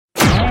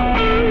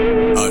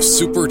a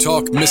Super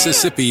Talk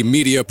Mississippi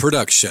media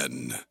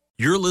production.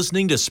 You're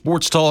listening to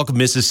Sports Talk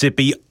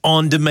Mississippi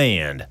On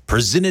Demand,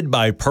 presented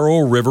by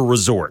Pearl River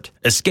Resort.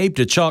 Escape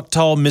to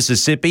Choctaw,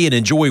 Mississippi and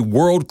enjoy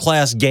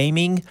world-class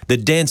gaming, the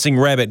Dancing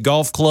Rabbit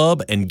Golf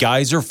Club, and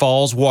Geyser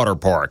Falls Water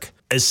Park.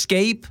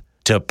 Escape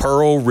to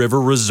Pearl River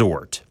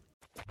Resort.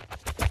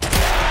 To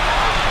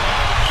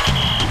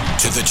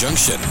the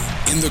junction,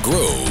 in the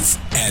Grove,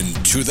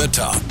 and to the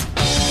top.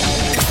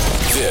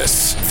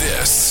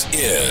 This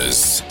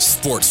is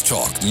Sports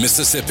Talk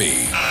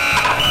Mississippi.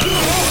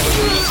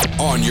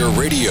 On your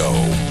radio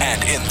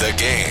and in the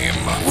game,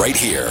 right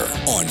here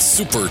on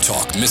Super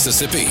Talk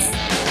Mississippi.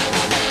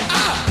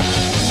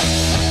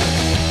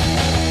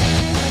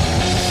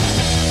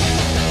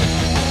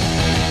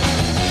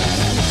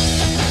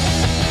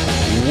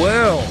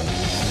 Well.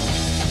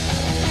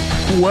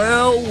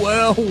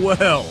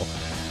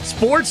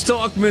 Sports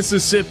Talk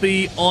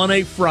Mississippi on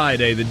a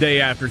Friday, the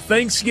day after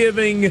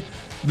Thanksgiving,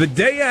 the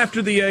day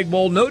after the Egg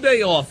Bowl. No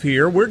day off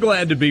here. We're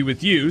glad to be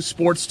with you.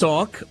 Sports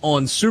Talk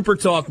on Super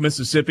Talk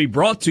Mississippi,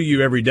 brought to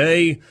you every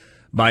day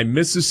by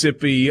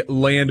Mississippi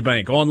Land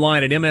Bank.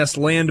 Online at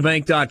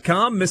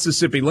mslandbank.com,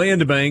 Mississippi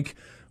Land Bank,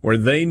 where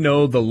they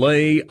know the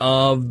lay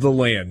of the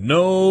land.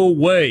 No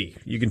way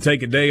you can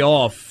take a day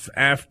off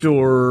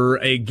after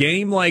a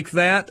game like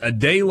that, a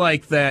day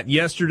like that.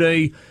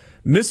 Yesterday,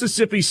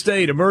 Mississippi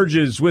State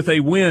emerges with a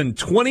win,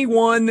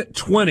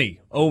 21-20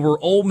 over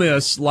Ole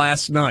Miss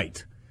last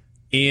night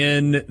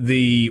in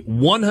the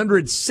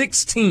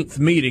 116th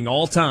meeting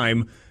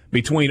all-time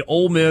between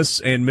Ole Miss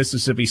and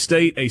Mississippi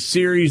State, a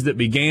series that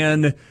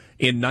began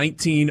in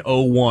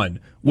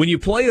 1901. When you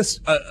play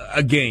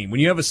a game,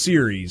 when you have a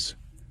series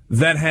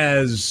that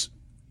has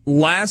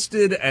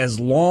lasted as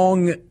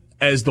long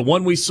as the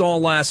one we saw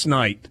last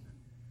night,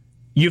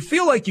 you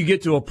feel like you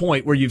get to a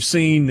point where you've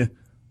seen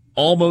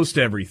almost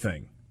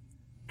everything.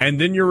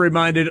 And then you're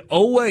reminded,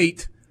 oh,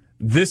 wait,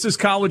 this is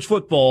college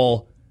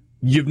football.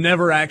 You've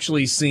never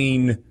actually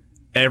seen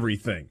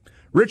everything.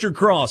 Richard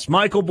Cross,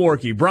 Michael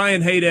Borky,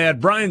 Brian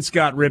Haydad, Brian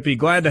Scott Rippey,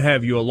 glad to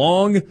have you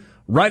along.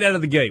 Right out of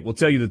the gate, we'll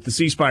tell you that the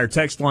C Spire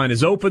text line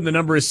is open. The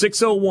number is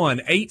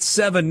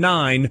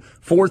 601-879-4395.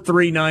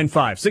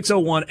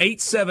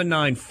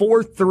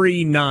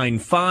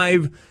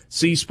 601-879-4395.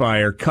 C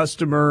Spire,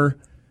 customer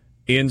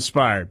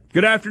inspired.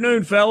 Good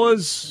afternoon,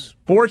 fellas.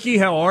 Borky,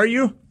 how are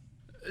you?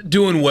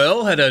 Doing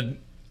well. Had a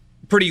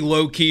pretty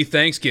low-key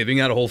Thanksgiving.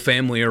 Had a whole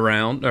family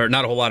around, or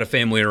not a whole lot of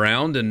family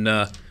around,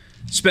 and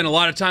spent a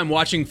lot of time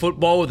watching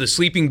football with a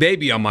sleeping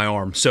baby on my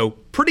arm. So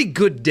pretty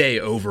good day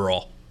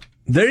overall.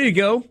 There you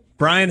go.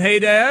 Brian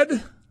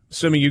Haydad,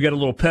 assuming you get a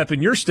little pep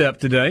in your step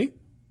today.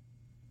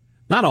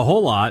 Not a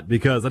whole lot,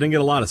 because I didn't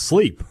get a lot of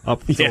sleep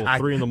up until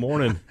 3 in the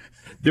morning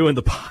doing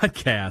the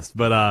podcast.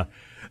 But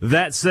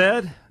that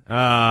said,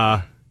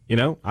 I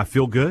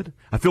feel good.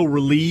 I feel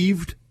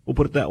relieved, we'll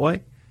put it that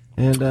way.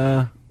 And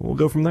we'll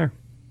go from there.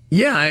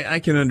 Yeah, I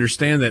can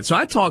understand that. So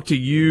I talked to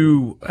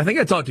you, I think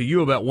I talked to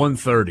you about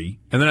 1:30,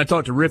 and then I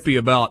talked to Rippey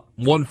about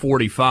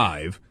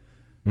 1:45.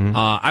 Mm-hmm.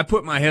 I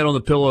put my head on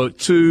the pillow at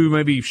 2,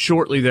 maybe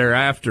shortly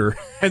thereafter,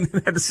 and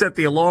then had to set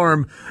the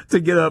alarm to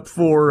get up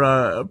for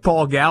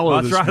Paul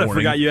Gallo this morning. I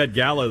forgot you had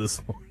Gallo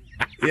this morning.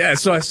 Yeah,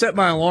 so I set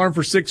my alarm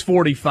for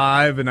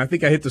 6:45, and I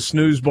think I hit the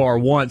snooze bar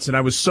once, and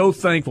I was so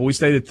thankful. We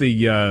stayed at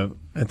the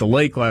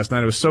lake last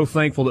night. I was so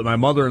thankful that my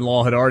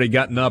mother-in-law had already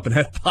gotten up and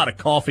had a pot of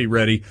coffee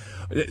ready.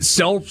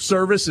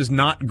 Self-service is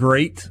not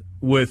great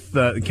with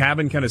the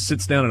cabin kind of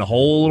sits down in a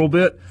hole a little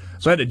bit.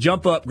 So I had to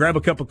jump up, grab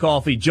a cup of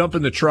coffee, jump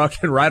in the truck,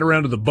 and ride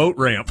around to the boat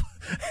ramp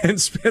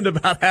and spend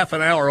about half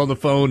an hour on the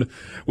phone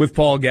with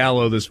Paul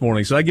Gallo this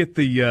morning. So I get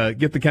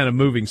the kind of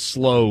moving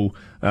slow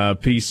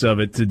piece of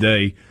it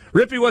today.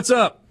 Rippey, what's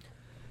up?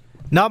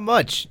 Not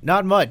much.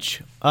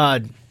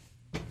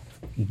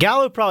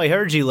 Gallo probably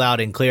heard you loud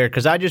and clear,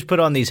 because I just put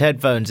on these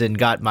headphones and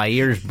got my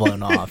ears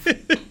blown off.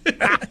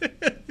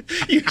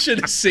 You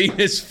should have seen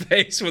his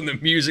face when the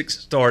music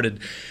started.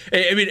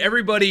 I mean,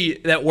 everybody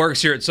that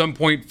works here at some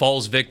point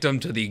falls victim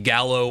to the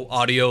Gallo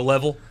audio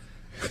level.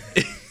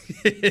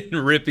 And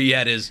Rippey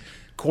had his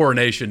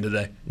coronation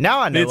today.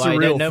 Now I know why he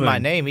didn't know my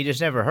name. He just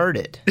never heard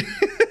it.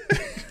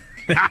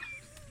 There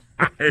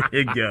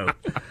you go.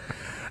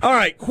 All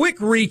right, quick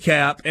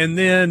recap, and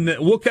then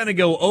we'll kind of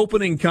go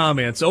opening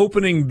comments,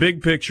 opening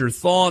big picture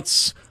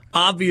thoughts.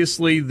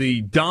 Obviously,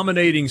 the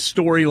dominating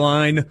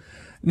storyline,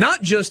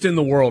 not just in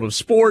the world of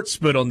sports,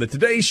 but on the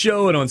Today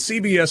Show and on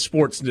CBS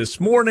Sports This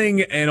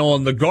Morning and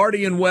on the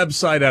Guardian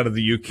website out of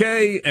the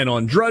UK and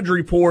on Drudge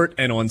Report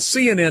and on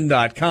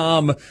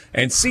CNN.com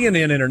and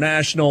CNN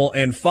International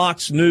and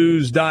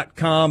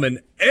FoxNews.com and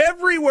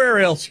everywhere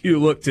else you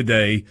look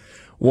today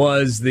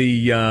was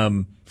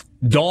the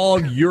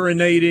dog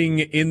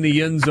urinating in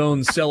the end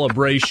zone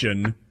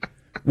celebration,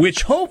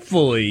 which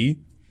hopefully,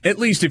 at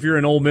least if you're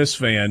an Ole Miss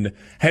fan,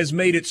 has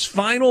made its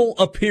final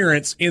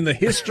appearance in the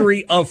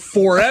history of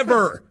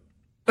forever.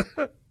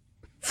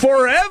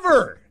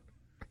 Forever!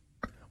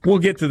 We'll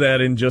get to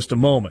that in just a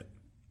moment.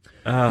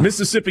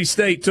 Mississippi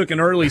State took an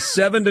early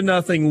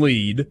 7-0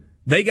 lead.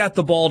 They got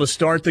the ball to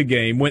start the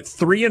game, went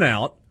 3 and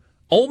out.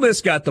 Ole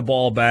Miss got the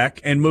ball back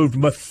and moved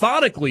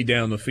methodically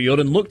down the field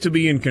and looked to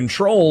be in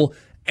control.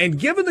 And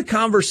given the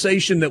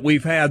conversation that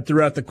we've had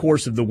throughout the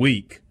course of the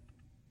week,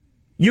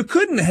 you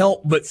couldn't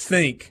help but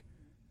think,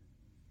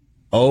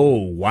 oh,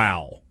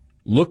 wow,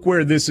 look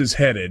where this is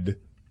headed.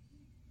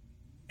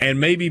 And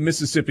maybe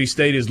Mississippi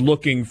State is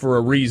looking for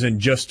a reason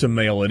just to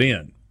mail it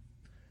in.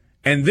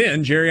 And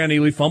then Jerrion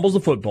Ealy fumbles the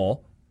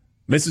football.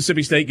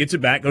 Mississippi State gets it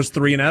back, goes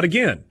 3 and out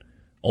again.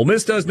 Ole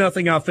Miss does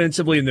nothing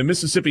offensively, and then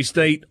Mississippi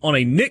State on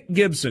a Nick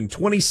Gibson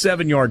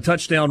 27-yard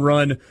touchdown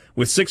run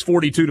with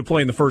 6:42 to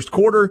play in the first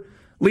quarter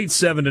leads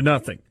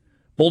 7-0.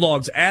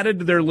 Bulldogs added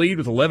to their lead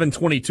with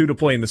 11:22 to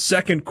play in the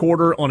second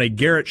quarter on a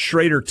Garrett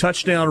Schrader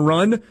touchdown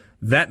run.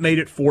 That made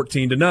it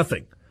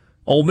 14-0.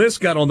 Ole Miss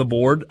got on the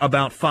board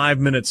about 5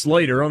 minutes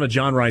later on a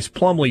John Rice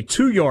Plumlee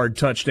 2-yard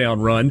touchdown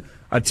run,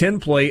 a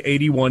 10-play,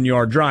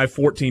 81-yard drive,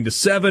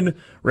 14-7.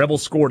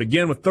 Rebels scored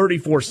again with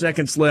 34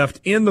 seconds left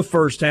in the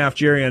first half.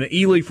 Jerrion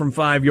Ealy from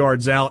 5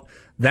 yards out.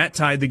 That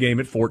tied the game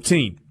at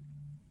 14.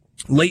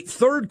 Late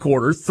third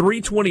quarter,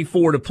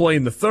 3:24 to play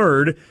in the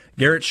third.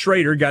 Garrett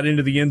Schrader got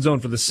into the end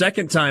zone for the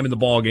second time in the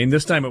ballgame.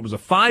 This time it was a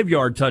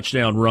 5-yard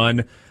touchdown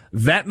run.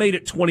 That made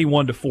it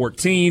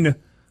 21-14.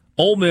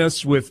 Ole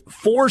Miss, with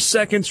 4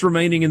 seconds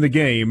remaining in the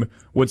game,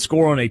 would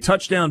score on a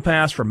touchdown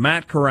pass from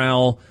Matt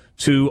Corral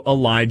to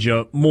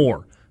Elijah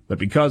Moore. But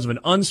because of an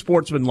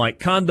unsportsmanlike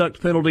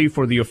conduct penalty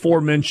for the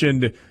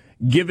aforementioned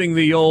giving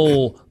the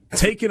old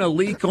taking a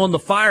leak on the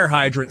fire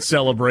hydrant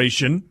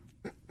celebration,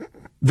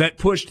 that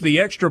pushed the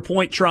extra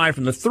point try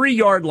from the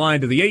 3-yard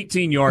line to the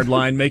 18-yard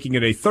line, making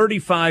it a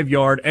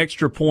 35-yard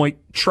extra point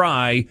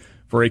try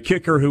for a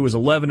kicker who was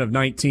 11 of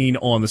 19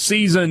 on the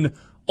season.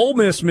 Ole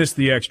Miss missed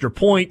the extra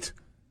point,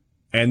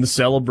 and the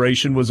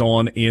celebration was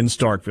on in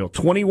Starkville.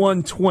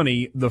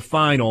 21-20, the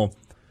final.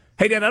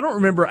 Hey, Dan, I don't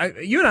remember.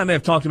 You and I may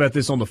have talked about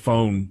this on the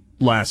phone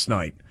last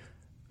night.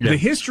 Yeah. The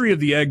history of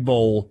the Egg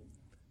Bowl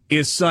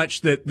is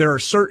such that there are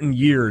certain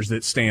years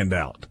that stand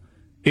out.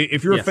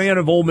 If you're a fan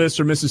of Ole Miss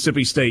or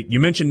Mississippi State,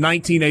 you mentioned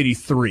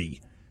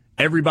 1983.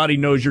 Everybody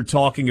knows you're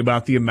talking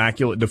about the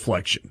Immaculate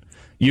Deflection.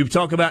 You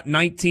talk about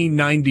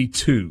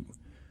 1992.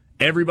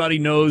 Everybody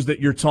knows that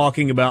you're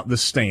talking about the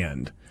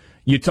stand.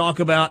 You talk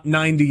about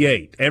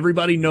 98.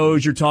 Everybody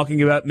knows you're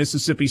talking about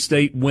Mississippi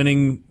State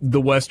winning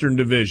the Western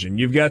Division.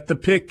 You've got the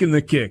pick and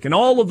the kick and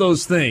all of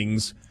those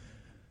things.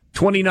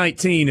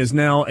 2019 is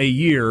now a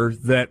year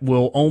that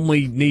will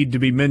only need to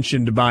be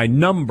mentioned by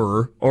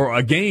number, or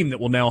a game that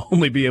will now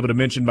only be able to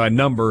mention by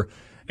number,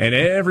 and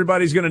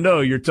everybody's going to know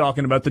you're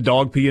talking about the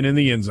dog peeing in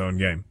the end zone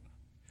game.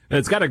 And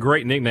it's got a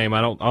great nickname.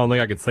 I don't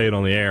think I could say it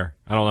on the air.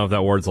 I don't know if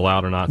that word's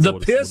allowed or not. The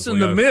piss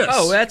and the miss.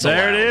 Oh, that's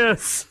there. allowed. It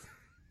is.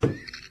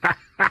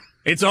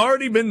 It's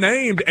already been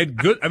named. And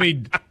good. I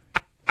mean,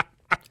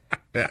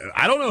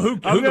 I don't know who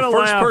the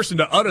first person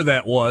to utter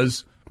that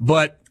was,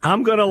 but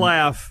I'm going to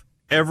laugh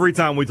every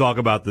time we talk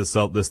about this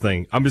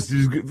thing. I'm just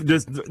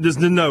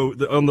to know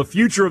that on the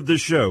future of this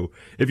show,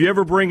 if you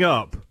ever bring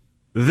up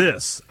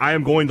this, I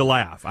am going to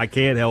laugh. I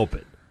can't help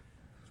it.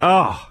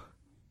 Oh,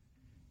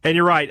 and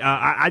you're right.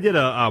 I did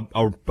a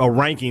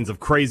rankings of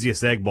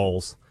craziest Egg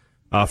Bowls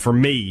for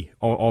me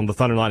on the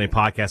Thunder and Lightning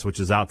podcast, which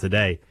is out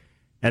today,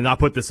 and I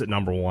put this at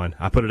number 1.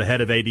 I put it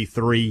ahead of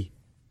 83.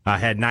 I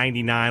had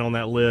 99 on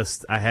that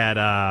list. I had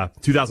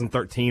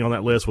 2013 on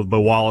that list with Bo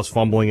Wallace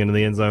fumbling into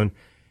the end zone.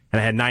 And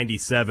I had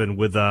 97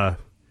 with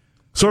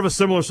sort of a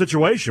similar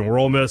situation where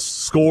Ole Miss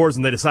scores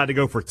and they decide to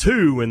go for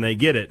 2 and they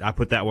get it. I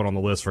put that one on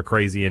the list for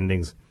crazy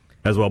endings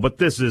as well. But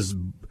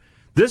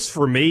this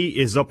for me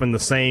is up in the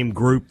same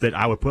group that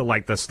I would put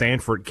like the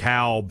Stanford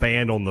Cal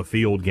band on the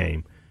field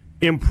game.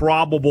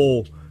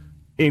 Improbable,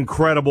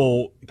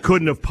 incredible,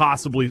 couldn't have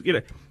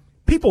possibly,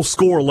 people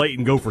score late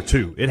and go for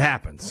 2. It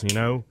happens,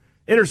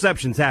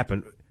 Interceptions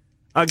happen.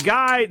 A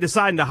guy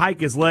deciding to hike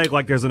his leg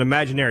like there's an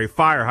imaginary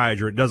fire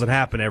hydrant doesn't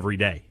happen every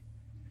day.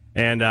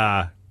 And,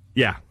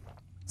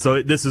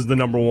 so this is the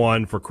number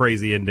 1 for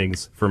crazy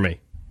endings for me.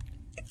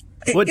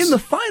 In the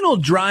final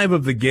drive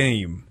of the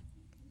game,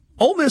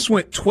 Ole Miss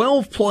went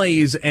 12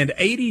 plays and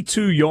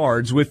 82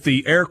 yards with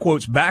the air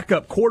quotes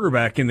backup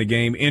quarterback in the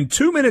game in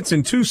 2 minutes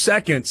and 2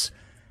 seconds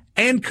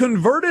and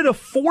converted a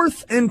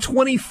 4th and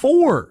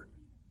 24.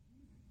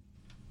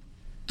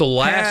 The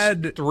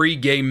last 3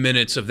 game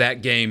minutes of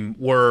that game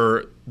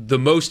were the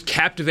most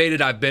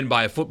captivated I've been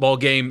by a football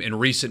game in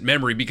recent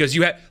memory, because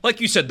you had, like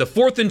you said, the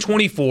 4th and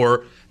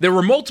 24. There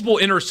were multiple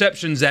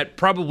interceptions that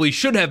probably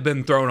should have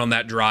been thrown on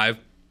that drive.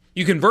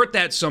 You convert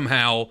that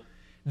somehow,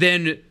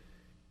 then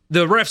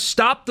the refs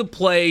stopped the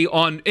play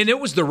on, and it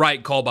was the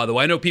right call, by the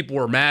way. I know people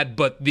were mad,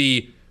 but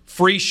the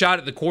free shot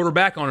at the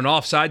quarterback on an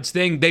offsides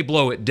thing, they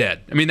blow it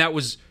dead. I mean, that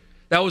was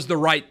the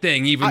right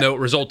thing, even though it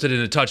resulted in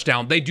a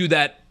touchdown. They do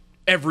that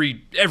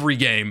every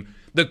game.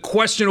 The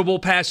questionable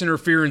pass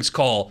interference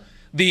call,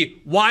 the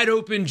wide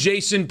open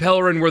Jason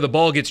Pellerin where the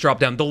ball gets dropped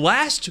down.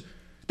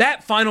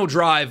 That final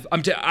drive,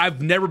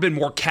 I've never been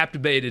more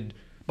captivated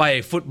by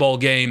a football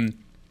game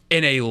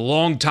in a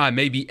long time,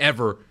 maybe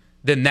ever,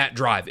 than that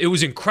drive. It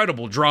was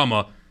incredible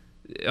drama.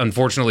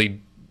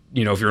 Unfortunately,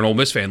 if you're an Ole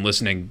Miss fan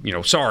listening,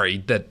 sorry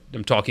that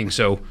I'm talking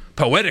so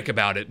poetic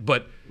about it,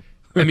 but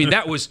I mean,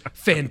 that was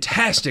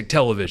fantastic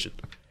television.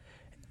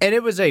 And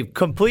it was a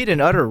complete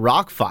and utter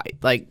rock fight.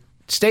 Like,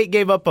 State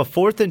gave up a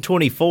 4th and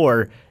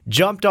 24,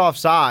 jumped off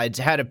sides,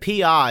 had a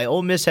PI.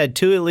 Ole Miss had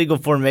 2 illegal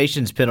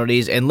formations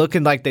penalties, and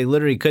looking like they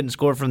literally couldn't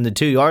score from the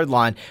 2-yard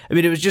line. I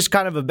mean, it was just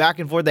kind of a back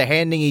and forth,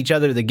 handing each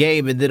other the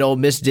game, and then Ole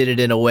Miss did it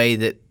in a way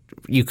that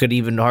you could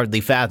even hardly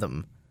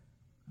fathom.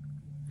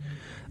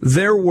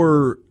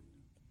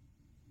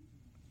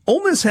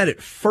 Ole Miss had it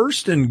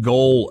 1st and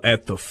goal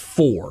at the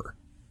 4.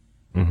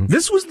 Mm-hmm.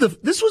 This was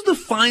the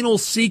final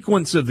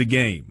sequence of the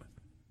game.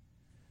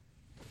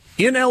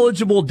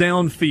 Ineligible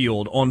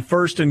downfield on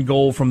 1st and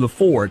goal from the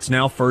 4. It's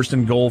now 1st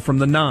and goal from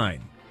the 9.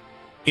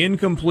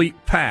 Incomplete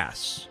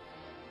pass.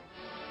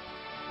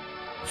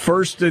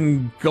 1st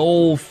and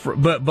goal,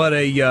 but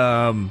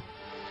a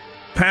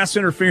pass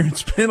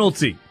interference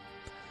penalty.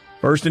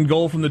 1st and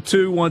goal from the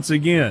 2 once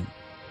again.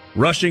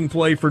 Rushing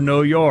play for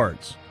no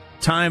yards.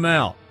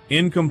 Timeout.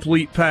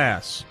 Incomplete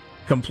pass.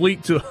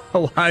 Complete to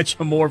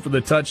Elijah Moore for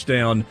the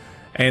touchdown.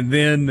 And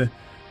then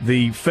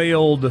the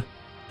failed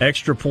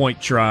extra point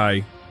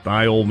try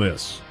by Ole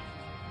Miss.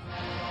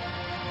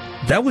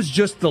 That was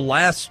just the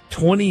last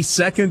 20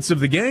 seconds of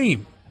the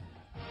game.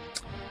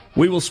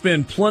 We will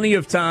spend plenty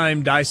of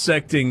time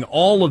dissecting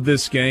all of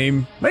this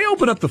game. May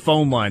open up the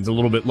phone lines a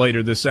little bit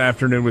later this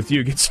afternoon with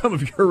you. Get some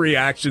of your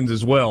reactions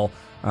as well.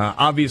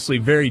 Obviously,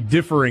 very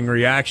differing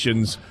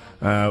reactions,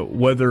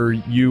 whether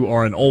you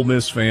are an Ole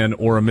Miss fan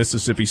or a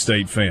Mississippi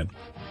State fan.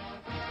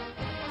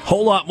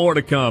 Whole lot more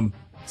to come.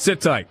 Sit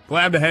tight.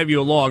 Glad to have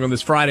you along on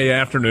this Friday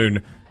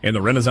afternoon in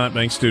the Renaissance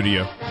Bank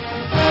studio.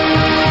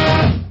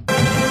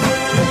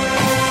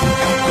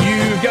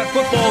 You've got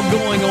football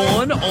going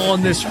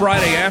on this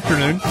Friday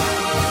afternoon.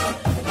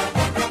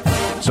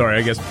 Sorry,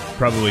 I guess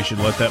probably should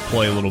let that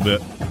play a little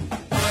bit.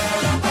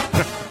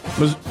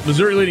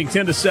 Missouri leading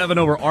 10-7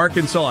 over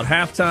Arkansas at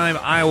halftime.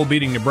 Iowa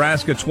beating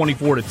Nebraska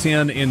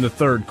 24-10 in the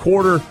third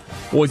quarter.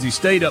 Boise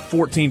State up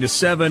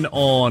 14-7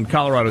 on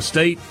Colorado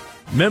State.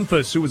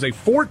 Memphis, who was a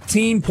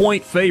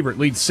 14-point favorite,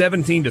 leads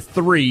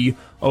 17-3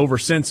 over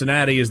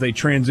Cincinnati as they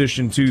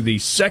transition to the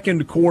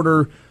second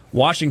quarter.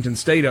 Washington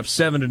State up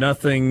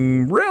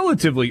 7-0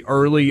 relatively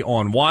early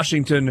on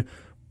Washington.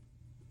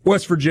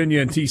 West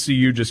Virginia and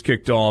TCU just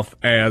kicked off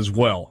as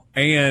well.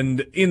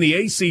 And in the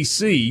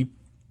ACC,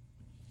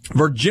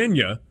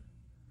 Virginia,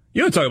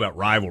 you don't talk about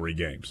rivalry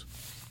games.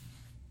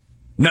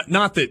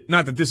 Not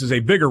that this is a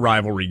bigger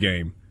rivalry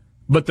game,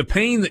 but the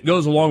pain that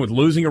goes along with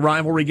losing a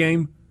rivalry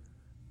game.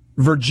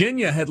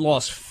 Virginia had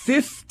lost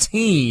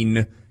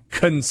 15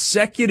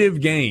 consecutive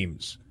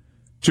games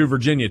to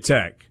Virginia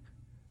Tech.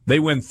 They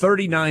win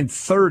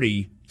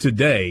 39-30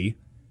 today,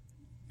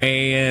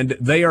 and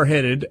they are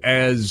headed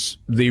as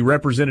the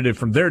representative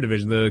from their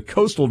division, the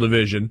Coastal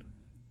Division,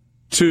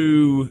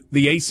 to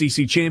the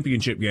ACC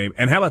championship game.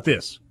 And how about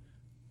this?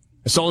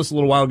 I saw this a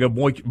little while ago.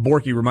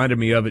 Borky reminded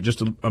me of it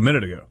just a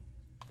minute ago.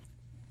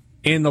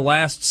 In the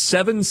last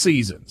 7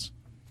 seasons,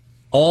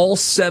 all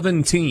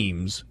 7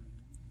 teams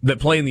that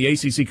play in the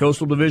ACC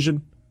Coastal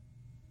Division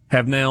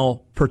have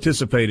now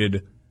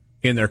participated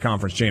in their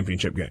conference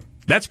championship game.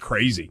 That's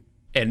crazy.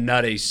 And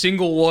not a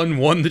single one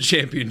won the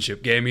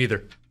championship game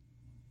either.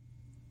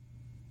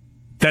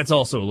 That's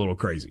also a little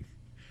crazy.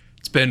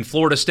 It's been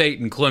Florida State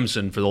and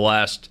Clemson for the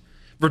last...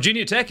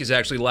 Virginia Tech is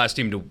actually the last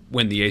team to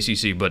win the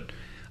ACC, but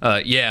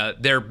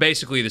they're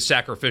basically the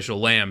sacrificial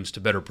lambs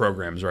to better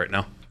programs right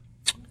now.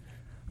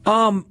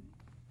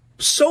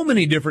 So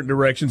many different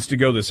directions to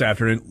go this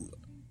afternoon.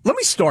 Let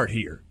me start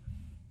here.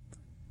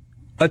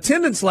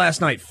 Attendance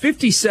last night,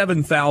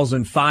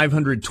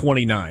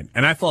 57,529,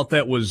 and I thought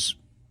that was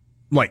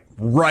like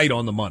right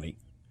on the money.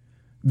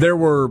 There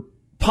were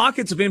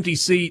pockets of empty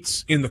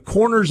seats in the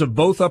corners of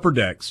both upper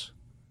decks,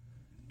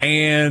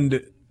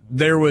 and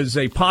there was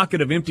a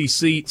pocket of empty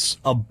seats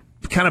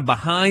kind of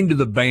behind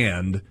the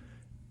band,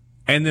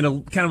 and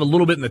then kind of a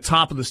little bit in the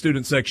top of the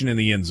student section in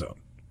the end zone.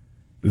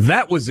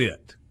 That was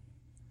it.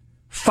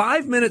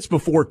 5 minutes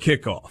before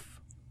kickoff,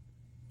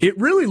 it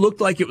really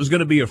looked like it was going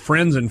to be a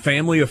friends and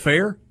family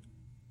affair,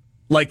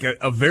 like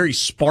a very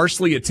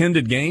sparsely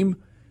attended game.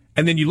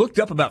 And then you looked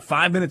up about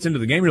 5 minutes into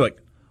the game, you're like,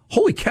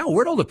 holy cow,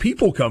 where'd all the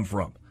people come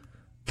from?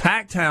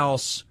 Packed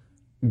house,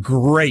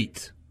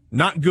 great,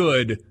 not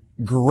good,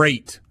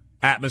 great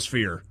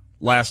atmosphere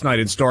last night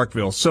in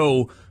Starkville.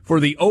 So for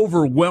the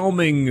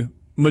overwhelming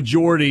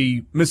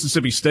majority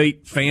Mississippi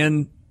State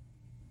fan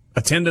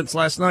attendance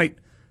last night,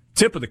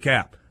 tip of the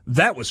cap.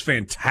 That was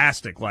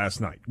fantastic last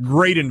night.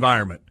 Great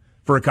environment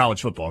for a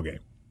college football game.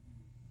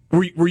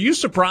 Were you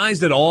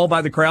surprised at all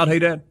by the crowd, hey,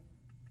 Dad?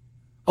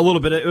 A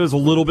little bit. It was a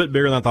little bit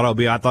bigger than I thought it would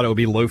be. I thought it would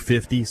be low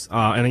 50s.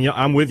 And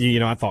I'm with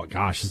you. I thought,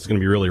 gosh, this is going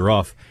to be really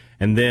rough.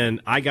 And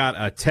then I got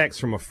a text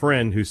from a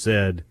friend who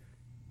said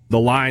the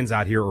lines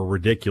out here are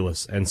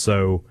ridiculous. And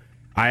so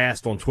I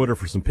asked on Twitter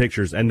for some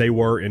pictures, and they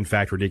were, in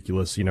fact,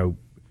 ridiculous.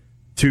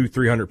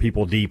 200-300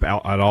 people deep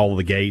out at all of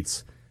the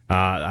gates.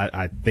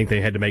 I think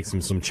they had to make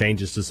some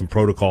changes to some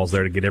protocols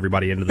there to get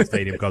everybody into the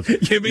stadium. Because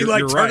you mean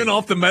like turning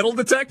off the metal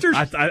detectors?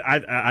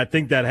 I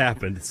think that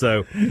happened.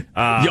 So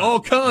y'all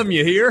come,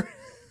 you hear?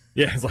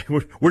 Yeah, it's like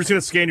we're just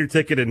going to scan your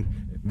ticket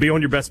and be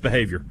on your best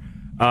behavior.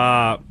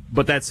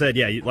 But that said,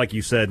 yeah, like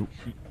you said,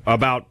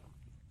 about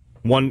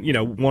one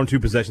or two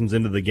possessions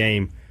into the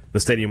game, the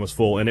stadium was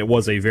full, and it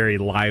was a very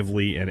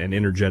lively and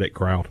energetic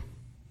crowd.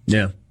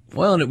 Yeah.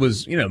 Well, and it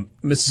was,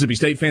 Mississippi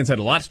State fans had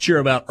a lot to cheer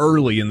about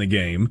early in the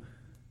game,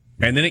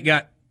 and then it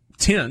got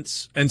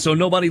tense, and so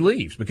nobody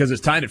leaves because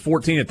it's tied at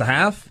 14 at the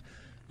half.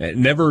 It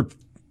never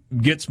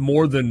gets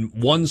more than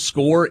one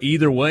score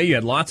either way. You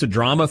had lots of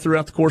drama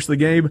throughout the course of the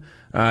game.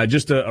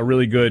 Just a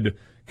really good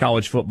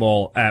college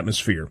football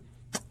atmosphere.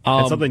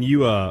 And something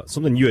you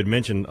had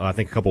mentioned, I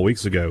think a couple of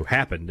weeks ago,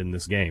 happened in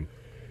this game.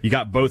 You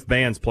got both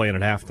bands playing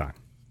at halftime.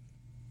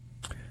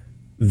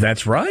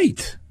 That's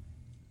right.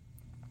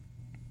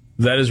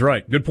 That is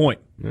right. Good point.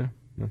 Yeah.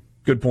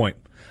 Good point.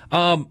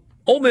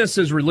 Ole Miss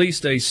has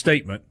released a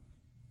statement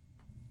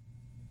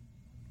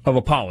of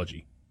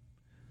apology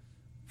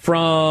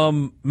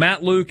from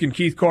Matt Luke and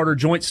Keith Carter.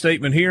 Joint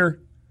statement here.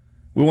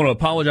 We want to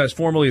apologize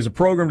formally as a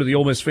program to the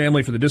Ole Miss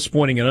family for the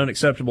disappointing and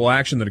unacceptable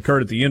action that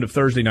occurred at the end of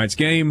Thursday night's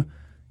game.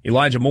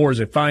 Elijah Moore is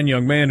a fine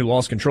young man who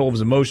lost control of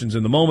his emotions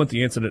in the moment.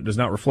 The incident does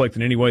not reflect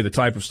in any way the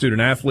type of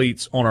student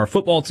athletes on our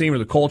football team or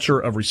the culture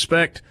of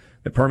respect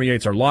that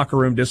permeates our locker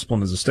room.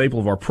 Discipline is a staple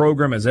of our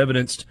program, as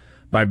evidenced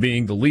by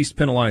being the least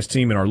penalized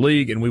team in our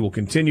league, and we will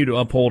continue to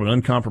uphold an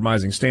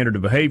uncompromising standard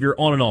of behavior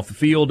on and off the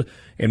field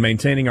in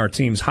maintaining our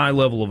team's high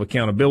level of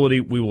accountability.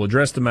 We will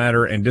address the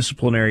matter, and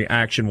disciplinary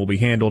action will be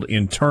handled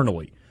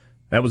internally.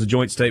 That was a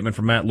joint statement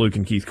from Matt Luke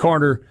and Keith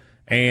Carter.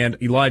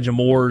 And Elijah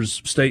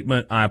Moore's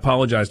statement, I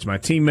apologize to my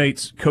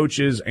teammates,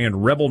 coaches,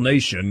 and Rebel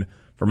Nation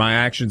for my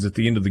actions at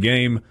the end of the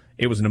game.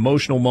 It was an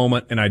emotional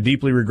moment, and I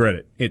deeply regret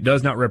it. It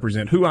does not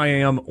represent who I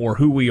am or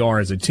who we are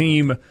as a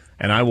team,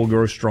 and I will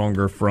grow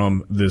stronger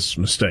from this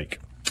mistake.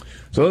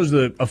 So those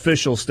are the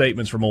official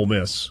statements from Ole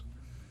Miss.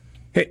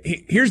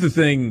 Here's the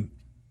thing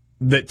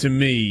that, to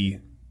me,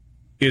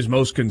 is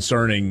most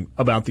concerning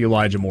about the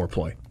Elijah Moore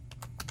play,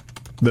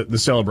 the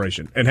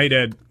celebration. And, hey,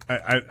 Dad,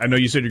 I know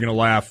you said you're going to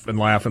laugh and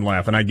laugh and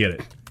laugh, and I get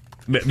it,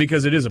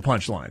 because it is a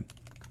punchline.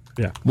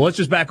 Yeah. Well, let's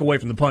just back away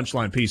from the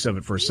punchline piece of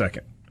it for a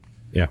second.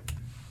 Yeah.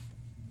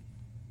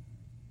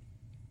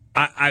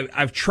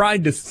 I've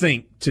tried to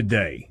think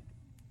today,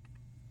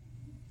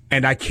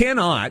 and I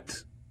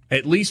cannot,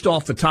 at least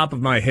off the top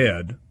of my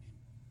head,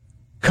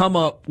 come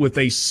up with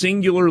a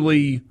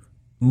singularly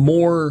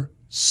more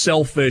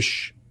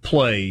selfish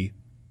play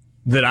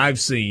that I've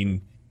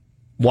seen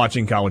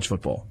watching college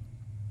football.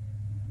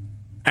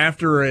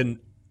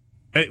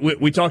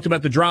 We talked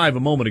about the drive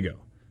a moment ago.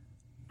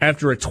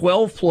 After a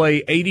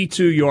 12-play,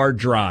 82-yard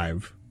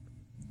drive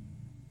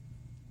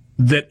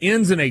that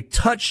ends in a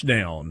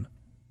touchdown,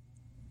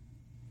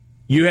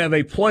 you have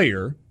a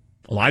player,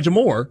 Elijah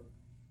Moore,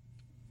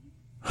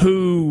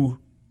 who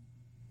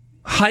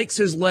hikes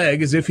his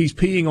leg as if he's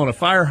peeing on a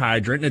fire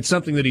hydrant, and it's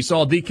something that he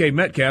saw DK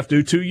Metcalf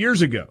do 2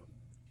 years ago.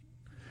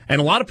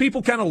 And a lot of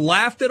people kind of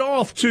laughed it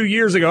off 2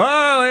 years ago.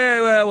 Oh,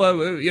 yeah,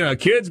 well,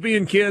 kids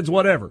being kids,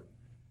 whatever.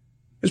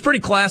 It's pretty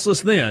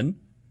classless then,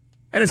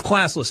 and it's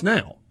classless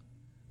now.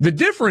 The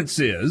difference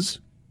is,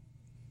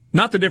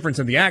 not the difference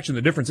in the action,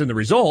 the difference in the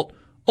result.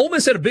 Ole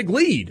Miss had a big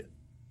lead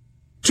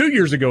 2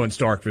 years ago in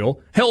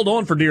Starkville, held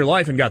on for dear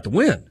life, and got the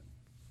win.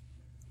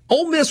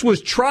 Ole Miss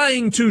was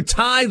trying to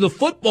tie the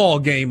football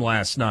game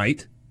last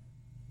night.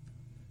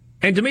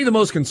 And to me, the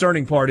most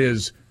concerning part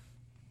is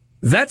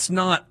that's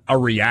not a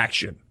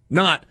reaction.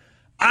 Not,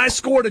 I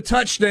scored a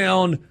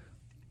touchdown,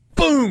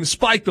 boom,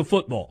 spike the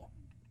football.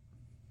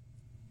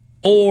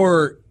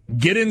 Or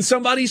get in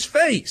somebody's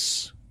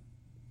face.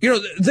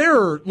 There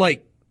are,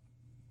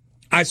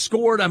 I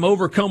scored, I'm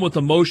overcome with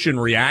emotion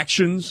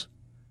reactions.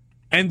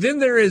 And then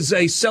there is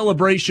a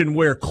celebration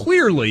where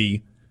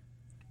clearly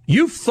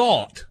you've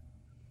thought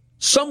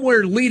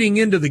somewhere leading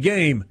into the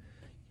game,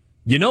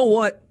 you know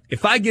what?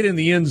 If I get in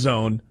the end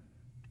zone,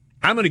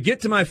 I'm going to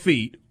get to my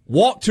feet,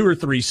 walk 2 or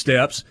 3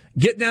 steps,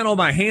 get down on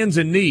my hands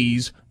and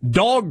knees,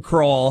 dog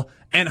crawl,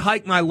 and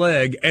hike my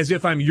leg as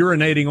if I'm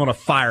urinating on a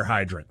fire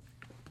hydrant.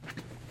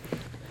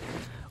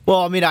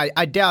 Well, I mean,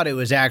 I doubt it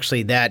was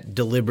actually that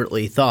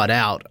deliberately thought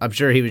out. I'm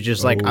sure he was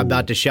just like, I'm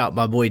about to shout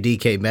my boy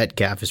DK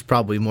Metcalf is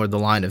probably more the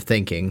line of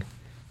thinking.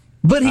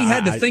 But he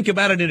had to think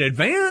about it in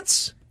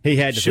advance. He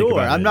had to think about it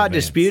in advance. I'm not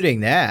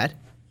disputing that.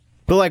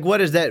 But,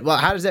 what is that? Well,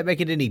 how does that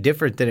make it any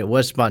different than it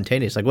was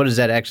spontaneous? What does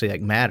that actually,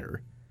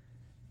 matter?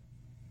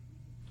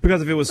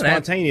 Because if it was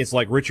spontaneous,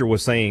 like Richard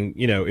was saying,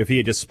 if he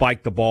had just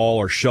spiked the ball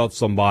or shoved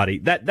somebody,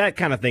 that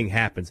kind of thing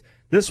happens.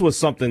 This was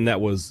something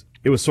that was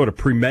sort of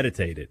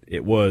premeditated.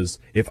 It was,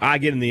 if I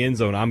get in the end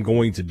zone, I'm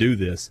going to do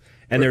this.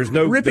 And there's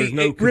no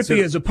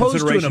Rippy, as opposed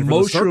to an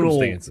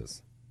emotional,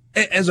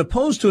 as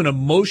opposed to an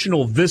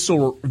emotional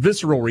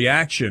visceral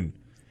reaction,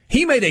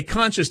 he made a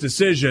conscious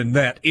decision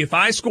that if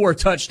I score a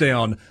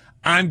touchdown,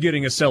 I'm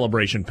getting a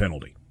celebration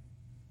penalty.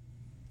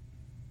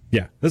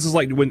 Yeah, this is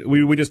like when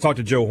we just talked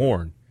to Joe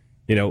Horn.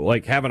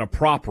 like having a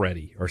prop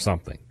ready or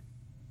something.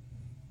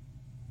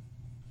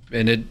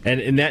 And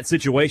in that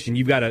situation,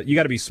 you got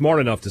to be smart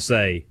enough to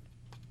say,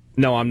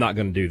 no, I'm not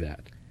going to do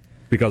that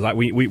because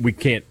we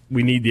can't.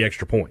 We need the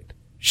extra point.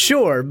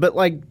 Sure, but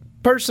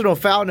personal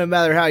foul, no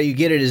matter how you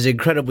get it, is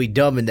incredibly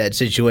dumb in that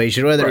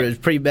situation. Whether it was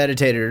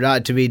premeditated or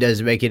not, to me,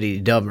 doesn't make it any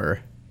dumber.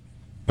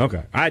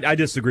 Okay, I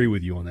disagree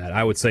with you on that.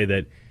 I would say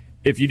that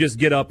if you just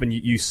get up and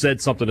you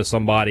said something to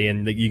somebody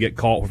and you get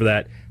caught for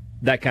that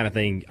kind of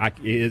thing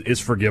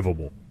is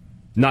forgivable.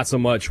 Not so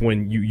much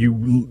when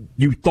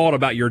you thought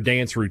about your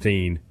dance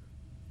routine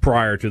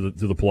prior to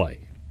the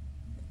play.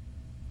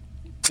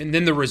 And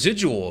then the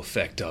residual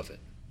effect of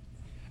it.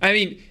 I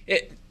mean,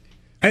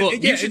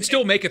 you should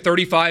still make a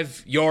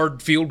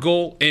 35-yard field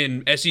goal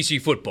in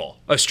SEC football.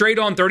 A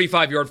straight-on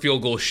 35-yard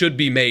field goal should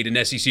be made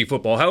in SEC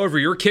football. However,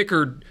 your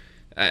kicker,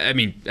 I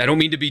don't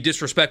mean to be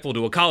disrespectful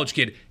to a college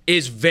kid,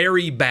 is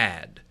very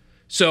bad.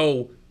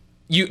 So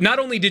not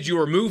only did you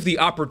remove the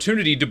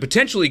opportunity to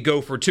potentially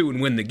go for two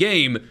and win the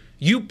game,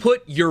 you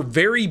put your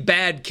very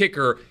bad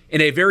kicker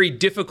in a very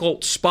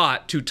difficult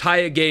spot to tie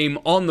a game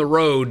on the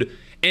road,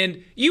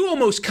 and you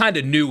almost kind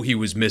of knew he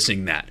was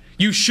missing that.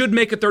 You should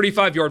make a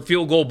 35-yard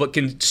field goal, but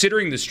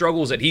considering the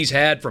struggles that he's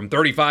had from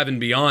 35 and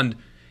beyond,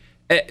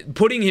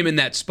 putting him in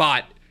that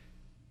spot,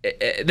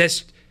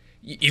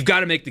 you've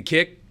got to make the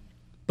kick,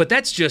 but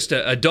that's just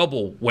a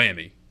double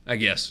whammy, I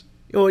guess.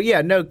 Well,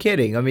 yeah, no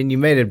kidding. I mean, you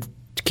made a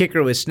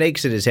kicker with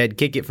snakes in his head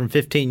kick it from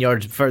 15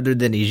 yards further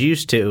than he's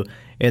used to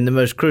in the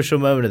most crucial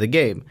moment of the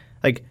game.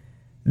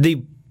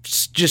 The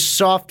just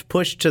soft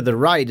push to the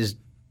right is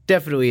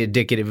definitely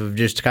indicative of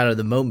just kind of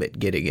the moment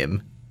getting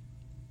him.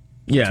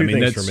 Yeah, Two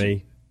things that's for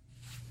me.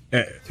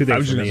 I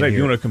was just going to say, if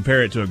you want to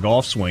compare it to a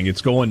golf swing,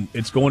 it's going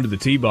to the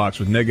tee box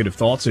with negative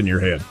thoughts in your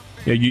head.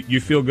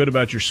 You feel good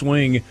about your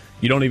swing,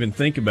 you don't even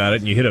think about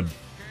it, and you hit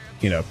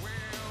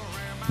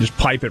just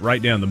pipe it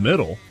right down the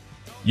middle.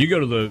 You go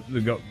to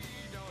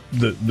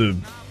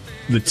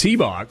the tee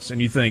box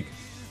and you think,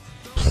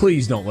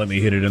 please don't let me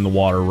hit it in the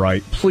water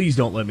right. Please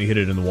don't let me hit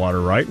it in the water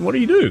right. And what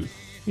do? You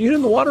hit it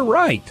in the water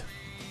right.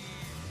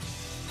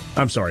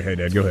 I'm sorry. Hey,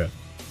 Dad, go ahead.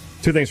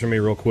 Two things for me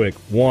real quick.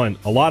 One,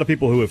 a lot of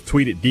people who have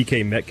tweeted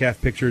DK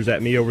Metcalf pictures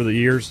at me over the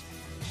years,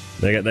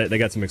 they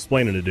got some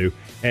explaining to do.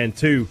 And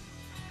two,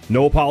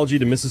 no apology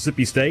to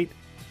Mississippi State.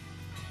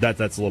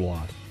 That's a little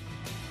odd.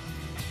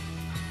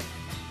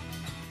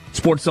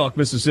 Sports Talk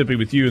Mississippi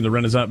with you in the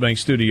Renaissance Bank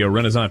studio.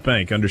 Renaissance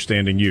Bank,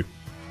 understanding you.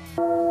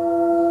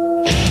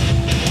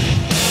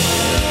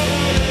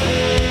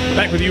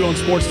 Back with you on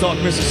Sports Talk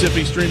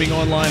Mississippi, streaming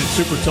online at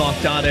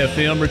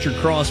supertalk.fm. Richard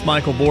Cross,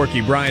 Michael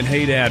Borky, Brian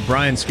Haydad,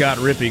 Brian Scott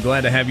Rippey.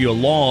 Glad to have you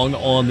along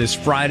on this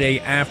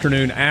Friday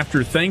afternoon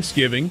after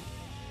Thanksgiving.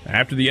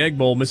 After the Egg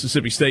Bowl,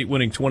 Mississippi State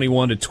winning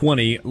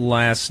 21-20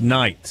 last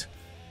night.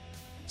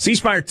 C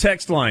Spire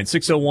text line,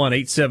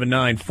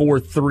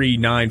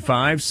 601-879-4395,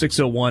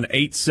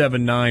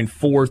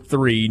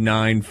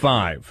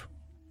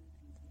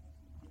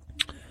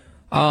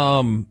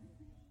 601-879-4395.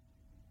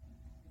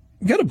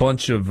 Got a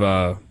bunch of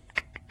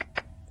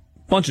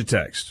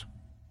text.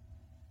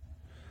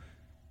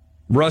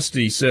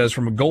 Rusty says,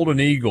 from a Golden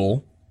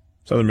Eagle,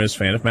 Southern Miss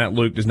fan, if Matt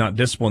Luke does not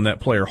discipline that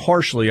player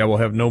harshly, I will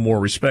have no more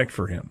respect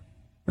for him.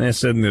 And it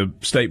said in the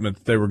statement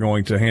that they were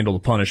going to handle the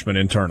punishment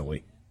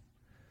internally.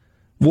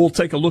 We'll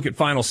take a look at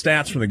final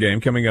stats from the game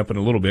coming up in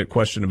a little bit.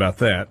 Question about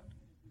that.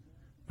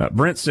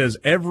 Brent says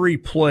every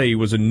play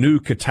was a new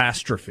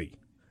catastrophe.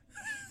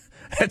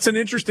 That's an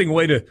interesting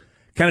way to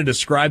kind of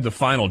describe the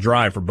final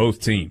drive for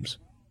both teams.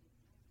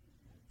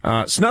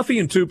 Snuffy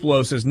and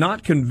Tupelo says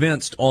not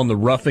convinced on the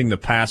roughing the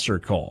passer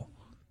call.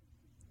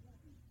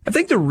 I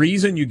think the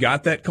reason you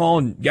got that call,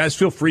 and guys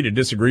feel free to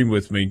disagree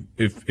with me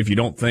if you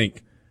don't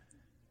think,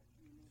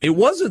 it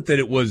wasn't that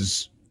it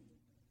was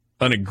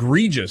an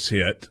egregious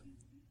hit.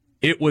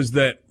 It was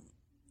that,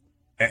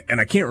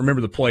 and I can't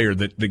remember the player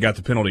that got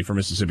the penalty for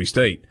Mississippi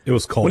State. It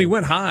was Cole. When he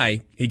went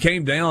high, he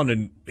came down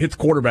and hit the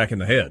quarterback in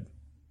the head.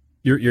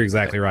 You're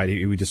exactly right.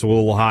 He was just a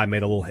little high,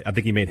 I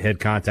think he made head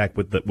contact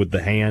with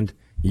the hand.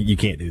 You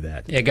can't do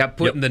that. Yeah, got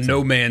put in the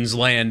no man's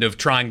land of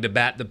trying to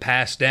bat the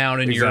pass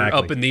down, and you're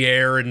up in the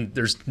air, and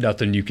there's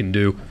nothing you can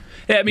do.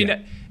 Yeah, I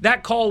mean,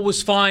 that call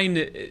was fine.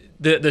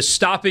 The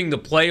stopping the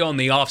play on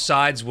the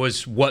offsides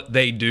was what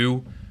they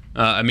do.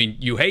 I mean,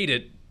 you hate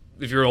it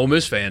if you're an Ole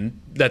Miss fan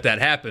that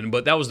happened,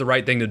 but that was the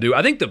right thing to do.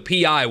 I think the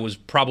PI was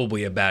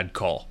probably a bad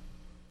call.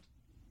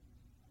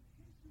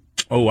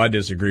 Oh, I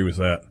disagree with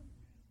that.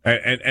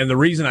 And the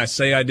reason I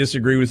say I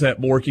disagree with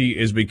that, Borky,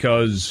 is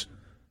because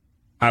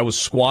I was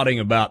squatting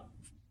about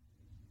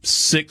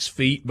 6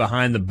 feet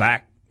behind the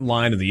back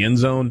line of the end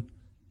zone,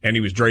 and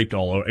he was draped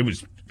all over. It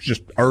was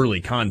just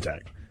early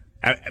contact.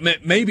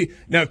 Maybe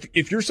now,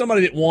 if you're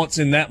somebody that wants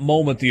in that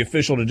moment the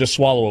official to just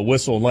swallow a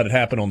whistle and let it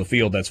happen on the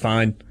field, that's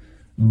fine.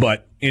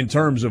 But in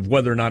terms of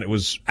whether or not it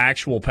was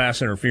actual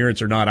pass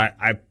interference or not,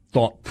 I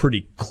thought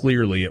pretty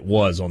clearly it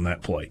was on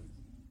that play.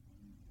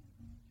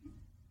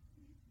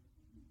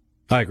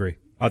 I agree.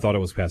 I thought it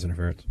was pass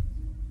interference.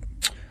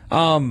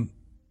 From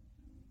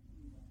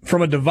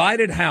a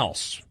divided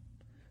house,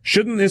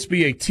 Shouldn't this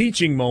be a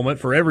teaching moment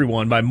for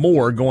everyone by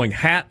Moore going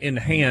hat in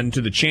hand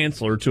to the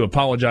chancellor to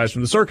apologize for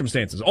the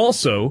circumstances?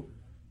 Also,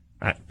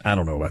 I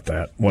don't know about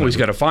that. Well, he's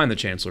got to find the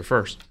chancellor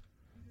first.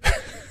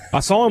 I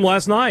saw him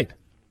last night.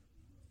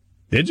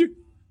 Did you?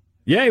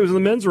 Yeah, he was in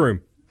the men's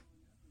room.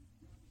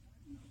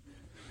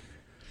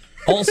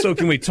 Also,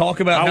 can we talk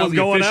about how the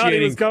going officiating...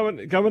 out, he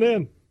was coming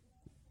in.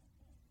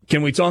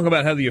 Can we talk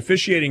about how the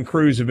officiating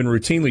crews have been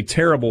routinely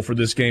terrible for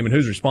this game and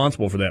who's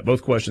responsible for that?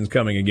 Both questions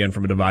coming again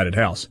from a divided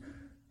house.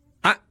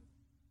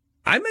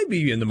 I may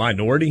be in the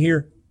minority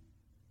here.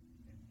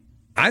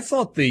 I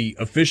thought the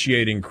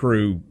officiating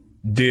crew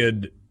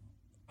did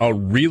a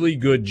really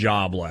good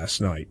job last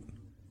night,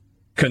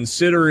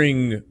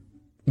 considering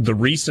the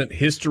recent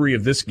history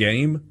of this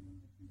game.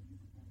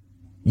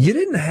 You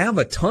didn't have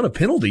a ton of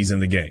penalties in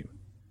the game.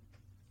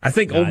 I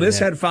think Ole Miss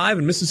had 5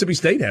 and Mississippi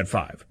State had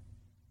 5.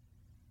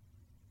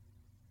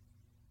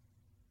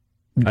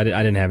 I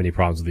didn't have any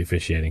problems with the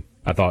officiating.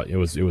 I thought it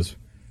was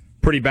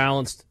pretty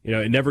balanced.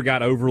 It never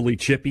got overly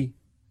chippy.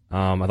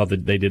 I thought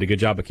that they did a good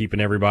job of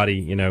keeping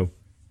everybody,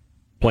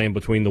 playing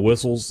between the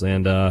whistles.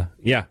 And, a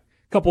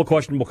couple of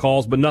questionable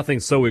calls, but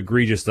nothing so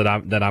egregious that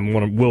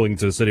I'm willing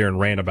to sit here and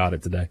rant about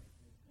it today.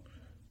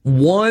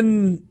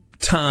 One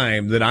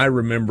time that I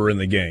remember in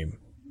the game,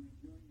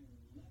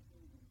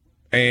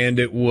 and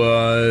it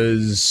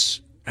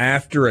was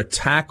after a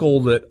tackle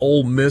that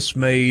Ole Miss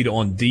made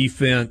on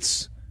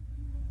defense,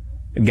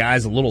 and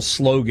guys a little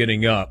slow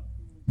getting up,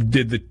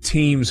 did the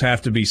teams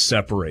have to be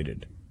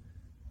separated?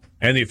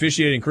 And the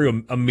officiating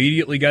crew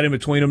immediately got in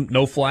between them.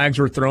 No flags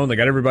were thrown. They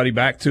got everybody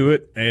back to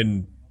it,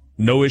 and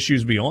no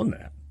issues beyond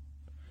that.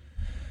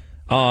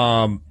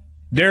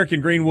 Derek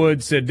in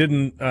Greenwood said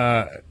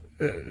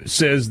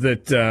says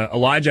that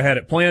Elijah had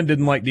it planned,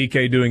 didn't like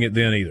DK doing it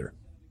then either.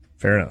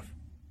 Fair enough.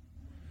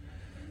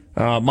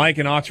 Mike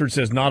in Oxford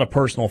says not a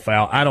personal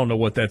foul. I don't know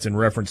what that's in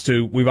reference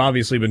to. We've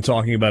obviously been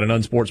talking about an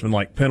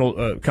unsportsmanlike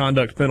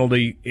conduct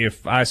penalty.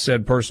 If I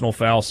said personal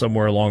foul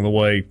somewhere along the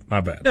way, my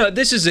bad. No,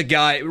 this is a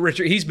guy,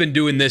 Richard, he's been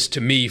doing this to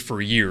me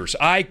for years.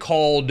 I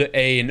called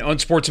an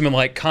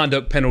unsportsmanlike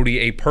conduct penalty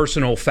a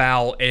personal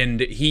foul,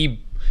 and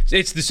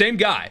it's the same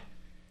guy.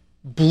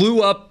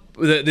 Blew up,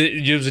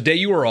 it was the day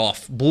you were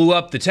off, blew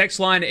up the text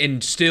line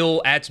and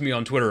still adds me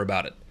on Twitter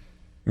about it.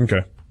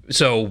 Okay.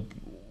 So,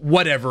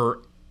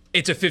 whatever.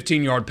 It's a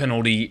 15-yard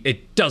penalty.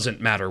 It doesn't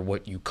matter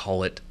what you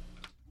call it.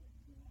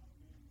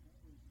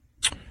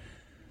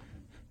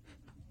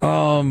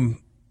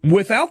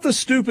 Without the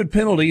stupid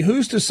penalty,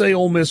 who's to say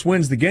Ole Miss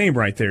wins the game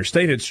right there?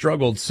 State had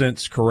struggled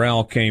since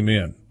Corral came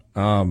in.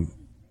 I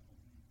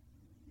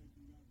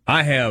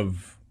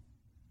have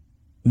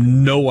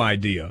no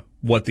idea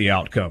what the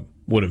outcome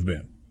would have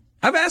been.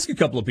 I've asked a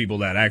couple of people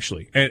that,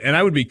 actually, and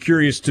I would be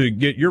curious to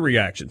get your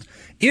reactions.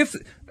 Okay,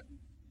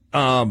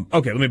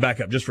 let me back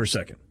up just for a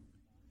second.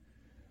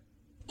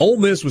 Ole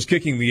Miss was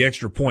kicking the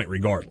extra point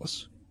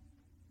regardless.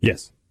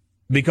 Yes.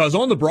 Because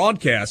on the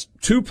broadcast,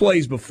 2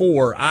 plays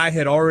before, I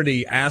had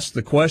already asked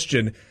the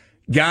question,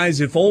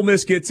 guys, if Ole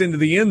Miss gets into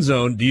the end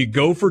zone, do you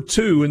go for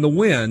 2 in the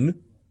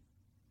win,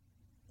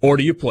 or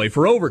do you play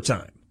for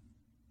overtime?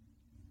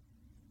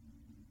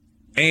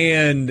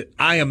 And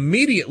I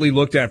immediately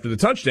looked after the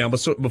touchdown,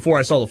 before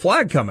I saw the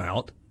flag come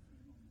out,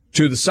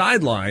 to the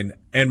sideline,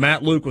 and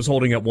Matt Luke was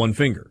holding up one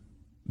finger.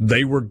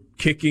 They were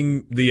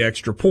kicking the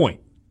extra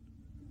point.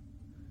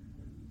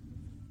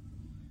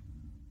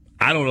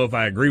 I don't know if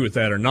I agree with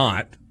that or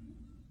not.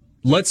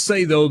 Let's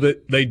say, though,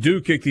 that they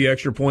do kick the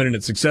extra point and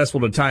it's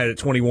successful to tie it at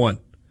 21.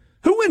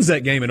 Who wins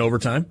that game in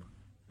overtime?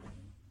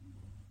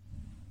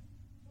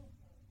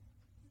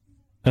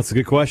 That's a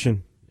good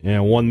question.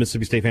 One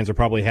Mississippi State fans are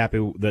probably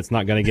happy that's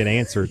not going to get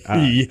answered.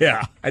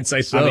 Yeah, I'd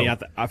say so. I mean,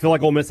 I feel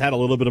like Ole Miss had a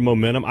little bit of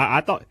momentum.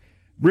 I thought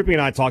Rippy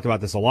and I talked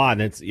about this a lot,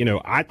 and it's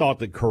I thought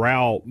that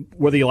Corral,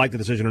 whether you like the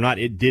decision or not,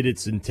 it did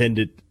its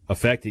intended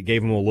effect. It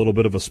gave him a little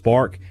bit of a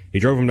spark. He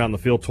drove him down the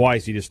field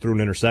twice. He just threw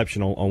an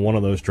interception on one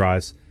of those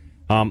tries.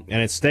 And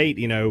at State,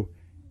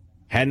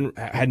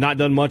 had not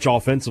done much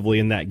offensively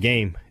in that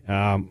game.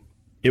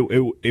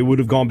 It would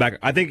have gone back.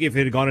 I think if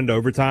it had gone into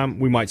overtime,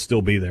 we might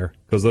still be there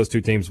because those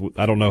two teams,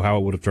 I don't know how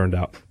it would have turned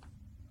out.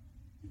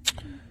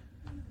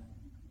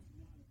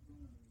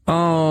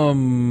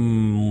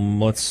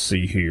 Let's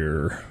see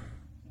here.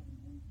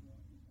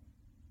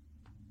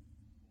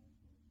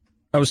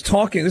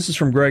 This is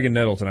from Greg in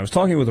Nettleton. I was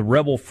talking with a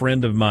Rebel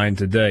friend of mine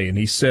today, and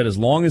he said as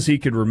long as he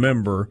could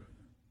remember,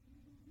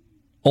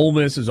 Ole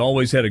Miss has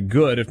always had a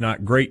good, if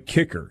not great,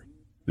 kicker.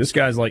 This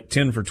guy's like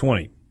 10 for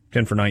 20,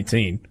 10 for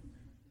 19.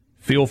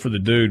 Feel for the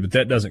dude, but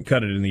that doesn't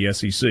cut it in the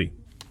SEC.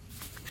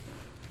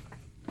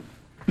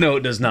 No,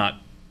 it does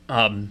not.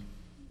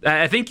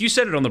 I think you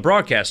said it on the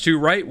broadcast, too,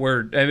 right?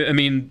 Where, I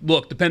mean,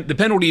 look, the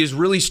penalty is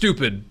really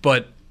stupid,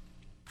 but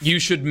you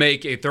should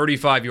make a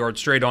 35-yard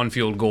straight-on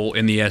field goal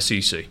in the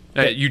SEC.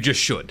 You just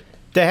should.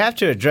 They have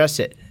to address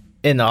it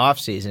in the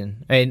offseason.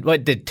 I mean,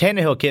 the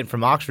Tannehill kid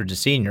from Oxford's a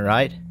senior,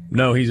 right?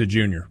 No, he's a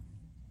junior.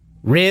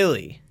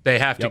 Really? They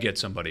have to get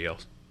somebody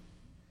else.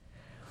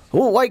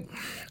 Well, like,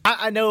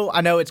 I know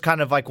it's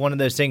kind of like one of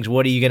those things,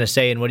 what are you going to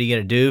say and what are you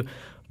going to do?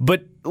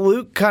 But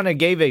Luke kind of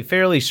gave a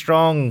fairly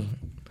strong,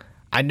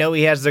 I know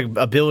he has the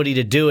ability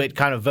to do it,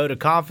 kind of vote of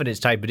confidence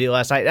type of deal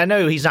last night. I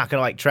know he's not going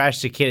to, like,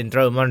 trash the kid and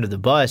throw him under the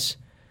bus,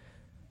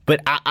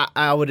 but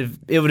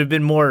it would have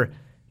been more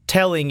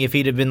telling if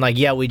he'd have been like,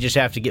 yeah, we just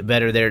have to get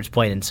better there. It's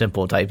plain and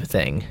simple type of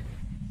thing.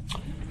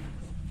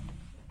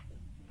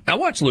 I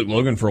watched Luke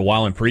Logan for a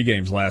while in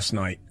pregames last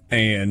night,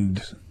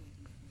 and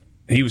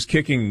he was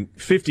kicking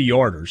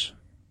 50-yarders,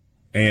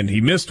 and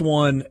he missed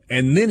one,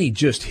 and then he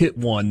just hit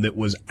one that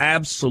was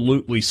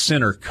absolutely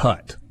center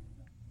cut.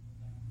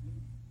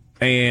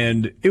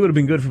 And it would have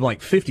been good from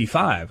like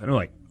 55. And I'm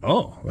like,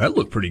 oh, that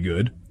looked pretty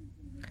good.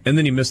 And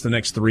then he missed the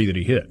next 3 that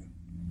he hit.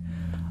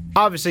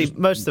 Obviously,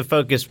 most of the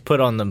focus put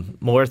on the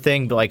Moore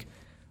thing, but like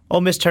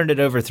Ole Miss turned it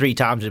over 3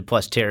 times in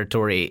plus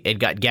territory and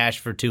got gashed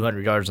for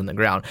 200 yards on the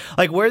ground.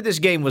 Like, where this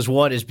game was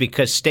won is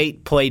because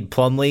State played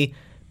Plumlee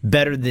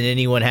better than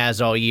anyone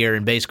has all year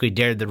and basically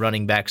dared the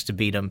running backs to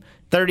beat them.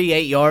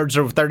 38 yards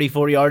or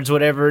 34 yards,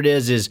 whatever it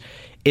is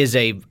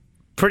a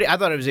pretty. I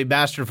thought it was a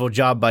masterful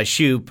job by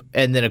Shoop,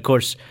 and then of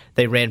course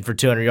they ran for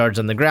 200 yards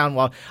on the ground.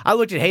 While I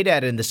looked at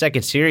Haydad in the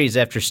second series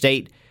after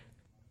State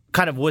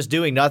kind of was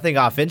doing nothing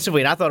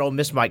offensively, and I thought Ole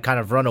Miss might kind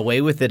of run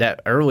away with it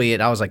early,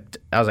 and I was like,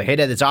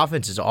 Haydad, this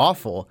offense is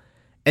awful.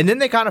 And then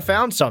they kind of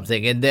found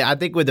something, and I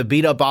think with a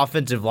beat up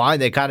offensive line,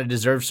 they kind of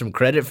deserve some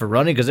credit for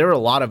running because there were a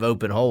lot of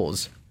open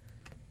holes.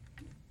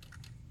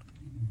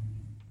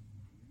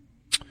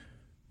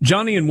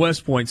 Johnny in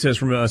West Point says,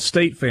 from a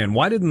State fan,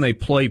 why didn't they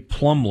play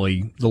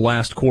Plumlee the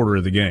last quarter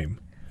of the game?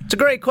 It's a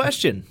great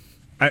question.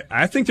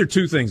 I think there are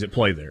 2 things at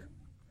play there.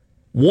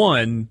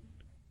 One,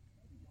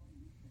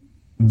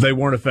 they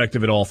weren't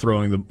effective at all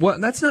throwing the... Well,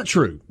 that's not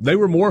true. They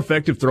were more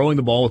effective throwing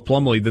the ball with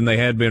Plumlee than they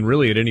had been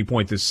really at any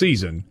point this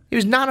season. He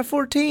was 9 of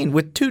 14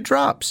 with 2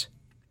 drops.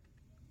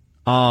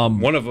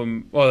 One of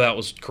them, that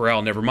was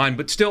Corral, never mind.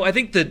 But still, I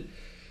think that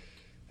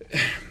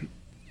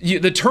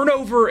the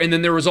turnover, and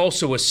then there was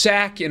also a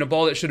sack and a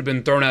ball that should have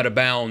been thrown out of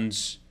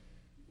bounds.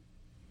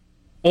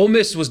 Ole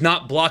Miss was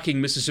not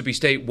blocking Mississippi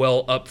State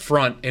well up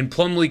front, and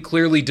Plumlee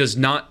clearly does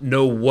not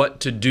know what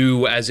to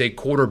do as a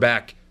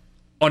quarterback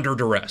under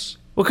duress.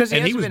 Well, because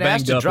he was been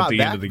asked to drop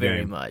back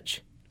very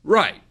much.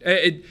 Right.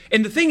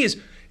 And the thing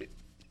is,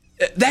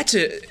 that's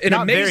an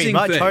not amazing very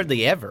much, thing.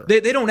 Hardly ever.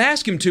 They don't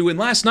ask him to, and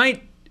last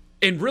night,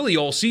 and really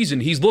all season,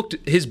 he's looked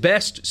his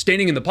best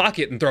standing in the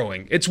pocket and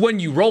throwing. It's when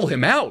you roll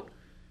him out.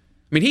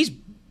 I mean, he's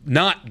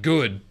not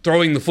good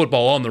throwing the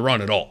football on the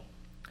run at all.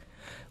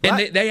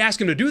 And they asked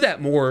him to do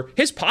that more.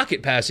 His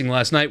pocket passing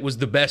last night was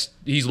the best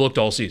he's looked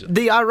all season.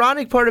 The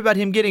ironic part about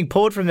him getting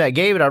pulled from that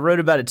game, and I wrote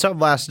about it some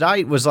last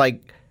night, was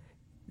like,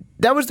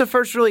 that was the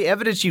first really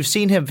evidence you've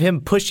seen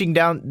him pushing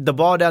down the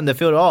ball down the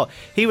field at all.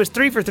 He was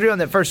 3 for 3 on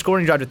that first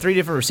scoring drive to 3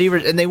 different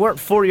receivers, and they weren't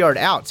 4-yard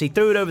outs. He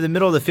threw it over the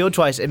middle of the field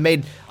twice and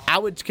made, I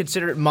would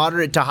consider it,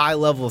 moderate to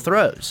high-level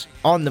throws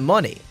on the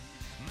money.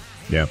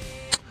 Yeah.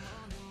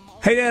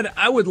 Hey, Dad,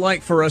 I would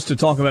like for us to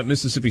talk about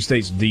Mississippi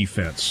State's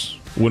defense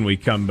when we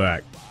come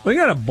back. We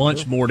got a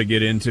bunch more to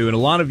get into, and a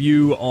lot of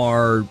you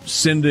are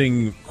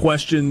sending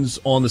questions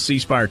on the C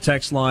Spire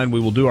text line. We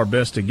will do our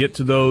best to get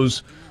to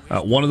those.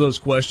 One of those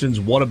questions,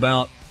 what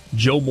about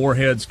Joe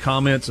Moorhead's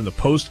comments in the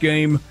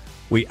postgame?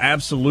 We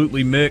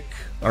absolutely, Mick,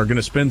 are going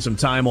to spend some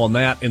time on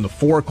that in the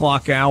 4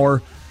 o'clock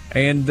hour,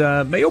 and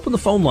may open the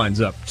phone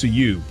lines up to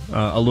you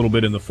a little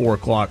bit in the 4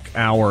 o'clock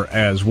hour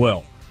as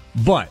well.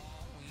 But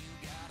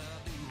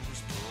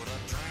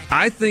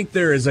I think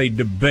there is a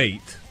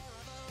debate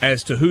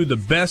as to who the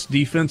best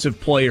defensive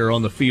player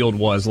on the field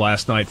was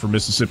last night for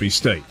Mississippi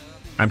State.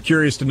 I'm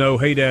curious to know,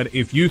 hey, Dad,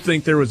 if you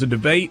think there was a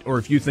debate or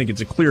if you think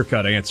it's a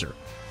clear-cut answer.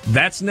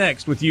 That's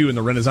next with you in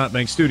the Renaissance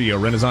Bank studio.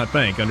 Renaissance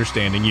Bank,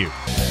 understanding you.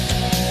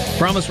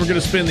 Promise we're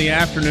going to spend the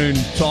afternoon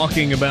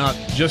talking about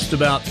just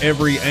about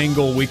every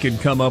angle we can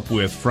come up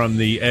with from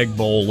the Egg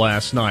Bowl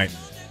last night.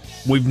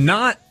 We've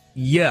not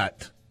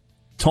yet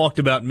talked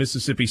about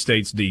Mississippi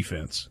State's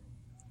defense.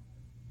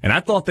 And I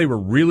thought they were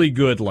really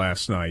good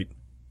last night.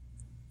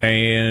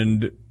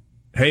 And,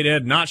 hey,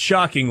 Dad, not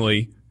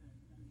shockingly,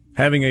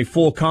 having a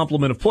full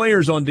complement of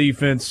players on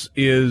defense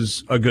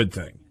is a good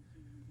thing.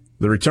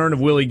 The return of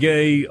Willie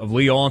Gay, of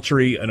Lee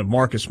Autry, and of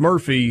Marcus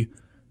Murphy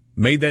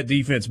made that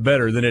defense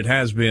better than it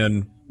has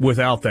been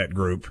without that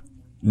group.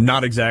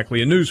 Not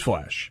exactly a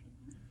newsflash.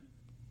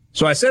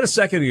 So I said a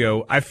second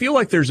ago, I feel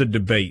like there's a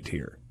debate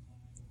here.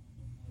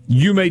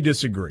 You may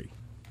disagree.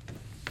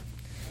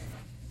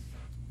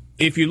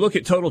 If you look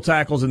at total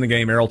tackles in the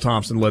game, Errol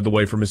Thompson led the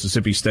way for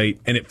Mississippi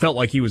State, and it felt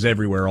like he was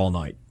everywhere all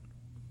night.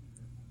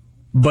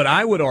 But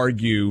I would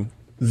argue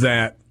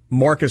that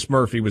Marcus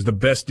Murphy was the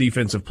best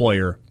defensive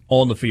player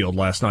on the field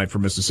last night for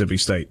Mississippi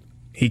State.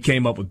 He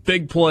came up with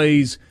big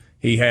plays.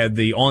 He had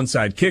the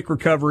onside kick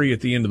recovery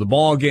at the end of the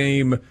ball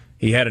game.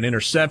 He had an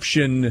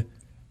interception.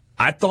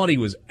 I thought he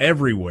was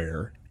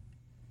everywhere.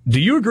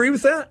 Do you agree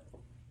with that?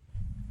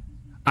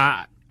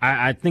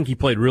 I think he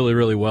played really,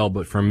 really well,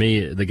 but for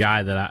me, the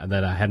guy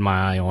that I had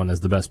my eye on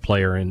as the best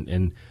player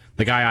and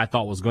the guy I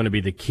thought was going to be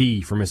the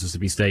key for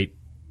Mississippi State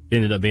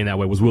ended up being that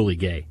way was Willie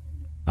Gay.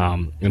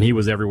 And he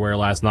was everywhere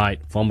last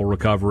night. Fumble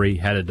recovery,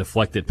 had a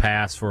deflected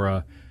pass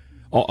for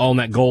on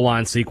that goal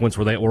line sequence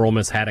where Ole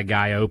Miss had a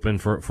guy open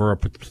for a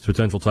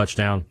potential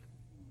touchdown.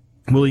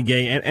 Willie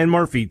Gay and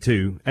Murphy,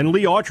 too. And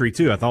Lee Autry,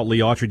 too. I thought Lee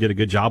Autry did a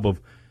good job of,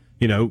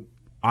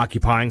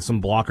 occupying some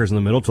blockers in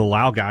the middle to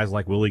allow guys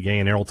like Willie Gay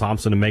and Errol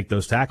Thompson to make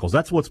those tackles.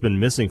 That's what's been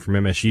missing from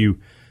MSU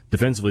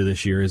defensively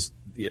this year is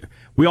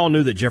we all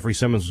knew that Jeffrey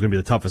Simmons was going to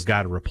be the toughest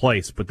guy to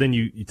replace, but then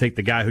you take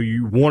the guy who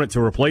you wanted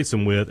to replace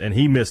him with, and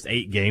he missed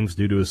 8 games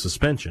due to a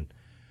suspension.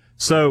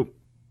 So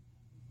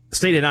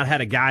State had not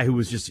had a guy who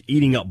was just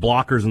eating up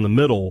blockers in the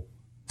middle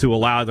to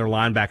allow their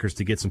linebackers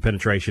to get some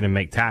penetration and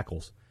make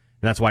tackles.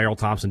 And that's why Errol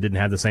Thompson didn't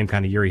have the same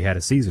kind of year he had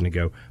a season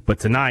ago.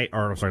 But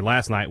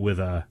last night with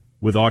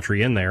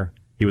Autry in there,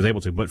 he was able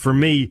to. But for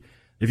me,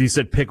 if you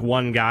said pick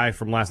one guy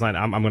from last night,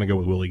 I'm going to go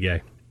with Willie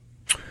Gay.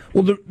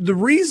 Well, the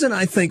reason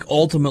I think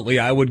ultimately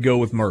I would go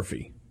with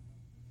Murphy,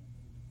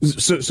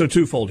 so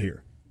twofold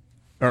here,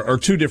 or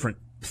two different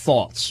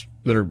thoughts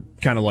that are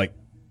kind of like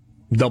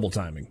double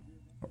timing,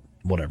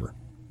 whatever.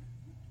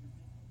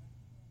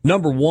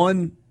 Number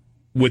one,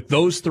 with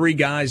those 3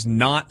 guys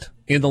not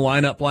in the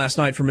lineup last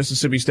night for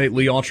Mississippi State,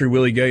 Lee Autry,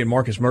 Willie Gay, and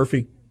Marcus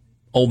Murphy,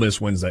 Ole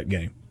Miss wins that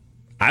game.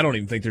 I don't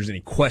even think there's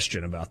any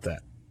question about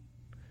that.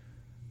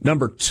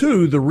 Number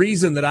 2, the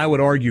reason that I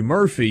would argue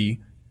Murphy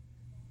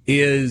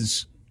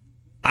is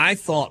I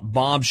thought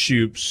Bob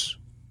Shoop's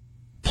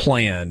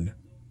plan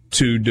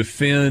to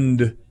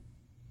defend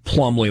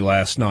Plumlee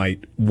last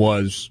night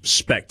was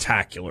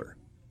spectacular.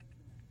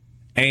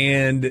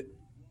 And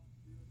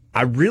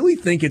I really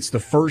think it's the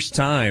first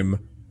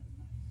time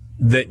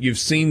that you've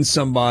seen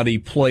somebody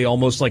play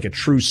almost like a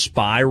true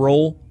spy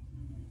role.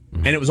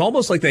 And it was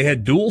almost like they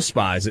had dual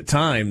spies at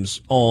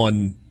times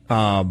on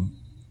John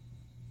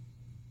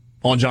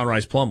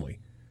Rhys Plumlee.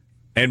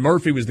 And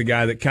Murphy was the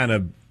guy that kind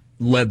of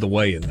led the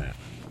way in that.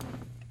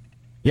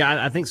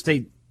 Yeah, I think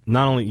State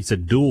not only, you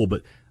said dual,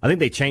 but I think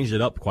they changed it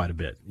up quite a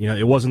bit.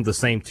 It wasn't the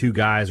same 2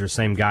 guys or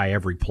same guy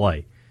every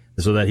play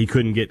so that he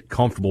couldn't get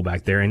comfortable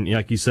back there. And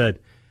like you said,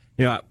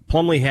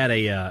 Plumlee had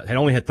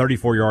only had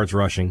 34 yards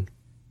rushing.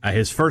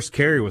 His first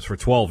carry was for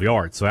 12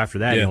 yards. So after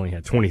that, He only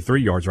had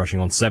 23 yards rushing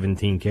on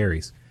 17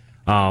 carries.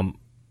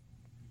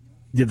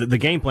 The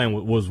game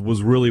plan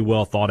was really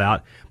well thought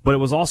out, but it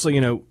was also,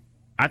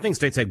 I think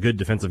State's had good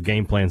defensive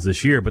game plans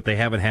this year, but they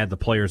haven't had the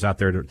players out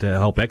there to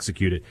help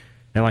execute it.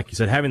 And like you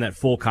said, having that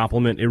full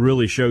complement, it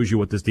really shows you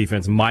what this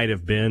defense might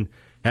have been.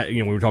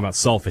 We were talking about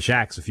selfish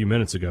acts a few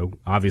minutes ago.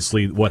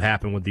 Obviously, what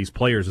happened with these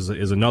players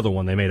is another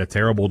one. They made a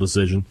terrible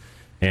decision,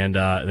 and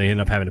they ended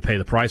up having to pay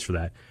the price for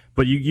that.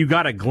 But you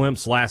got a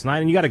glimpse last night,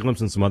 and you got a glimpse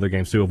in some other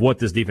games, too, of what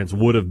this defense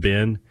would have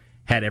been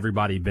had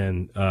everybody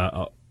been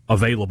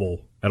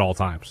available at all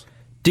times.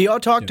 Do y'all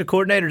talk to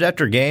coordinators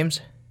after games?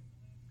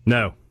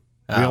 No.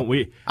 I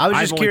was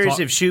just curious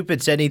if Shoop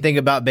had said anything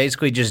about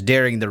basically just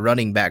daring the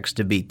running backs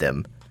to beat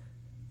them.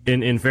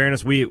 In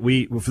fairness,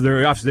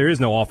 there is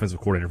no offensive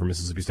coordinator for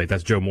Mississippi State.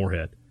 That's Joe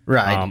Moorhead.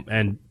 Right.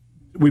 And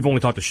we've only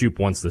talked to Shoop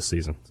once this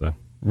season. So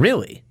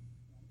Really?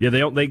 Yeah,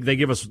 they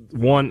give us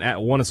one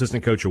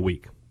assistant coach a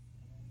week.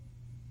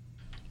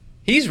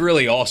 He's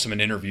really awesome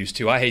in interviews,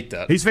 too. I hate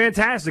that. He's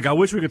fantastic. I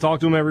wish we could talk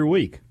to him every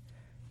week.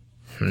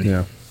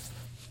 Yeah.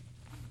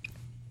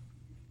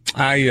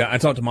 I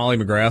talked to Molly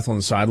McGrath on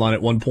the sideline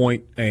at one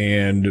point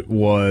and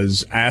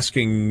was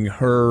asking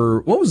her,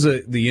 what was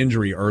the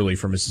injury early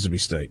for Mississippi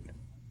State?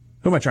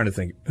 Who am I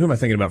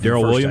thinking about?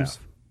 Darrell Williams.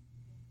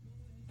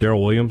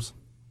 Darrell Williams.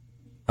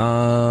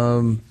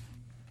 Was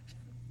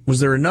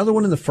there another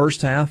one in the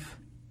first half?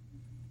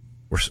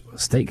 Where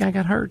State guy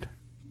got hurt?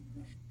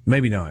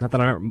 Maybe not. Not that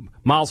I remember.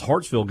 Miles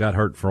Hartsfield got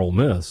hurt for Ole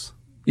Miss.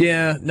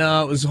 Yeah,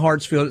 no, it was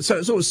Hartsfield. So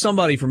it was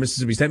somebody from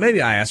Mississippi State.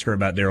 Maybe I asked her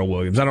about Darrell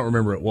Williams. I don't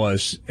remember it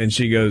was. And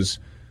she goes,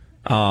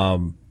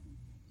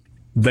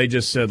 they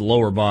just said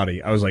lower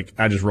body. I was like,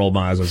 I just rolled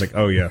my eyes. I was like,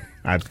 oh, yeah,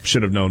 I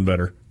should have known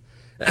better.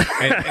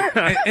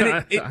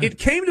 and it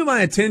came to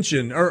my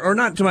attention, or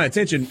not to my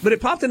attention, but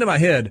it popped into my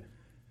head.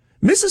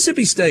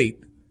 Mississippi State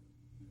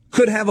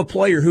could have a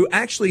player who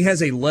actually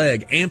has a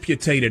leg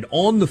amputated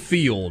on the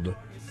field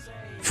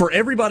for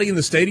everybody in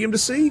the stadium to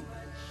see,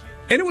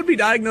 and it would be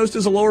diagnosed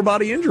as a lower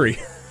body injury.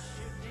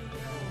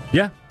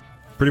 Yeah,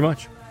 pretty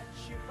much.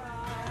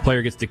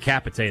 Player gets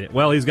decapitated.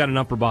 Well, he's got an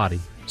upper body.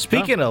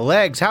 Speaking of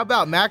legs, how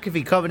about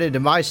McAfee coming into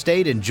my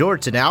state and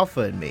jorts and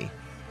Alpha and me?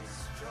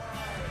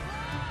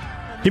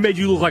 He made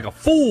you look like a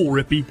fool,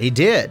 Rippy. He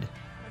did.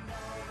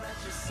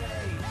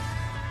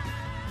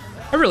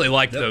 I really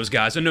liked those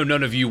guys. I know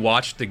none of you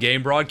watched the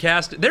game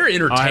broadcast. They're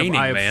entertaining,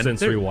 I have man.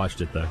 Since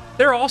rewatched it, though.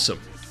 They're awesome.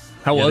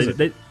 How was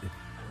it?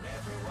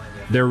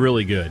 They're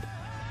really good.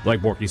 Like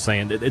Borky's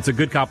saying, it's a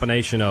good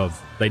combination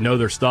of they know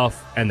their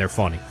stuff and they're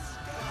funny.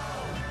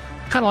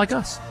 Kind of like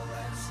us.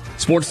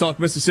 Sports Talk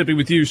Mississippi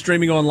with you,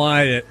 streaming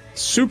online at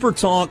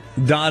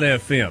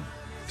supertalk.fm.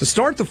 To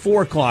start the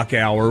 4 o'clock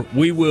hour,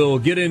 we will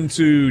get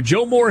into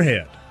Joe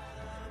Moorhead.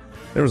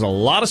 There was a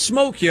lot of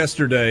smoke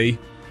yesterday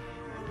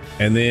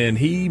and then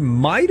he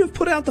might have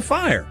put out the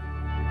fire.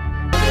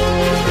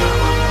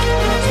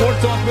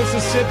 Sports Talk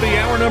Mississippi,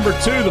 hour number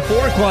 2, the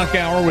 4 o'clock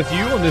hour with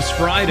you on this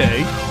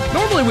Friday.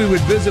 Normally we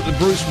would visit with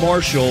Bruce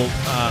Marshall.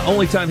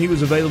 Only time he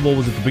was available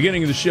was at the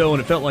beginning of the show,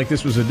 and it felt like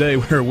this was a day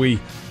where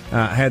we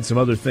had some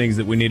other things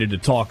that we needed to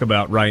talk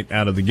about right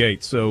out of the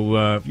gate.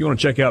 So if you want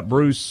to check out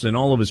Bruce and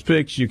all of his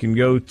picks, you can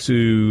go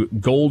to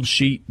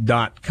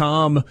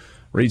goldsheet.com,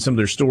 read some of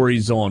their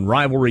stories on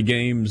rivalry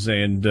games,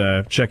 and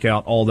check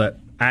out all that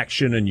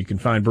action. And you can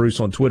find Bruce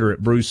on Twitter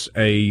at Bruce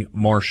A.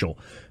 Marshall.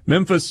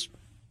 Memphis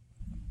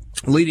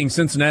leading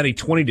Cincinnati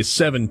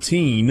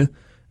 20-17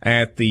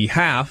 at the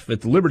half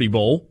at the Liberty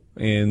Bowl,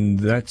 and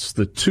that's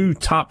the 2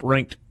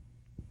 top-ranked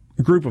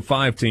group of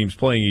 5 teams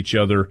playing each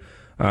other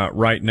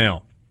right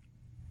now.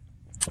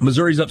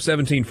 Missouri's up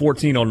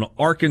 17-14 on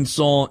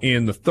Arkansas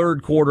in the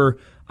third quarter.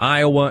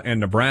 Iowa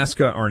and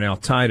Nebraska are now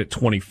tied at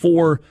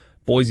 24.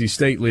 Boise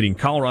State leading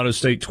Colorado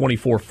State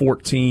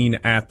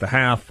 24-14 at the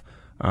half.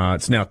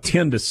 It's now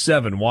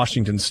 10-7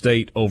 Washington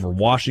State over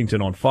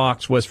Washington on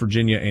Fox. West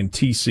Virginia and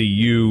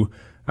TCU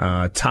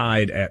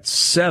tied at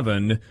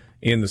 7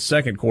 in the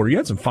second quarter. You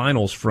had some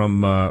finals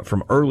from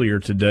earlier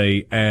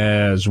today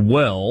as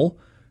well,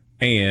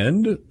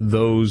 and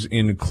those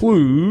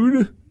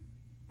include,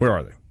 where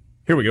are they?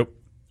 Here we go.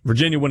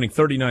 Virginia winning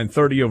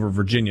 39-30 over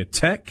Virginia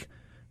Tech.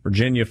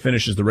 Virginia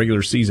finishes the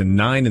regular season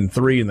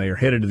 9-3, and they are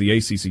headed to the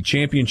ACC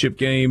championship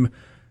game.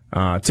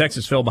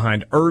 Texas fell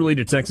behind early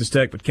to Texas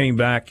Tech, but came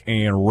back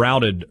and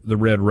routed the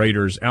Red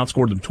Raiders,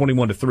 outscored them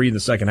 21-3 in the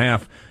second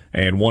half,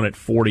 and won it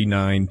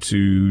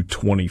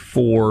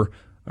 49-24.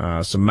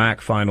 Some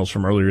MAC finals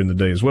from earlier in the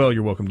day as well.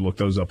 You're welcome to look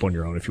those up on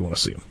your own if you want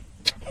to see them.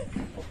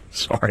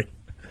 Sorry.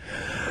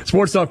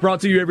 Sports Talk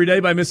brought to you every day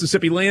by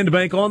Mississippi Land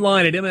Bank,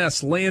 online at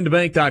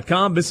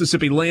mslandbank.com.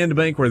 Mississippi Land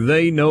Bank, where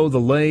they know the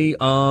lay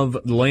of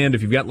the land.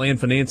 If you've got land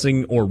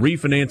financing or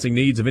refinancing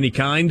needs of any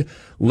kind,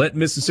 let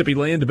Mississippi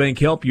Land Bank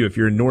help you if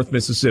you're in North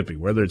Mississippi.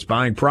 Whether it's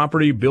buying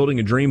property, building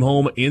a dream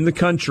home in the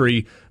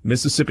country,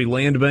 Mississippi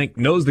Land Bank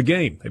knows the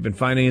game. They've been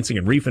financing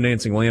and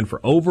refinancing land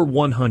for over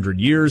 100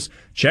 years.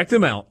 Check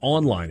them out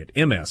online at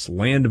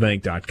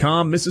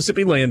mslandbank.com.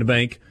 Mississippi Land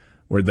Bank,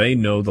 where they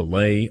know the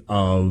lay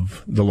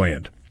of the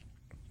land.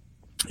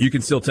 You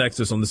can still text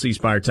us on the C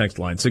Spire text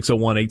line,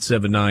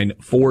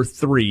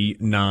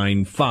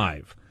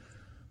 601-879-4395.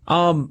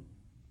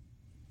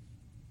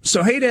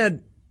 So, hey,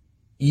 Dad,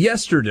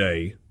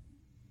 yesterday,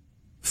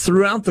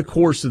 throughout the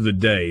course of the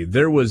day,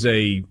 there was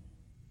a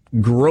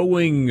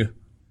growing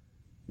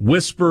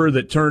whisper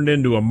that turned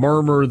into a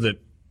murmur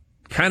that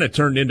kind of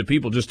turned into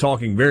people just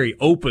talking very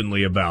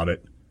openly about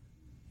it.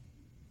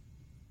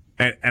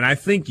 And I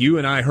think you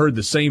and I heard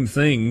the same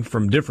thing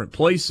from different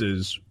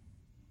places.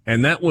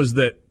 And that was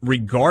that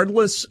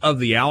regardless of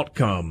the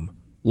outcome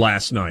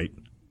last night,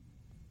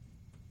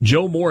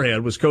 Joe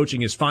Moorhead was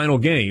coaching his final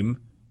game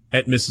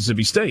at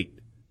Mississippi State.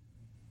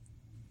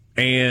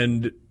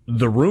 And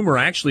the rumor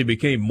actually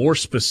became more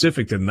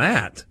specific than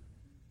that.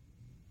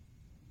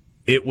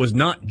 It was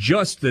not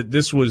just that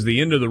this was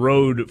the end of the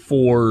road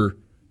for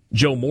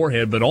Joe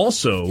Moorhead, but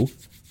also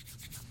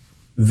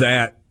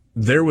that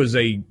there was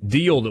a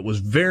deal that was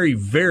very,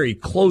 very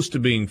close to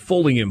being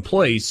fully in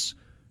place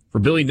for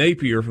Billy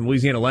Napier from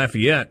Louisiana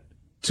Lafayette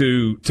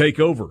to take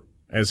over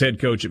as head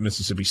coach at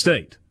Mississippi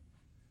State.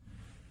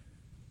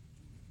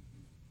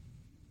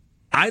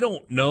 I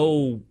don't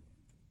know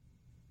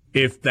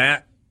if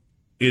that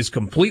is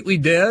completely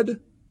dead,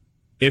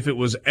 if it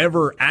was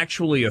ever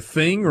actually a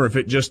thing, or if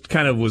it just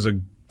kind of was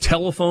a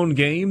telephone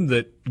game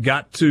that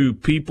got to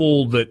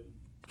people that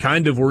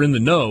kind of were in the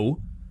know.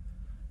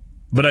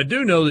 But I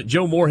do know that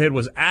Joe Moorhead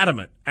was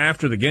adamant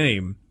after the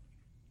game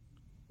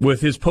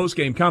with his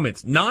post-game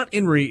comments, not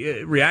in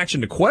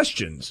reaction to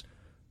questions,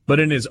 but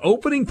in his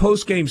opening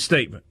post-game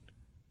statement.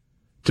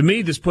 To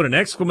me, this put an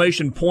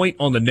exclamation point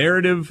on the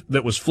narrative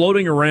that was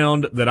floating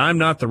around that I'm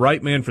not the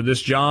right man for this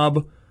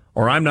job,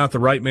 or I'm not the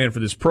right man for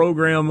this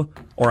program,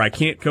 or I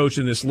can't coach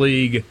in this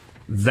league.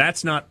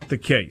 That's not the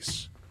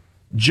case.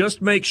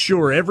 Just make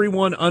sure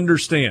everyone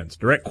understands,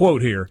 direct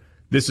quote here,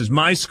 this is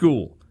my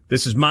school,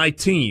 this is my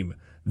team,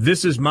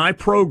 this is my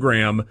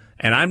program,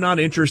 and I'm not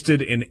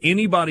interested in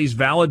anybody's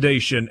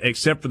validation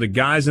except for the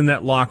guys in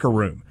that locker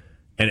room.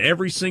 And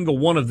every single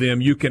one of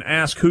them, you can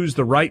ask who's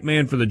the right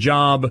man for the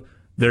job.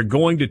 They're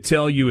going to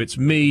tell you it's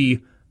me.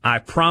 I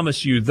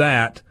promise you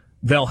that.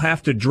 They'll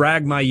have to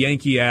drag my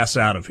Yankee ass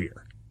out of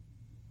here.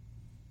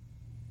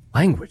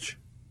 Language.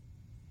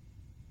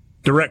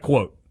 Direct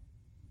quote.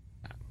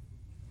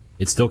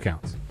 It still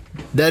counts.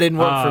 That didn't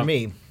work for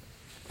me.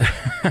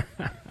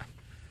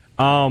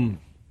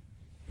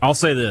 I'll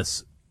say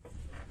this,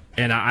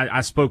 and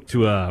I spoke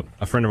to a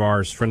friend of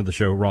ours, friend of the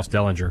show, Ross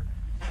Dellinger,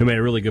 who made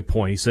a really good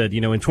point. He said,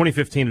 in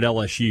 2015 at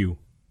LSU,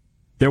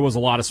 there was a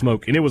lot of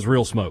smoke, and it was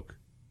real smoke.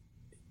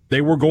 They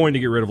were going to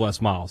get rid of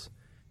Les Miles.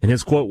 And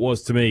his quote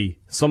was to me,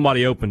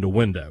 somebody opened a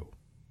window.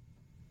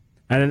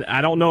 And I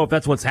don't know if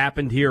that's what's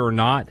happened here or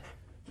not,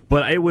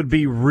 but it would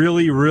be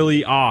really,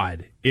 really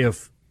odd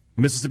if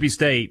Mississippi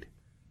State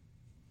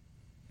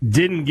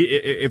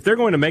if they're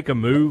going to make a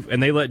move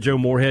and they let Joe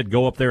Moorhead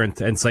go up there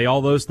and say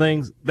all those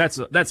things,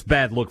 that's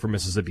bad look for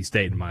Mississippi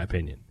State, in my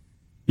opinion.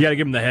 You got to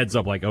give them the heads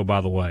up, like, oh,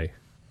 by the way,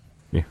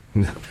 yeah,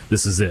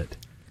 this is it.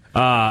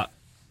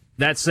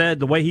 That said,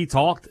 the way he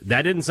talked,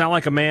 that didn't sound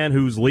like a man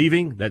who's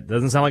leaving. That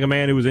doesn't sound like a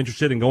man who was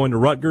interested in going to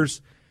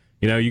Rutgers.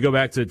 You know, you go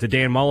back to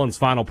Dan Mullen's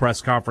final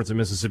press conference at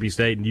Mississippi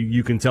State, and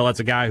you can tell that's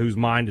a guy whose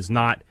mind is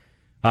not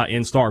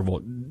in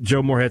Starkville.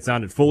 Joe Moorhead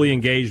sounded fully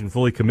engaged and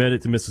fully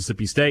committed to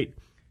Mississippi State.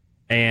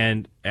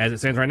 And as it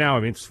stands right now, I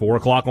mean, it's 4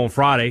 o'clock on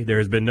Friday. There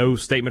has been no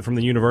statement from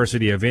the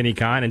university of any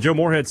kind. And Joe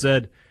Moorhead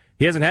said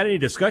he hasn't had any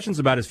discussions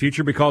about his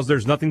future because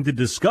there's nothing to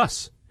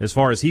discuss as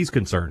far as he's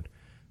concerned.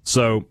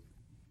 So,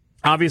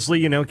 obviously,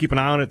 you know, keep an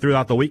eye on it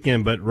throughout the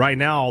weekend. But right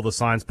now, all the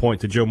signs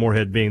point to Joe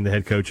Moorhead being the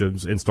head coach in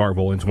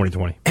Starkville in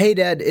 2020. Hey,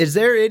 Dad, is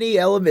there any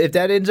element, if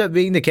that ends up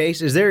being the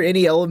case, is there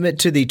any element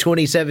to the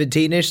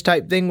 2017-ish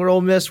type thing where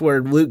Ole Miss,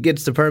 where Luke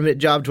gets the permanent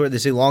job to where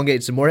this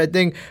elongates the Moorhead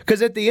thing?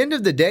 Because at the end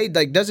of the day,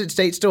 like, doesn't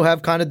State still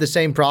have kind of the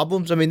same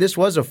problems? I mean, this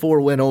was a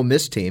 4-win Ole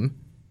Miss team.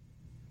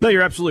 No,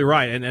 you're absolutely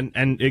right.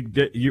 And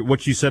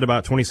what you said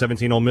about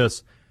 2017 Ole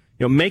Miss,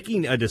 you know,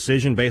 making a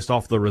decision based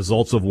off the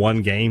results of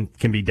one game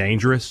can be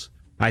dangerous,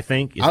 I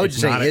think. I would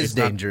say it is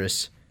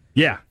dangerous.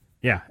 Yeah.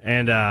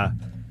 And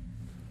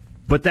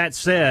but that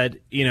said,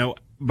 you know,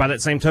 by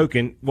that same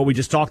token, what we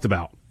just talked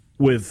about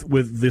with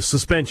the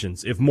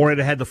suspensions, if Moorhead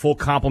had the full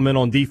complement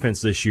on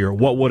defense this year,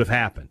 what would have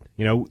happened?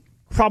 You know,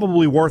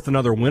 probably worth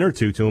another win or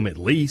two to him at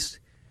least.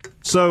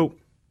 So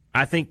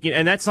I think,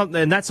 and that's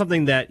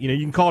something that, you know,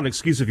 you can call it an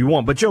excuse if you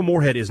want, but Joe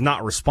Moorhead is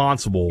not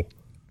responsible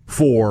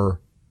for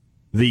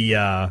the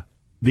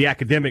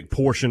academic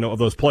portion of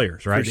those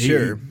players, right? For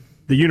sure.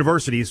 The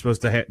university is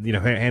supposed to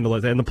handle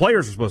it, and the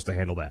players are supposed to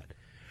handle that.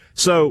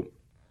 So,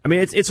 I mean,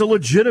 it's a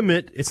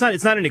legitimate. It's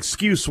not an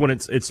excuse when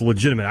it's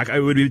legitimate.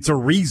 It's a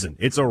reason.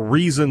 It's a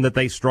reason that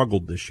they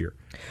struggled this year.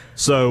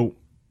 So,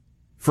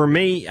 for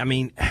me, I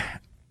mean,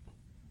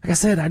 like I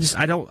said,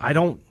 I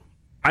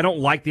don't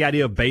like the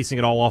idea of basing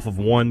it all off of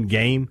one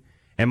game.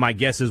 And my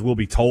guess is we'll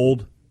be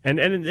told,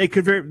 and they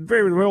could very,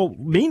 very well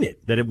mean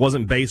it, that it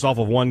wasn't based off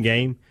of one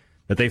game,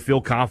 that they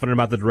feel confident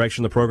about the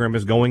direction the program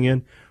is going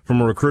in. From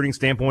a recruiting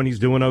standpoint, he's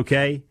doing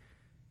okay.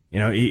 You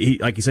know, he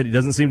like you said, he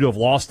doesn't seem to have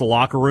lost the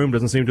locker room,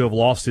 doesn't seem to have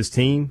lost his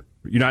team.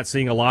 You're not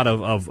seeing a lot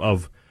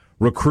of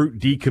recruit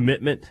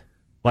decommitment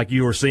like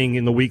you were seeing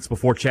in the weeks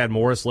before Chad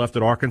Morris left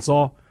at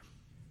Arkansas.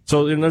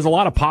 So there's a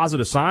lot of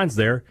positive signs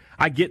there.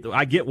 I get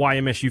why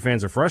MSU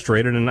fans are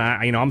frustrated, and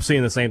I'm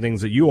seeing the same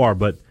things that you are.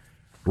 But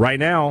right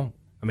now,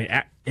 I mean,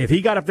 if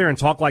he got up there and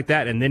talked like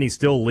that, and then he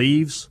still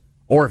leaves,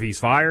 or if he's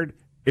fired.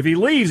 If he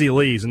leaves, he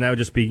leaves, and that would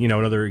just be, you know,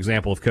 another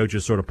example of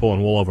coaches sort of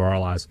pulling wool over our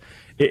eyes.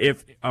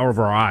 If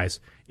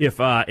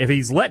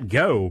he's let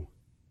go,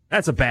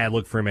 that's a bad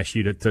look for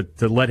MSU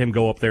to let him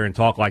go up there and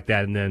talk like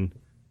that, and then,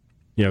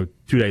 you know,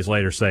 2 days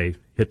later say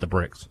hit the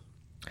bricks.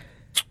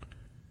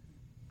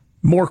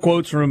 More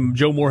quotes from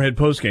Joe Moorhead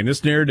postgame.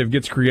 This narrative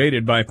gets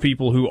created by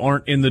people who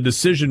aren't in the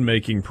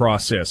decision-making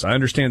process. I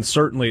understand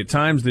certainly at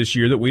times this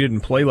year that we didn't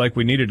play like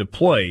we needed to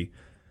play.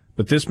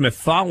 But this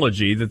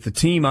mythology that the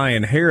team I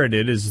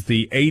inherited is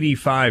the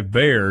 85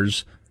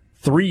 Bears,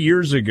 3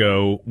 years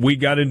ago, we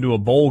got into a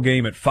bowl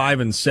game at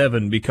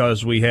 5-7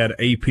 because we had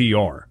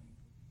APR.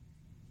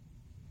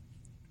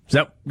 Is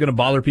that going to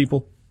bother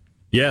people?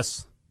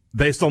 Yes.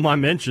 Based on my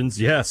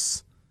mentions,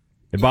 yes.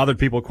 It bothered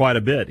people quite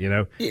a bit, you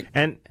know.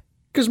 And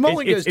because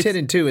Mullen goes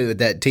 10-2 with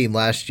that team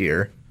last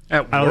year.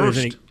 I don't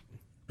think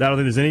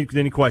there's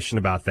any question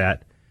about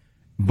that.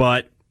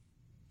 But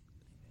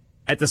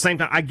at the same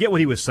time, I get what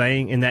he was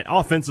saying in that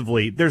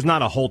offensively, there's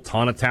not a whole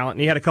ton of talent.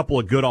 And he had a couple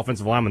of good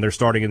offensive linemen. They're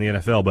starting in the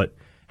NFL, but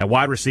at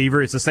wide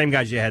receiver, it's the same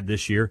guys you had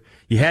this year.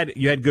 You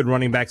had good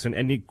running backs,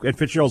 and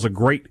Fitzgerald's a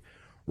great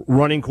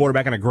running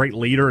quarterback and a great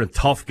leader and a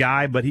tough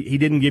guy, but he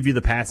didn't give you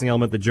the passing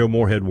element that Joe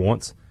Moorhead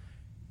wants.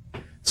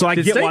 So I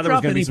get why there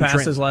was going to be some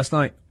passes last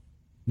night.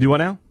 Do what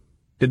now?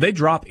 Did they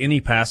drop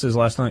any passes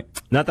last night?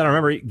 Not that I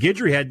remember.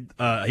 Guidry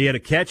had a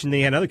catch, and then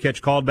he had another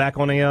catch called back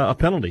on a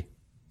penalty.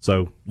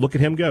 So look at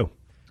him go.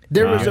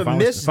 There was a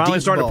missed finally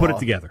deep started ball. to put it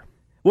together.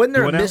 Wasn't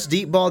there a missed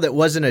deep ball that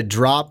wasn't a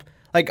drop?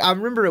 Like, I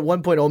remember at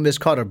one point Ole Miss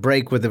caught a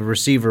break with a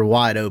receiver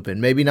wide open.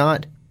 Maybe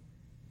not.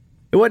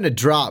 It wasn't a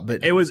drop,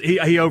 but it was.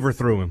 He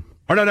overthrew him.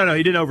 Or no,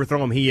 he didn't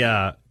overthrow him. He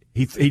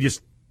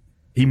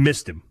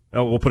missed him.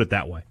 Oh, we'll put it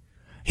that way.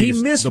 He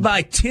missed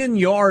by 10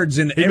 yards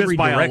in every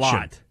by direction.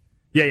 A lot.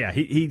 Yeah.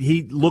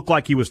 He looked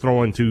like he was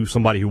throwing to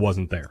somebody who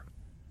wasn't there,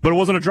 but it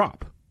wasn't a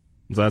drop.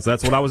 So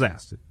that's what I was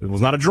asked. It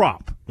was not a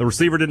drop. The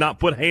receiver did not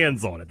put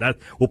hands on it.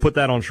 We'll put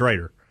that on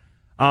Schrader.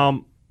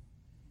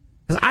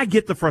 I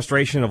get the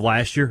frustration of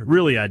last year.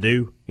 Really, I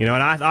do. You know,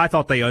 and I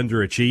thought they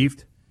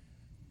underachieved.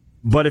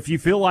 But if you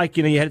feel like,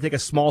 you know, you had to take a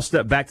small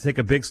step back to take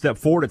a big step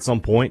forward at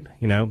some point,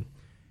 you know,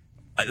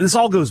 this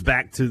all goes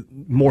back to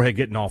Moorhead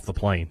getting off the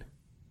plane.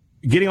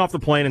 Getting off the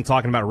plane and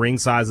talking about ring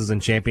sizes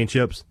and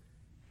championships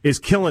is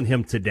killing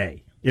him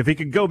today. If he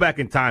could go back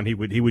in time, he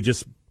would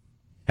just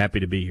happy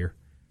to be here.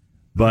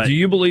 But do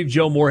you believe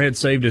Joe Moorhead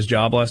saved his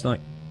job last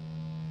night?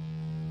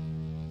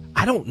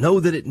 I don't know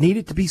that it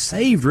needed to be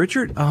saved,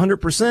 Richard,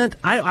 100%.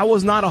 I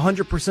was not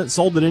 100%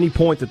 sold at any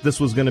point that this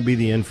was going to be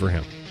the end for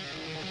him.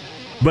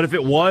 But if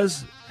it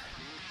was,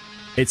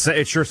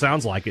 it sure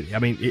sounds like it. I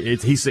mean,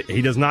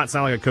 he does not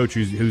sound like a coach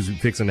who's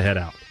fixing to head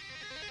out.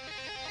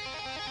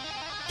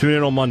 Tune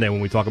in on Monday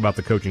when we talk about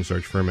the coaching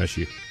search for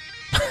MSU.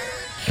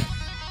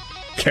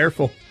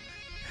 Careful.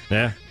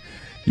 Yeah.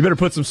 You better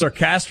put some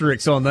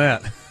sarcastics on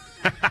that.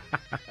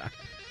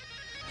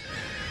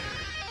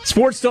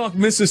 Sports Talk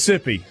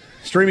Mississippi,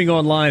 streaming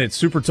online at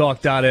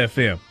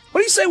supertalk.fm. What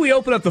do you say we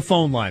open up the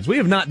phone lines? We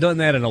have not done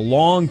that in a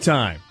long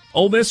time.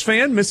 Ole Miss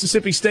fan,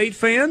 Mississippi State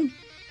fan,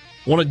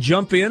 want to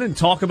jump in and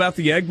talk about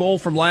the Egg Bowl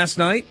from last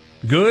night?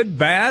 Good,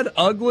 bad,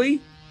 ugly?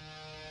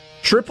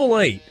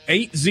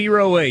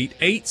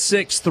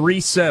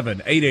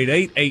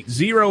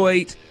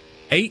 888-808-8637.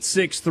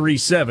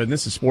 888-808-8637.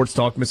 This is Sports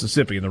Talk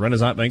Mississippi in the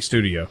Renaissance Bank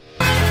studio.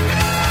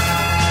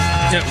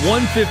 At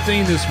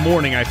 1:15 this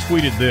morning, I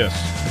tweeted this.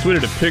 I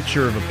tweeted a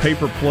picture of a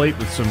paper plate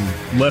with some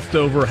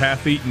leftover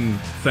half-eaten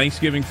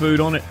Thanksgiving food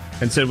on it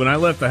and said, when I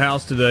left the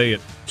house today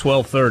at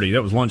 12:30,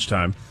 that was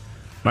lunchtime,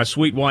 my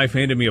sweet wife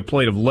handed me a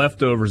plate of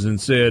leftovers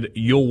and said,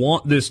 you'll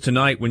want this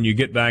tonight when you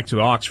get back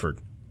to Oxford.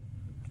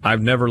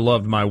 I've never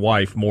loved my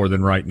wife more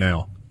than right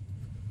now.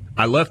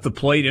 I left the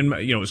plate in my,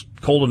 it was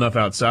cold enough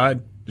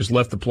outside, just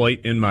left the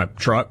plate in my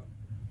truck,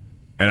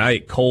 and I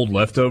ate cold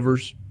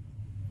leftovers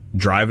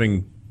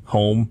driving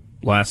home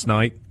last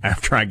night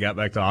after I got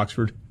back to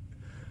Oxford.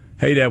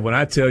 Hey, Dad, when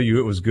I tell you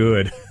it was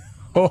good,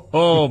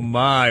 oh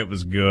my, it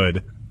was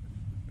good.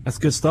 That's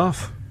good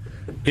stuff.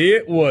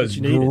 It was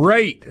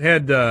great.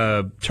 Had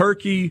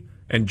turkey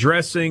and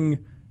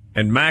dressing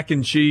and mac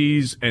and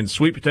cheese and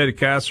sweet potato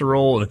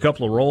casserole and a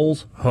couple of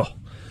rolls. Oh,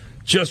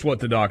 just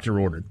what the doctor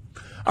ordered.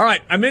 All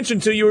right, I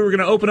mentioned to you we were going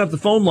to open up the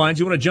phone lines.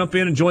 You want to jump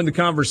in and join the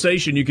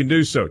conversation, you can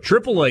do so.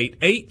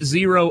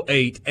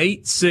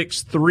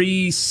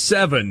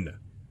 888-808-8637.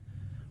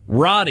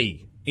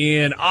 Roddy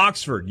in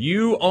Oxford,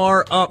 you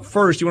are up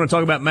first. You want to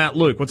talk about Matt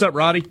Luke. What's up,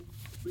 Roddy?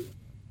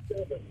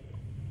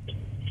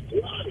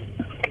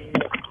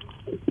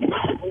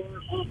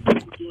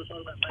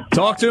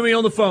 Talk to me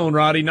on the phone,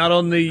 Roddy, not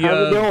on the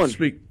how's it going?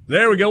 Speak.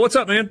 There we go. What's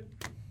up, man?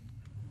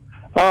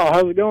 Oh,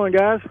 how's it going,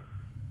 guys?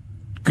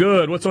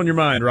 Good. What's on your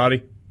mind,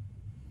 Roddy?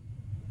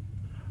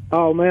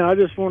 Oh, man, I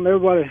just want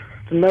everybody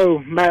to know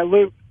Matt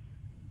Luke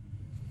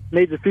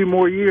needs a few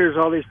more years,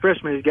 all these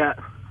freshmen he's got.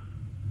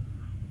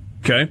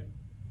 Okay.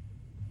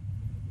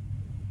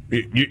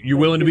 You're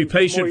willing to be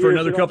patient for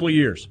another couple of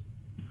years?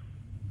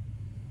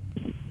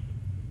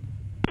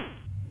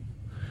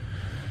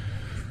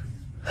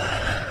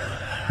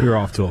 You're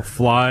off to a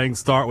flying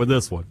start with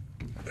this one.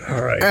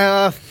 All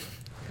right.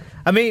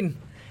 I mean,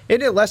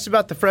 isn't it less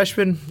about the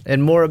freshmen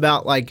and more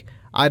about,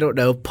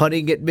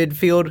 punting at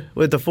midfield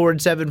with a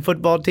 4-7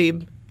 football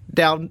team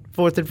down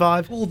 4th and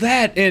 5? Well,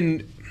 that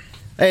and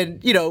on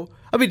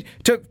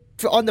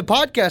the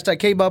podcast, I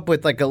came up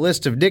with a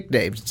list of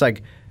nicknames. It's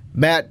like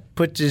Matt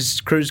puts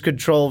his cruise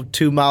control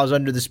 2 miles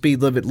under the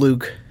speed limit,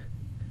 Luke.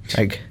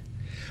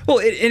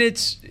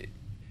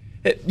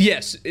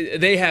 Yes,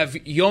 they have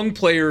young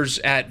players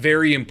at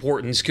very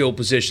important skill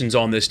positions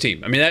on this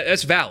team. I mean,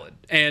 that's valid.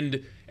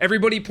 And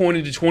everybody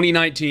pointed to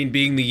 2019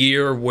 being the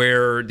year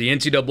where the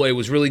NCAA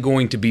was really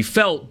going to be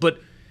felt. But,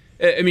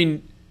 I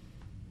mean,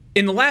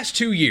 in the last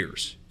 2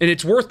 years, and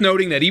it's worth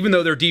noting that even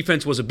though their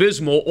defense was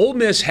abysmal, Ole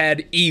Miss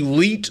had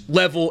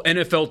elite-level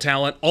NFL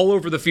talent all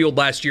over the field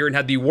last year and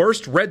had the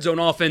worst red zone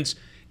offense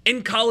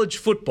in college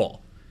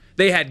football.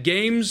 They had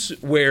games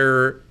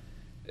where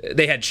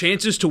they had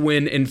chances to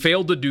win and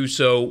failed to do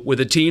so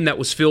with a team that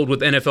was filled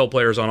with NFL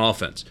players on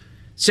offense.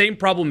 Same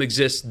problem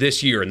exists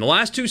this year. In the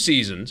last 2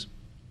 seasons,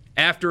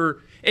 I'm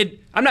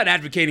not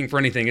advocating for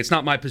anything. It's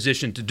not my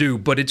position to do,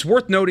 but it's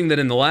worth noting that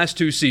in the last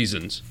 2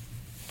 seasons,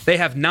 they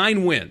have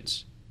 9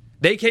 wins.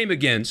 They came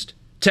against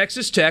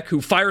Texas Tech,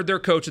 who fired their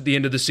coach at the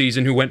end of the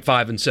season, who went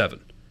 5-7.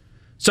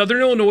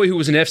 Southern Illinois, who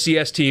was an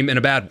FCS team and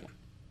a bad one.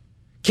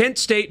 Kent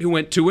State, who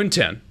went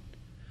 2-10.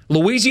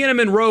 Louisiana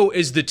Monroe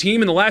is the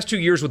team in the last 2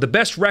 years with the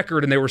best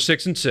record, and they were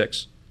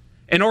 6-6.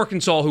 And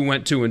Arkansas, who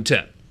went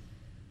 2-10.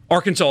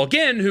 Arkansas,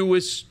 again, who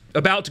was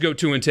about to go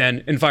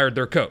 2-10 and fired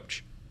their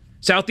coach.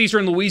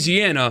 Southeastern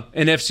Louisiana,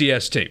 an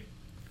FCS team.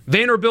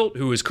 Vanderbilt,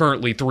 who is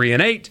currently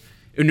 3-8.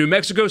 And New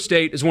Mexico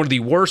State is one of the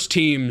worst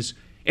teams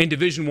in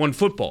Division I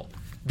football.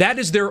 That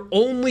is their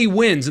only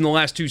wins in the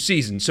last 2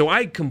 seasons. So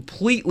I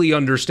completely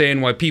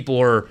understand why people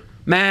are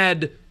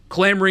mad,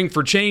 clamoring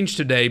for change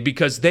today,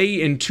 because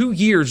they, in 2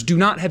 years, do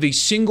not have a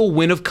single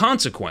win of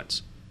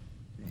consequence.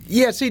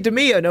 Yeah, see, to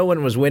me, no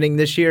one was winning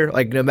this year,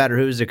 no matter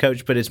who's the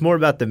coach, but it's more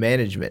about the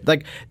management.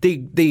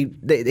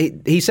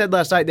 He said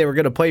last night they were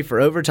going to play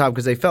for overtime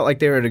because they felt like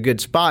they were at a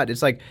good spot.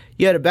 It's like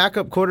you had a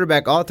backup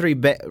quarterback, all 3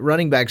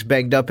 running backs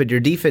banged up, and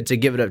your defense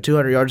had given up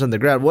 200 yards on the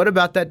ground. What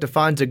about that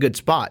defines a good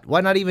spot?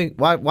 Why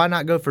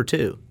not go for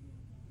 2?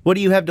 What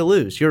do you have to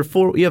lose? You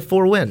have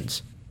 4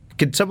 wins.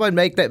 Can someone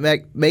make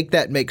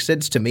that make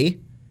sense to me?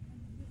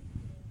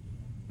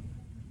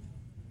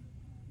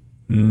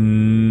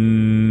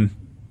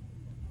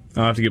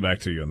 I'll have to get back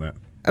to you on that.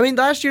 I mean,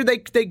 last year they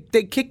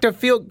kicked a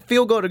field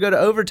goal to go to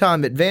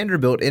overtime at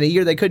Vanderbilt in a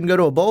year they couldn't go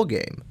to a bowl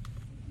game.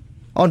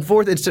 On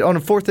fourth and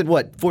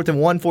 1,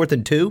 4th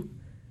and 2?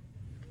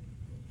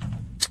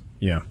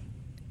 Yeah.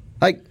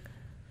 Like,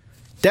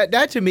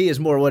 that to me is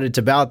more what it's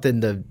about than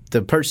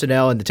the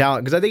personnel and the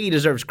talent, because I think he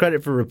deserves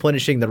credit for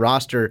replenishing the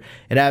roster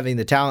and having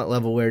the talent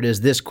level where it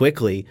is this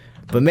quickly.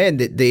 But, man,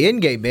 the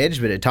in-game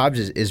management at times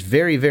is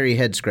very, very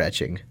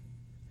head-scratching.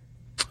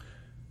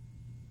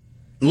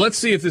 Let's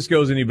see if this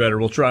goes any better.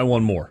 We'll try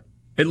one more.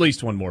 At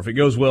least one more. If it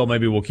goes well,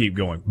 maybe we'll keep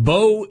going.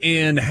 Bo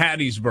in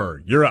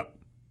Hattiesburg. You're up.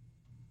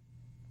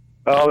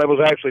 Oh, that was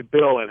actually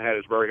Bill in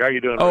Hattiesburg. How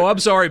you doing? Oh, I'm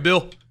sorry,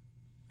 Bill.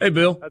 Hey,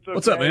 Bill. That's okay.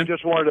 What's up, man?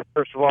 Just wanted to,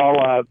 first of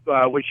all,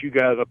 wish you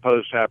guys a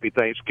post-Happy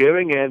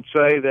Thanksgiving and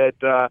say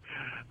that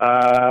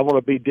I want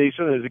to be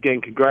decent and,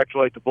 again,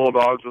 congratulate the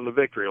Bulldogs on the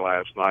victory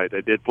last night.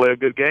 They did play a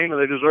good game, and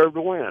they deserve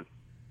to win.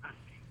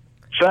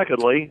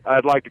 Secondly,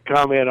 I'd like to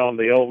comment on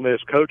the Ole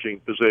Miss coaching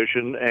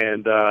position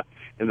and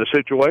the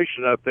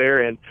situation up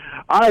there. And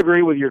I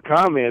agree with your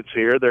comments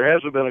here. There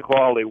hasn't been a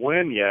quality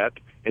win yet,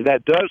 and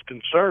that does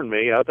concern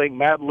me. I think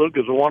Matt Luke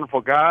is a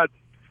wonderful guy.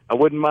 I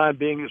wouldn't mind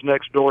being his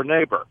next-door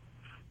neighbor.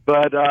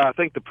 But I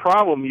think the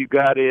problem you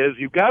got is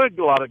you've got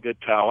a lot of good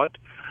talent,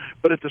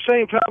 but at the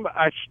same time,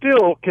 I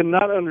still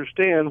cannot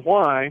understand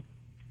why,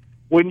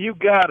 when you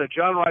got a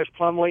John Rice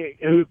Plumlee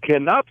who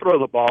cannot throw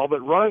the ball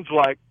but runs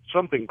like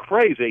something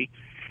crazy,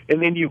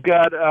 and then you've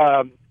got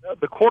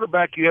the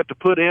quarterback you have to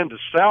put in to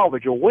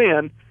salvage a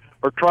win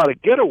or try to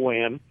get a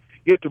win,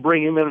 you have to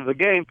bring him into the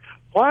game.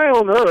 Why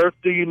on earth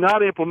do you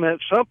not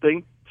implement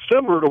something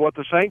similar to what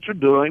the Saints are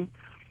doing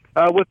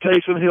with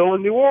Taysom Hill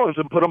in New Orleans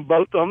and put them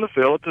both on the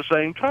field at the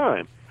same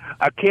time?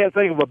 I can't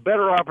think of a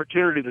better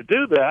opportunity to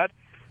do that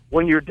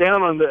when you're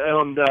down on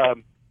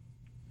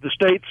the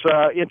state's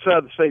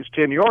inside the state's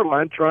 10-yard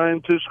line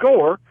trying to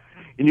score,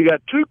 and you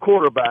got two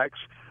quarterbacks,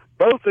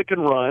 both that can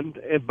run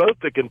and both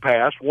that can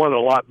pass, one a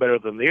lot better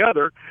than the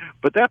other,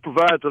 but that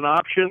provides an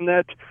option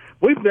that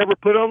we've never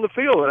put on the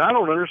field, and I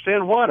don't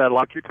understand why. I'd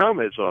like your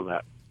comments on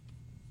that.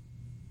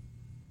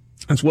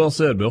 That's well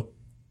said, Bill.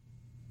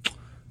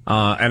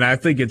 And I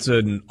think it's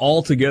an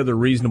altogether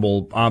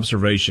reasonable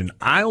observation.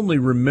 I only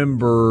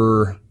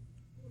remember,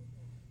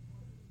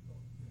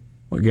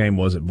 what game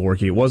was it,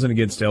 Borky? It wasn't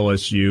against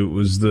LSU. It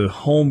was the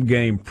home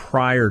game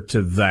prior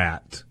to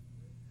that,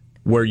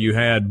 where you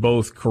had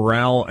both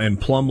Corral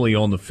and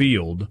Plumlee on the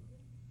field.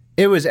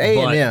 It was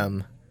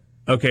A&M.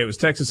 Okay, it was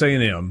Texas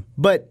A&M.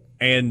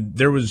 And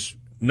there was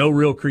no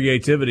real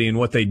creativity in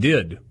what they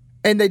did.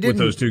 And they didn't,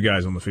 with those two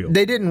guys on the field.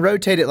 They didn't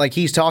rotate it like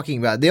he's talking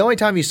about. The only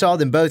time you saw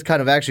them both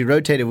kind of actually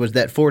rotated was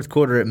that fourth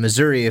quarter at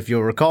Missouri, if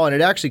you'll recall, and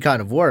it actually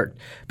kind of worked.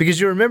 Because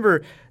you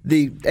remember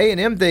the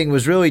A&M thing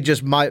was really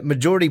just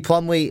majority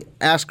Plumlee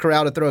asked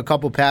Corral to throw a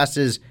couple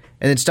passes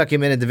and then stuck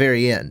him in at the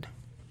very end.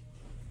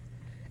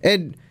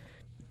 And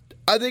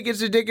I think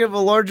it's indicative of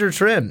a larger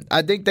trend.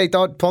 I think they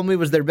thought Plumlee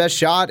was their best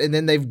shot, and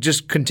then they've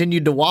just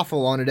continued to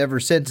waffle on it ever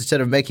since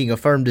instead of making a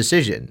firm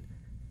decision.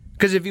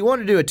 Because if you want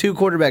to do a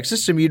two-quarterback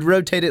system, you'd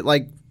rotate it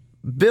like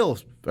Bill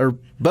or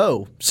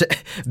Bo.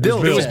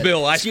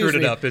 Bill. I screwed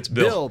it up. It's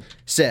Bill. Bill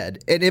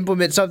said, and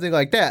implement something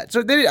like that.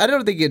 So I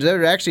don't think it's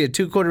ever actually a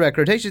two-quarterback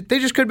rotation. They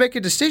just couldn't make a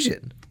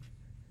decision.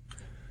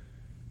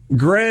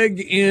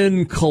 Greg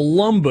in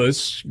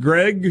Columbus.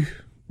 Greg,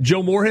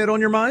 Joe Moorhead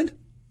on your mind?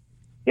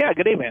 Yeah,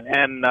 good evening.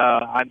 And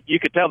you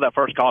could tell that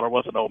first caller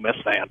was an Ole Miss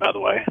fan, by the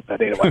way. But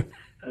anyway.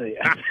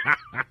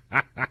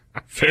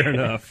 Fair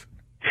enough.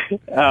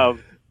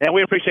 And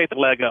we appreciate the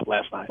leg up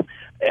last night.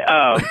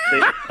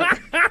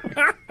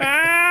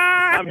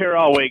 I'm here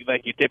all week.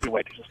 Thank you, tippy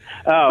waitresses.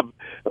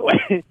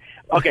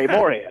 Okay,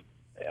 Moorhead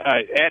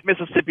at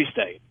Mississippi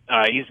State.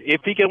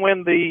 If he can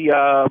win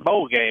the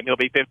bowl game, he'll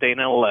be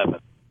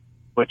 15-11.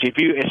 Which, if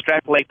you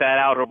extrapolate that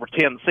out over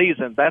 10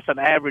 seasons, that's an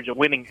average of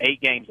winning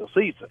 8 games a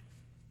season.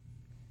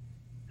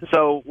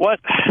 So what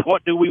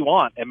do we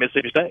want at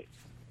Mississippi State?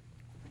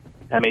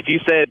 I mean, if you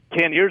said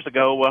 10 years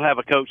ago we'll have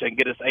a coach that can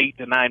get us 8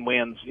 to 9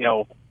 wins,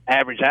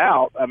 average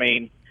out, I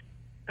mean,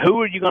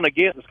 who are you going to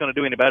get that's going to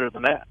do any better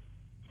than that?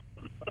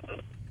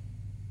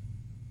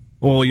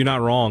 Well, you're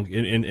not wrong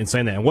in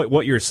saying that. And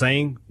what you're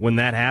saying when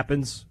that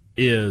happens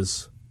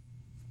is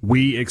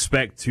we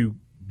expect to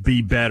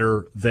be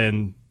better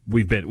than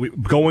we've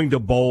been. Going to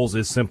bowls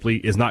is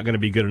not going to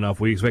be good enough.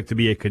 We expect to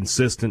be a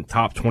consistent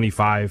top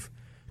 25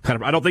 kind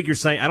of. I don't think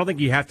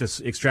you have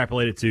to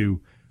extrapolate it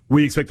to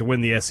we expect to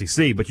win the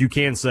SEC, but you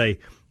can say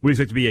we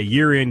expect to be a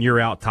year in, year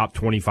out top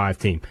 25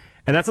 team.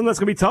 And that's something that's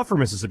going to be tough for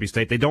Mississippi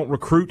State. They don't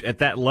recruit at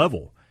that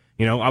level.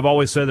 I've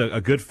always said a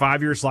good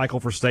 5-year cycle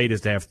for State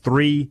is to have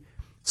 3,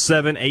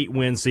 7, 8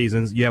 win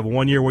seasons. You have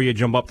 1 year where you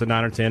jump up to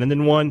 9 or 10, and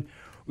then one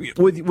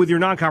with your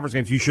non-conference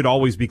games, you should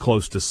always be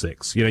close to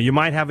 6. You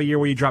might have a year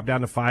where you drop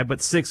down to 5,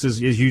 but 6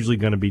 is usually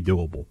going to be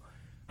doable.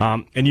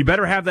 And you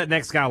better have that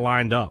next guy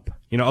lined up.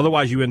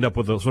 Otherwise you end up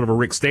with a sort of a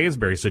Rick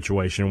Stansbury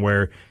situation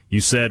where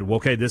you said, well,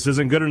 okay, this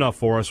isn't good enough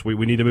for us. We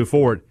need to move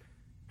forward.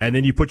 And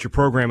then you put your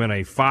program in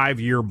a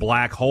 5-year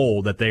black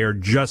hole that they are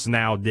just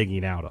now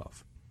digging out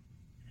of.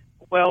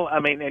 Well, I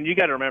mean, and you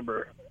got to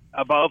remember,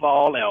 above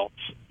all else,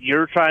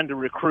 you're trying to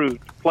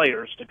recruit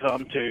players to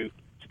come to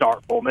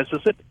Starkville,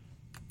 Mississippi.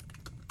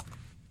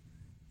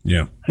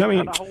 Yeah. I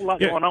mean, not a whole lot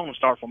going on in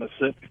Starkville,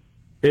 Mississippi.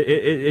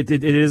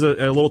 It is a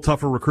little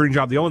tougher recruiting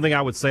job. The only thing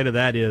I would say to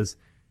that is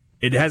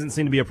it hasn't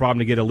seemed to be a problem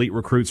to get elite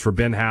recruits for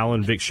Ben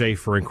Howland, Vic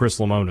Schaefer, and Chris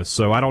Lemonis.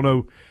 So I don't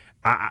know.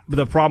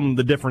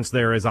 The difference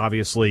there is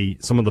obviously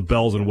some of the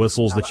bells and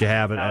whistles that you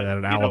have at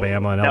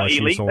Alabama and LSU,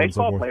 elite so on and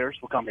so baseball forth. players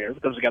will come here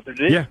because they got their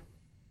tradition. Yeah,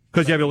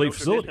 because you have elite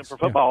facilities for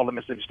football in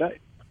Mississippi State.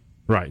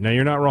 Right. Now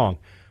you're not wrong,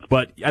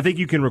 but I think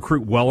you can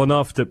recruit well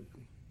enough to.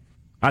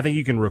 I think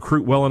you can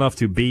recruit well enough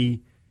to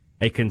be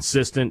a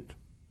consistent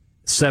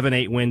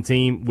 7-8 win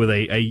team with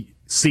a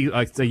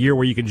year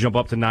where you can jump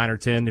up to 9 or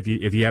 10 if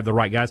you have the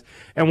right guys.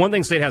 And one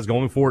thing State has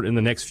going for it in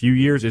the next few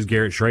years is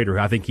Garrett Schrader.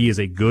 I think he is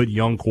a good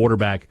young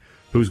quarterback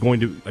who's going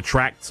to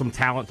attract some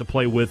talent to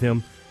play with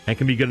him and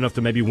can be good enough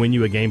to maybe win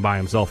you a game by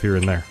himself here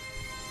and there.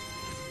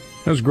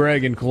 That was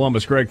Greg in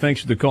Columbus. Greg,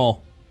 thanks for the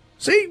call.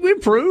 See, we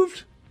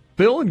improved.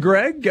 Bill and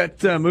Greg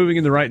got moving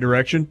in the right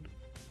direction.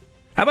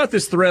 How about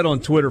this thread on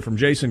Twitter from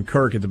Jason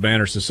Kirk at the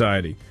Banner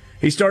Society?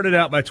 He started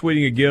out by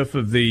tweeting a gif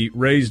of the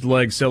raised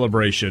leg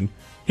celebration.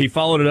 He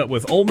followed it up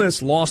with, Ole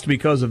Miss lost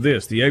because of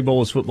this. The Egg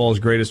Bowl is football's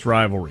greatest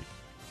rivalry.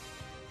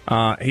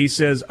 He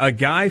says, a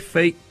guy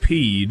fake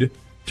peed,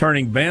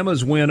 turning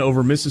Bama's win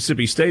over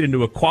Mississippi State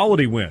into a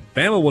quality win.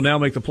 Bama will now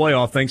make the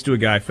playoff thanks to a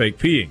guy fake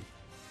peeing.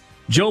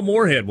 Joe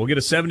Moorhead will get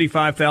a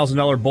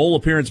 $75,000 bowl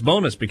appearance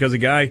bonus because a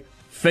guy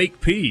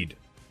fake peed.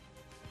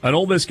 An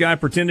Ole Miss guy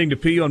pretending to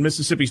pee on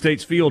Mississippi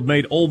State's field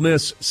made Ole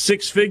Miss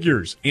 6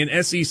 figures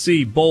in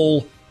SEC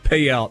bowl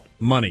payout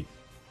money.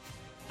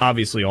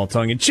 Obviously all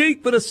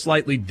tongue-in-cheek, but a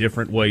slightly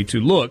different way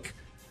to look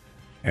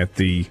at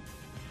the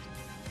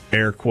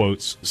air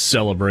quotes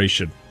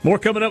celebration. More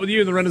coming up with you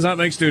in the Renaissance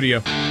Bank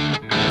studio.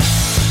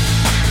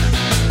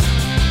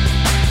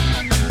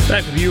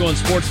 Back with you on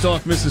Sports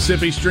Talk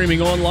Mississippi,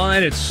 streaming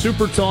online at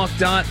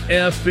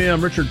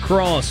supertalk.fm. Richard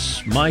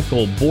Cross,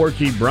 Michael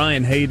Borky,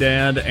 Brian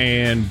Haydad,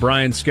 and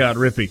Brian Scott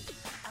Rippey.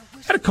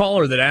 Had a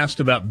caller that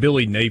asked about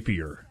Billy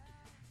Napier,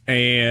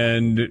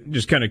 and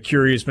just kind of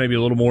curious, maybe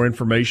a little more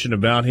information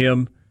about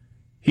him.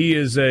 He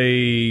is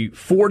a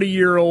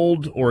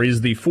 40-year-old, or is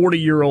the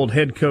 40-year-old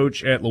head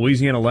coach at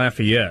Louisiana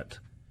Lafayette.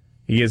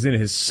 He is in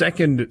his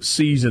second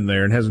season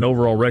there and has an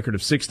overall record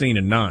of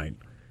 16-9.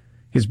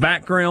 His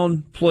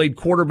background: played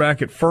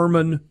quarterback at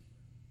Furman,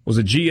 was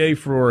a GA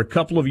for a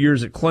couple of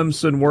years at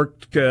Clemson,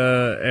 worked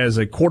as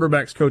a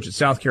quarterbacks coach at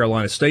South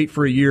Carolina State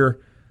for a year,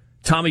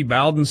 Tommy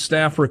Bowden's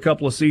staff for a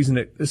couple of seasons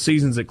at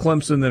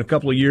Clemson, then a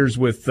couple of years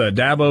with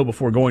Dabo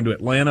before going to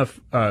Atlanta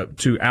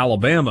to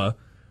Alabama,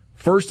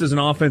 first as an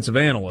offensive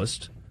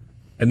analyst,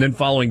 and then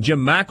following Jim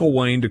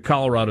McElwain to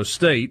Colorado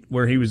State,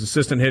 where he was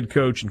assistant head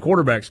coach and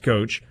quarterbacks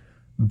coach,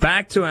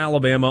 back to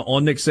Alabama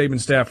on Nick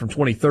Saban's staff from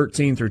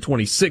 2013 through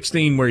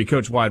 2016, where he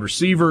coached wide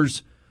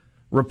receivers,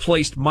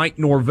 replaced Mike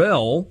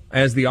Norvell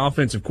as the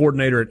offensive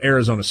coordinator at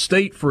Arizona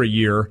State for a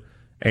year,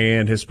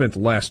 and has spent the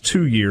last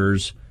 2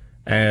 years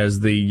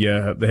as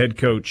the head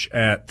coach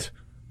at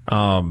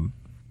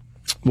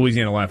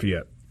Louisiana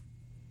Lafayette.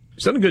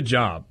 He's done a good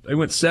job. They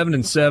went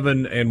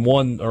 7-7 and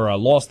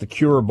lost the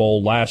Cure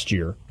Bowl last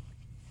year,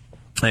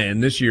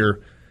 and this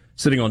year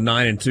sitting on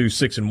 9-2,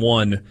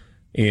 6-1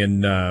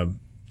 in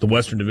the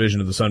Western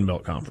Division of the Sun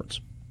Belt Conference.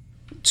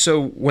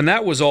 So when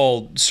that was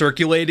all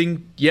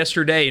circulating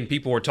yesterday and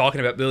people were talking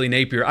about Billy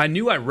Napier, I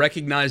knew I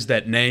recognized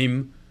that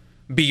name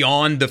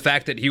beyond the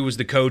fact that he was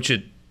the coach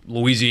at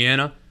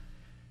Louisiana.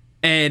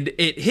 And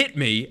it hit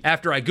me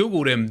after I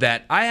Googled him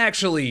that I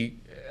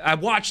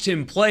watched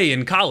him play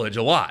in college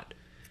a lot.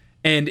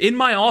 And in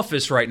my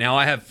office right now,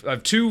 I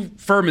have 2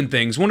 Furman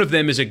things. One of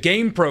them is a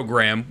game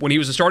program when he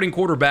was a starting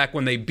quarterback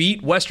when they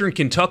beat Western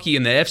Kentucky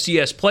in the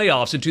FCS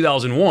playoffs in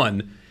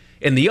 2001.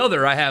 And the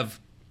other, I have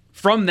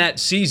from that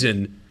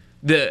season,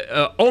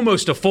 the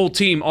almost a full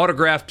team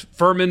autographed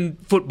Furman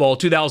football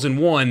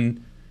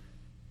 2001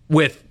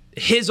 with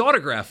his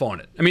autograph on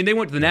it. I mean, they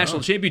went to the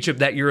national championship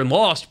that year and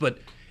lost, but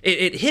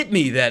it hit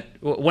me that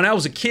when I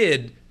was a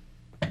kid,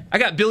 I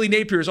got Billy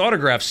Napier's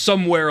autograph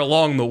somewhere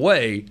along the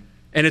way,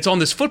 and it's on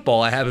this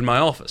football I have in my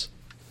office.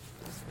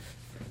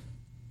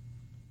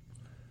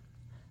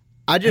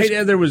 Hey,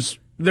 Dad, there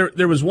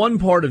was one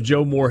part of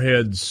Joe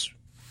Moorhead's.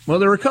 Well,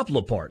 there were a couple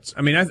of parts.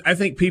 I mean, I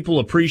think people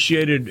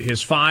appreciated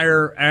his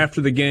fire after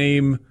the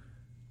game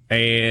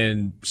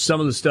and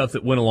some of the stuff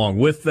that went along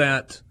with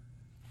that.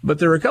 But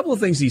there were a couple of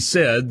things he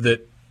said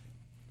that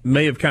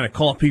may have kind of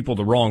caught people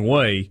the wrong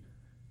way.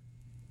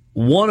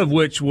 One of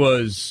which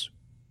was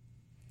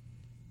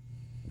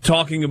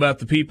talking about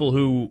the people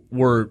who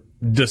were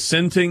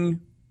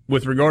dissenting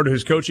with regard to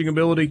his coaching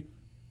ability.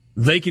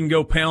 They can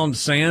go pound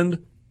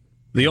sand.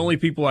 The only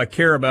people I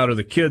care about are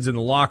the kids in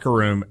the locker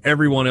room.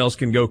 Everyone else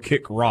can go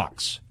kick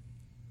rocks.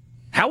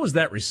 How was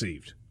that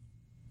received?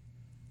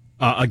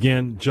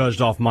 Again, judged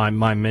off my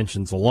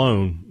mentions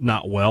alone,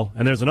 not well.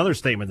 And there's another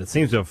statement that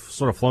seems to have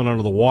sort of flown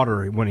under the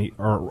water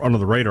or under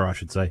the radar, I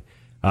should say.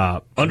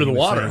 Under the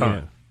water,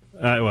 huh?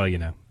 Well, you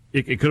know,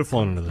 it could have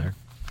flown into there.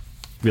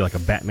 It'd be like a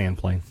Batman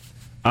plane.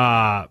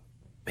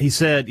 He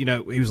said, he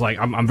was like,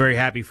 I'm very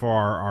happy for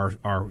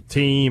our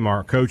team,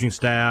 our coaching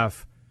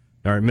staff,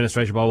 our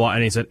administration, blah, blah, blah.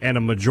 And he said, and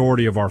a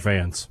majority of our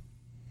fans.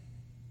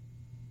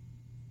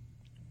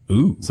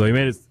 Ooh. So he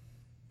made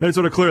it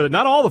sort of clear that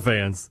not all the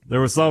fans, there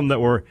were some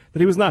that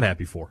he was not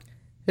happy for.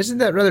 Isn't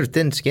that rather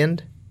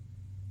thin-skinned?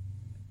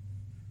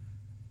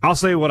 I'll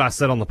say what I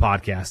said on the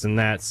podcast, and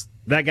that's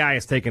that guy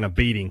has taken a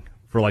beating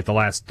for like the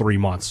last 3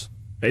 months,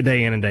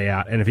 day in and day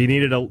out. And if he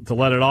needed to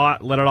let it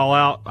all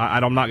out,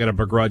 I'm not going to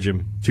begrudge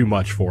him too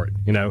much for it.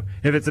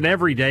 If it's an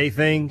everyday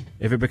thing,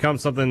 if it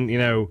becomes something,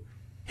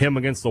 him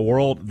against the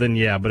world, then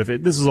yeah. But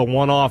if this is a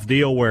one-off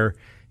deal where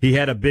he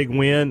had a big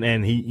win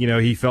and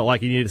he felt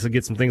like he needed to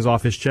get some things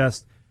off his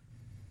chest,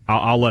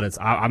 I'll let it.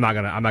 I'm not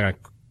gonna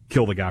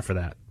kill the guy for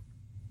that.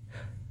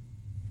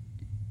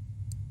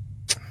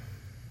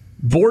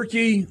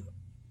 Borky,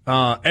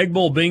 Egg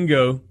Bowl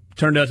Bingo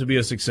turned out to be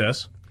a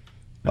success.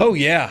 Oh,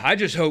 yeah. I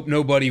just hope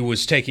nobody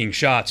was taking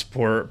shots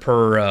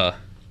per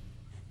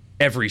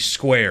every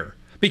square.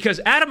 Because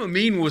Adam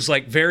Amin was,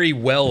 very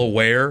well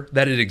aware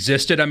that it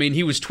existed. I mean,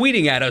 he was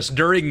tweeting at us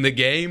during the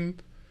game,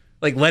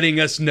 letting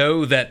us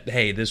know that,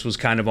 hey, this was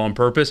kind of on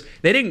purpose.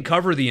 They didn't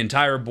cover the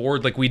entire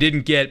board. We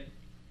didn't get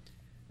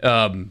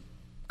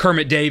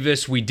Kermit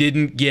Davis. We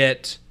didn't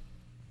get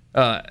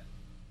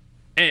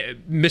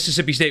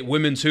Mississippi State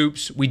women's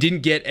hoops. We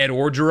didn't get Ed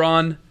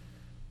Orgeron.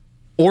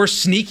 Or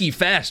Sneaky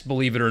Fast,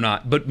 believe it or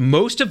not. But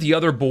most of the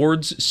other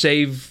boards,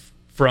 save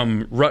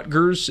from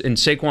Rutgers and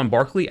Saquon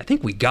Barkley, I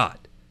think we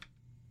got.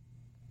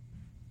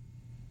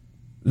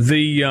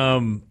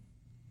 No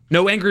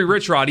Angry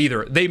Rich Rod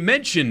either. They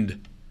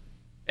mentioned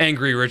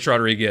Angry Rich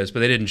Rodriguez,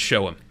 but they didn't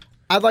show him.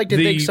 I'd like to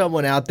think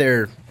someone out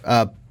there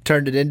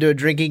turned it into a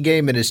drinking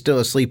game and is still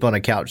asleep on a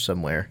couch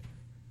somewhere.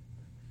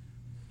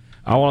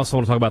 I also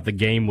want to talk about the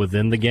game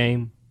within the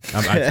game.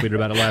 I tweeted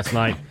about it last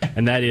night,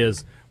 and that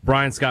is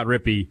Brian Scott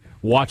Rippey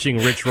watching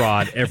Rich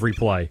Rod every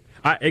play.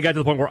 It got to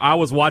the point where I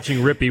was watching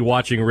Rippey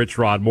watching Rich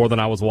Rod more than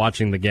I was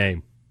watching the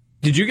game.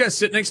 Did you guys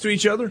sit next to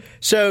each other?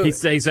 So he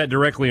sat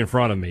directly in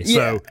front of me.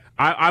 Yeah. So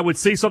I would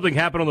see something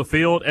happen on the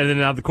field, and then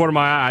out of the corner of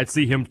my eye, I'd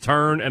see him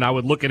turn, and I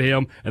would look at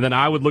him, and then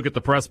I would look at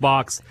the press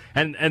box.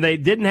 And they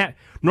didn't have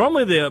 –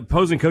 normally the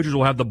opposing coaches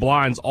will have the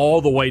blinds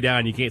all the way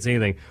down. You can't see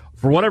anything.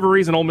 For whatever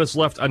reason, Ole Miss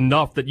left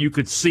enough that you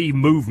could see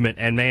movement,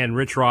 and, man,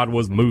 Rich Rod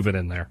was moving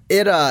in there.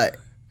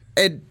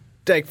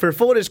 For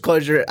full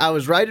disclosure, I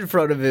was right in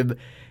front of him,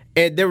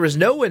 and there was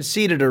no one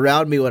seated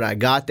around me when I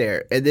got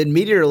there. And then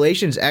Media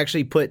Relations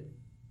actually put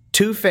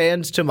 2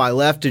 fans to my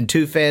left and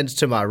 2 fans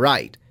to my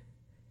right.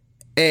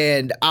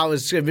 And I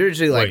was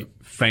originally Wait,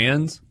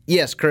 fans?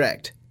 Yes,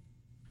 correct.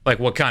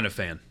 What kind of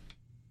fan?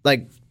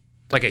 Like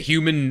a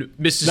human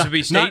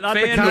Mississippi State not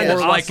fan? The kind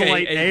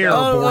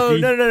or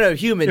No,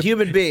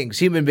 human beings.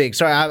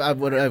 Sorry, I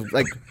would have,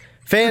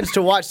 fans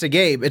to watch the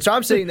game. And so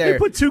I'm sitting there. They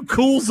put 2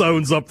 cool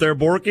zones up there,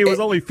 Borky. It was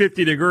only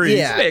 50 degrees.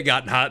 Yeah. It may have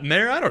gotten hot in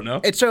there. I don't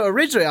know. And so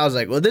originally I was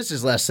like, well, this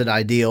is less than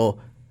ideal.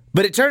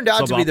 But it turned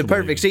out to be the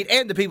perfect seat,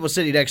 and the people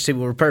sitting next to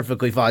me were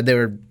perfectly fine. They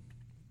were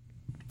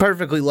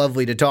perfectly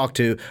lovely to talk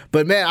to.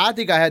 But, man, I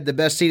think I had the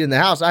best seat in the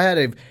house. I had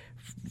a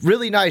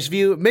really nice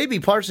view, maybe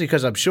partially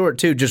because I'm short,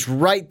 too, just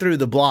right through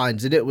the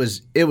blinds, and it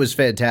was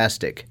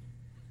fantastic.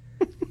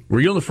 Were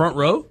you on the front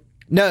row?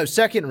 No,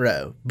 second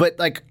row. But,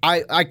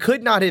 I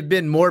could not have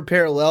been more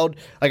paralleled.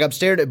 I'm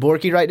staring at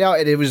Borky right now,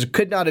 and it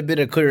could not have been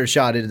a clearer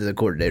shot into the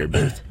coordinator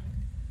booth.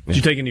 Did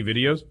you take any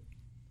videos?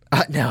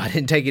 No, I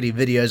didn't take any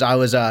videos.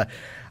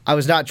 I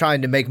was not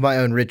trying to make my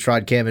own Rich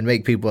Rod cam and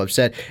make people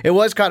upset. It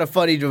was kind of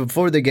funny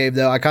before the game,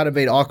 though. I kind of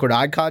made awkward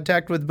eye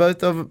contact with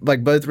both of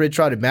them, both Rich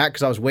Rod and Matt,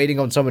 because I was waiting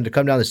on someone to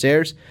come down the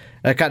stairs.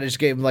 And I kind of just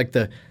gave them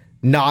the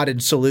nod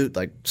and salute,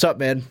 "Sup,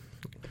 man?"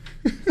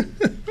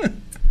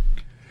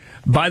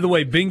 By the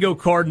way, bingo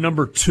card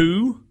number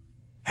 2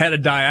 had a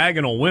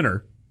diagonal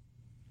winner.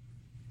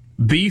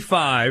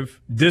 B5,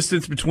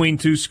 distance between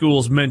 2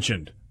 schools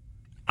mentioned.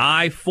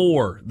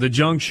 I-4, the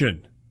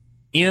junction.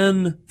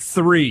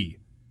 N3,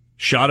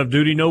 Shot of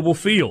Duty Noble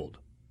Field.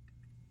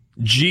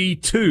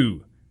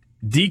 G2,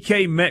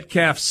 DK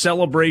Metcalf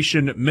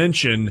celebration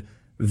mention.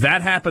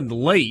 That happened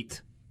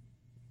late.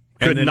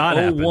 Could not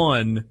happen.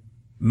 0-1,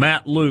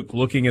 Matt Luke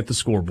looking at the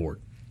scoreboard.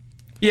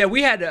 Yeah,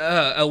 we had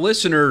a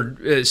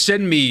listener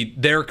send me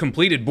their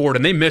completed board,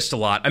 and they missed a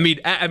lot. I mean,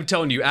 I'm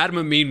telling you, Adam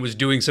Amin was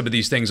doing some of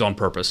these things on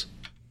purpose.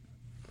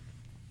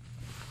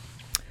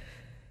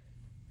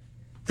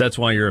 That's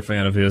why you're a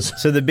fan of his.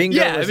 So the bingo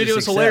yeah, was it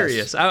was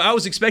hilarious. I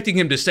was expecting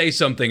him to say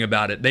something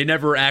about it. They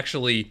never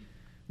actually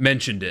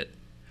mentioned it.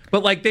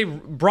 But, they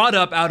brought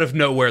up out of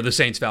nowhere the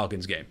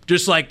Saints-Falcons game.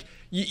 Just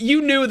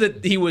you knew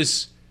that he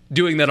was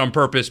doing that on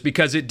purpose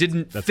because it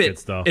didn't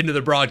fit into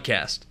the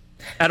broadcast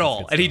at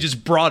all. And he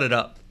just brought it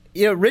up.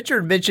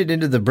 Richard mentioned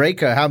into the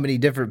break how many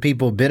different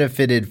people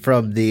benefited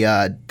from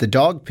the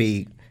dog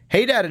pee.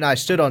 Haydad and I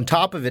stood on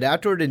top of it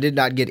afterward and did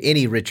not get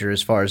any richer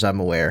as far as I'm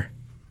aware.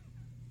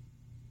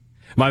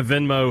 My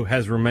Venmo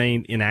has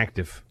remained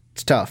inactive.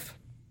 It's tough.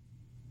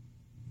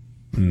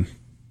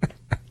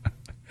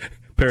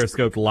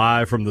 Periscope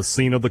live from the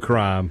scene of the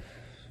crime.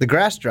 The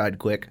grass dried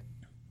quick.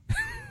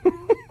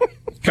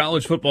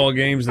 College football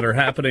games that are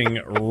happening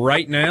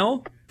right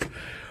now.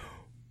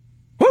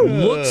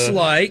 Looks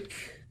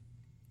like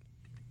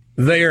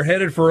they are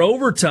headed for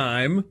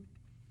overtime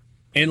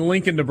in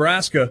Lincoln,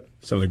 Nebraska.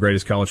 Some of the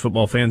greatest college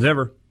football fans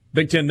ever.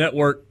 Big Ten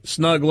Network,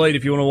 snug late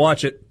if you want to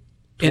watch it.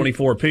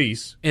 24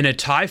 apiece. In a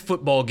tie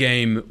football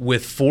game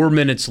with 4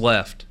 minutes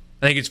left,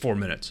 I think it's 4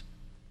 minutes,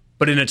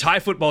 but in a tie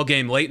football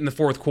game late in the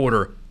fourth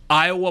quarter,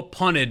 Iowa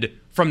punted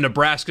from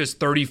Nebraska's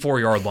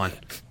 34-yard line.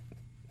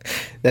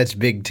 That's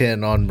Big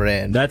Ten on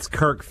brand. That's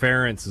Kirk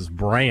Ferentz's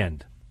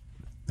brand.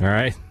 All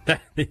right?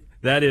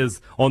 That is,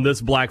 on this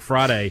Black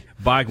Friday,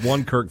 buy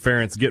one Kirk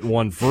Ferentz, get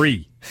one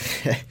free.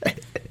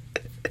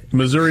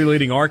 Missouri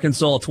leading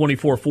Arkansas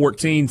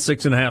 24-14,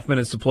 6.5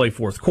 minutes to play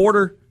fourth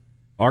quarter.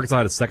 Arkansas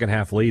had a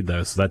second-half lead,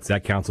 though, so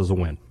that counts as a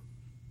win.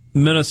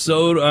 I'm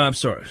sorry, I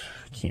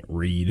can't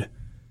read.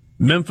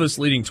 Memphis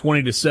leading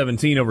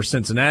 20-17 over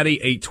Cincinnati,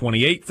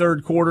 8:28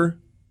 third quarter.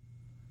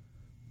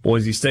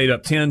 Boise State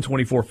up 10,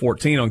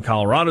 24-14 on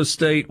Colorado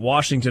State.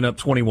 Washington up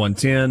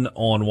 21-10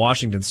 on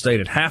Washington State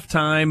at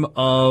halftime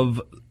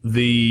of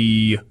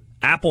the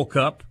Apple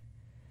Cup.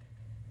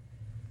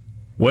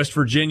 West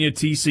Virginia,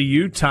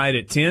 TCU tied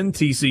at 10.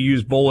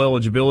 TCU's bowl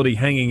eligibility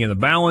hanging in the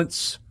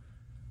balance.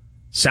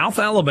 South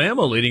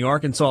Alabama leading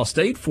Arkansas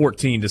State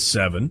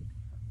 14-7.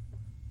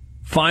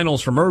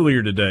 Finals from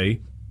earlier today.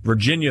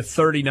 Virginia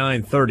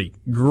 39-30.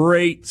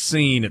 Great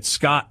scene at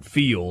Scott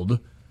Field,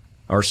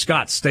 or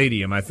Scott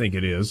Stadium, I think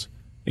it is,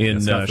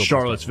 in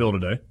Charlottesville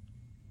today,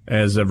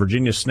 as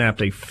Virginia snapped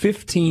a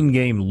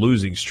 15-game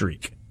losing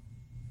streak.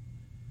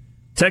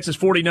 Texas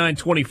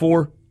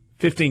 49-24,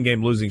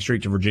 15-game losing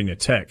streak to Virginia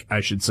Tech, I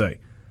should say.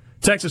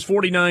 Texas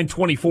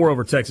 49-24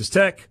 over Texas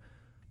Tech.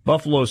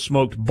 Buffalo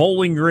smoked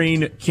Bowling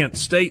Green. Kent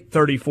State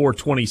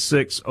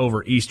 34-26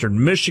 over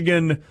Eastern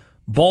Michigan.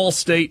 Ball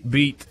State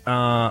beat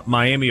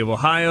Miami of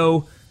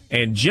Ohio.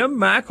 And Jim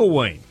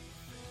McElwain,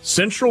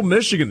 Central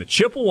Michigan, the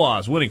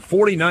Chippewas, winning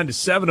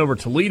 49-7 over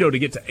Toledo to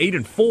get to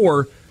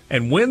 8-4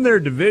 and win their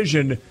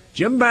division.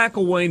 Jim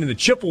McElwain and the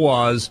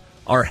Chippewas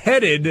are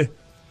headed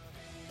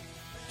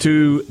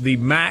to the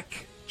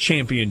MAC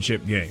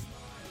championship game.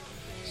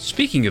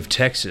 Speaking of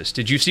Texas,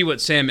 did you see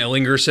what Sam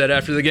Ehlinger said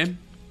after the game?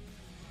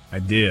 I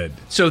did.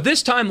 So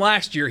this time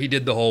last year, he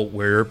did the whole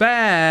 "we're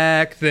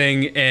back"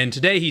 thing, and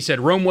today he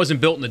said Rome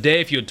wasn't built in a day.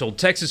 If you had told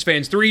Texas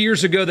fans 3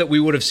 years ago that we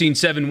would have seen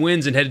 7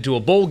 wins and headed to a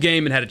bowl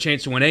game and had a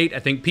chance to win 8,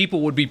 I think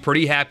people would be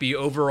pretty happy.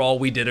 Overall,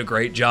 we did a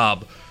great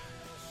job.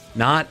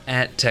 Not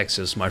at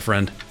Texas, my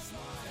friend.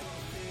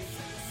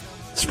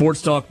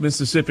 Sports Talk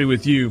Mississippi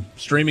with you,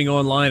 streaming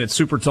online at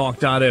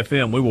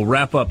supertalk.fm. We will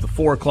wrap up the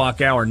 4 o'clock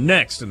hour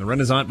next in the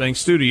Renaissance Bank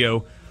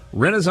studio.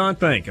 Renaissance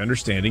Bank,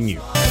 understanding you.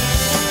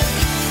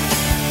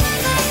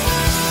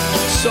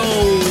 So,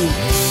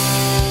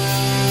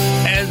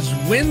 as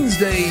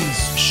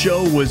Wednesday's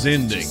show was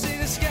ending,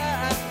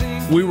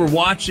 we were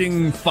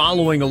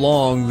following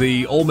along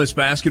the Ole Miss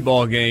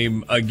basketball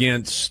game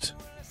against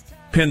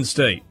Penn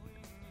State.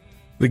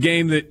 The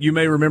game that you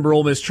may remember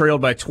Ole Miss trailed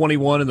by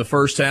 21 in the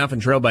first half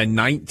and trailed by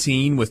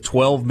 19 with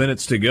 12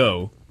 minutes to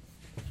go.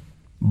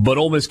 But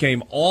Ole Miss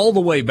came all the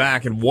way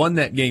back and won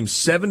that game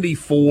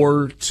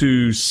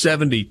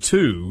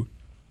 74-72.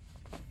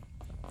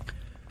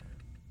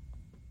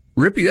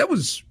 Rippy, that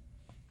was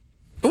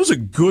a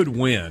good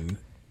win,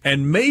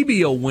 and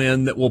maybe a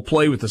win that will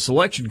play with the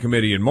selection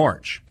committee in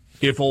March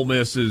if Ole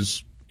Miss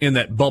is in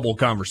that bubble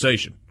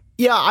conversation.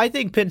 Yeah, I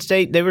think Penn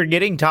State, they were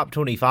getting top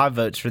 25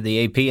 votes for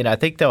the AP, and I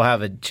think they'll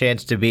have a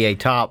chance to be a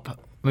top,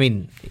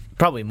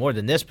 probably more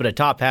than this, but a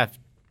top half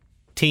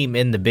team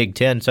in the Big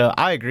Ten. So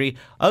I agree.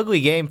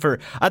 Ugly game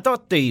I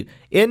thought the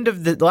end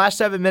of the last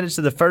 7 minutes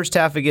of the first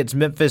half against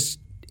Memphis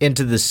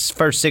into the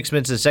first 6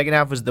 minutes of the second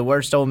half was the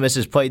worst Ole Miss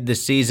has played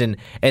this season,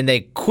 and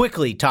they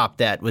quickly topped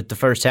that with the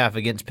first half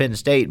against Penn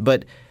State.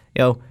 But,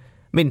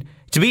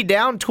 to be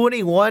down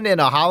 21 in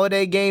a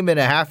holiday game in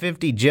a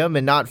half-empty gym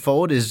and not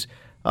fold is,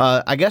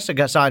 I guess,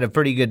 a sign of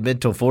pretty good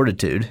mental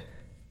fortitude.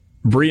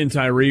 Breein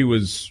Tyree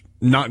was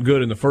not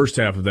good in the first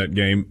half of that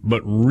game,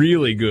 but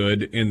really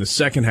good in the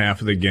second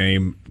half of the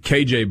game.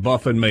 KJ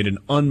Buffin made an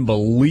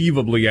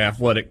unbelievably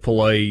athletic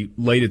play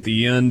late at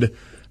the end.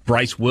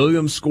 Bryce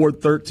Williams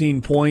scored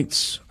 13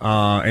 points,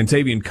 and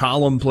Tavian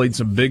Collum played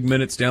some big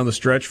minutes down the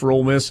stretch for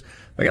Ole Miss.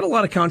 They got a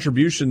lot of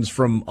contributions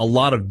from a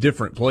lot of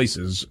different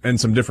places and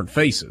some different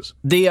faces.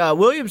 The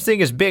Williams thing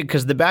is big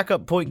because the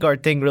backup point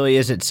guard thing really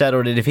isn't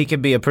settled, and if he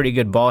can be a pretty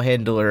good ball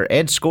handler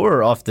and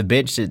scorer off the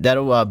bench,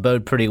 that'll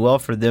bode pretty well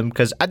for them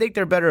because I think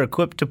they're better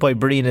equipped to play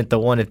Breein at the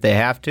one if they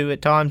have to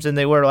at times than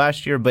they were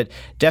last year, but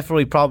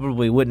definitely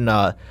probably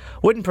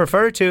wouldn't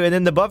prefer to. And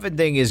then the Buffin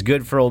thing is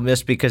good for Ole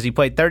Miss because he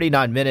played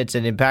 39 minutes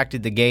and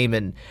impacted the game,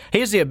 and he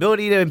has the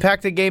ability to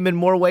impact the game in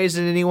more ways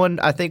than anyone,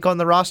 I think, on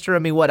the roster.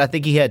 I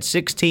think he had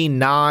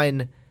 16,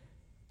 9,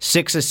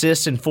 6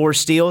 assists and 4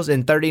 steals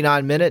in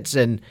 39 minutes.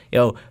 And,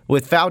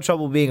 with foul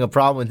trouble being a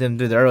problem with him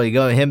through the early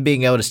going, him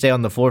being able to stay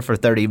on the floor for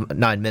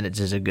 39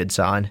 minutes is a good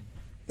sign.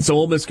 So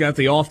Ole Miss got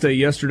the off day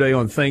yesterday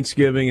on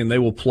Thanksgiving, and they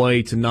will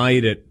play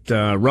tonight at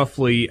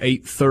roughly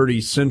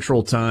 8:30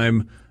 Central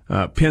Time.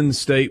 Penn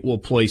State will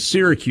play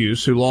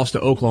Syracuse, who lost to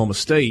Oklahoma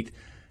State.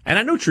 And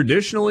I know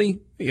traditionally,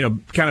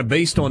 kind of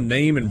based on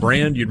name and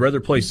brand, you'd rather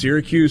play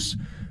Syracuse.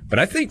 But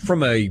I think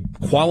from a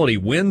quality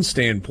win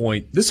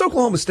standpoint, this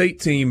Oklahoma State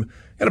team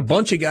got a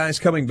bunch of guys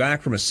coming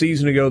back from a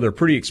season ago. They're a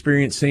pretty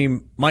experienced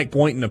team. Mike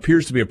Boynton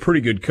appears to be a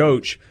pretty good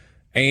coach.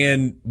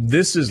 And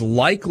this is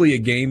likely a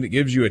game that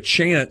gives you a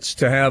chance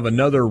to have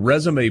another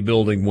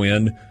resume-building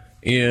win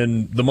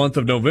in the month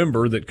of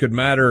November that could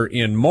matter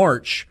in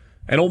March.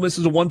 And Ole Miss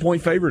is a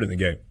 1-point favorite in the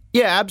game.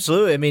 Yeah,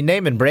 absolutely. I mean,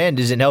 name and brand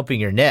isn't helping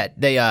your net.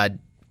 They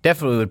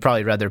definitely would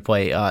probably rather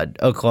play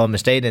Oklahoma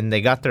State, and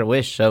they got their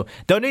wish. So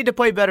don't need to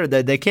play better.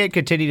 They can't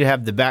continue to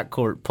have the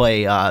backcourt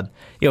play.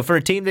 For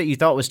a team that you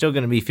thought was still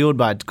going to be fueled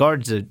by its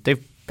guards,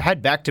 they've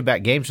had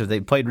back-to-back games, so they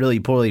played really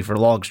poorly for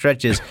long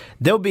stretches.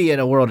 They'll be in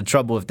a world of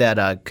trouble if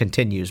that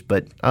continues.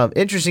 But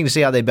interesting to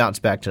see how they bounce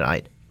back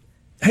tonight.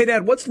 Hey,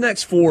 Dad, what's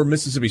next for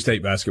Mississippi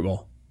State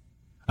basketball?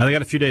 They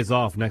got a few days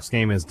off. Next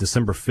game is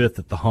December 5th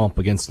at the Hump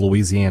against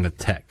Louisiana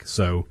Tech.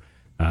 So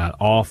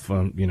off,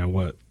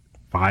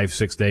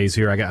 5-6 days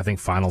here. I think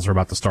finals are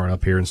about to start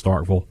up here in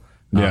Starkville.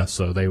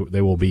 So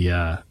they will be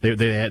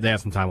they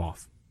have some time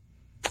off.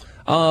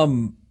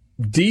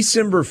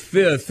 December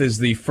 5th is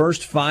the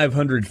first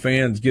 500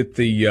 fans get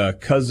the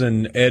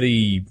Cousin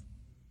Eddie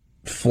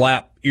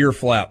ear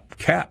flap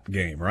cap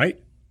game,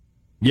 right?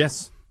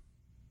 Yes.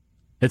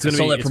 It's going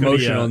to be that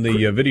promotion on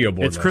the video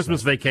board. It's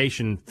Christmas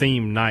vacation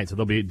theme night, so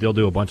they'll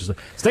do a bunch of stuff.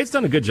 State's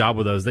done a good job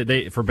with those.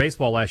 They for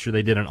baseball last year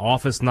they did an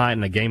Office night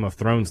and a Game of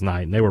Thrones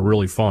night, and they were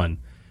really fun.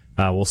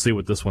 We'll see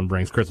what this one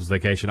brings. Christmas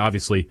Vacation,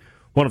 obviously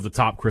one of the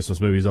top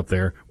Christmas movies up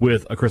there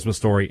with A Christmas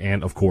Story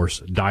and, of course,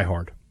 Die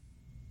Hard.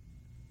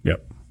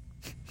 Yep.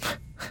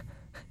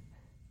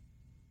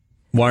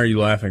 Why are you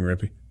laughing,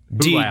 Rippy?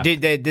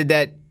 Did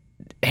that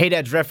Hey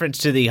Dad's reference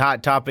to the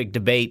Hot Topic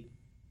debate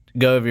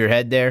go over your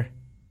head there?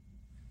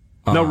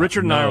 No,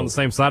 Richard and I are on the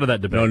same side of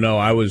that debate. No,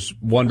 I was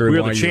wondering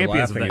why you were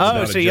laughing.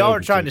 Oh, so y'all are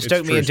trying to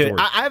stoke me into it.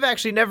 I've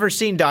actually never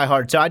seen Die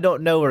Hard, so I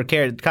don't know or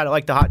care. Kind of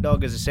like the hot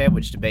dog as a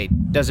sandwich debate.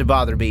 Doesn't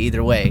bother me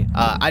either way.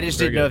 I just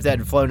didn't know if that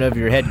had flown over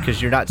your head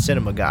because you're not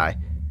cinema guy.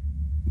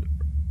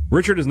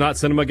 Richard is not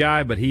cinema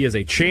guy, but he is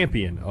a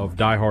champion of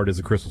Die Hard as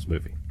a Christmas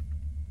movie.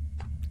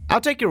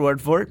 I'll take your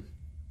word for it.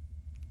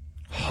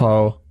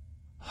 Ho,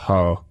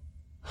 ho,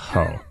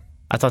 ho.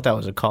 I thought that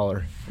was a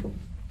caller.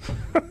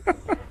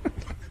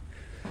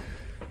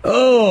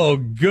 Oh,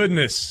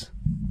 goodness.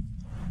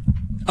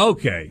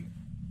 Okay.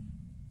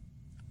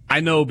 I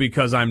know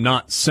because I'm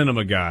not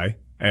cinema guy,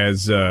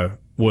 as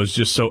was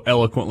just so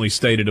eloquently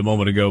stated a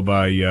moment ago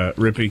by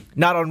Rippy.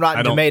 Not on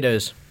Rotten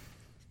Tomatoes.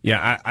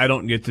 Yeah, I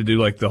don't get to do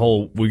like the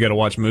whole we got to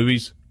watch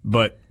movies,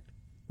 but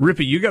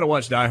Rippy, you got to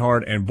watch Die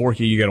Hard, and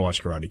Borky, you got to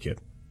watch Karate Kid.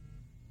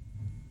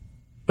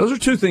 Those are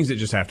two things that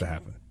just have to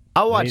happen.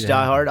 I'll watch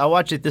Die Hard. I'll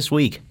watch it this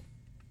week.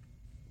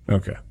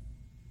 Okay.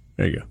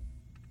 There you go.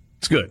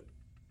 It's good.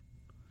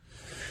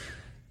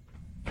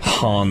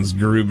 Hans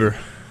Gruber.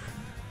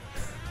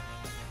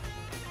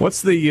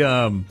 What's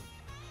the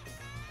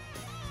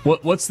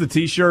what's the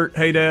T-shirt?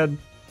 Hey, Dad.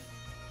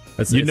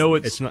 It's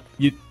not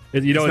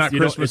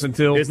Christmas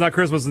until it's not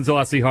Christmas until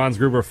I see Hans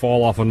Gruber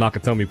fall off of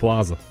Nakatomi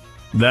Plaza.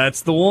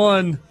 That's the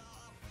one.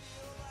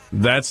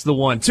 That's the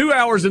one. 2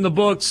 hours in the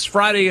books.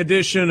 Friday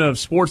edition of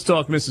Sports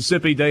Talk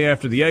Mississippi. Day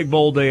after the Egg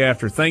Bowl. Day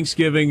after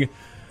Thanksgiving.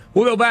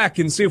 We'll go back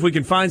and see if we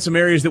can find some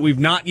areas that we've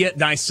not yet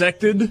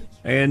dissected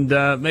and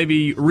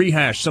maybe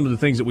rehash some of the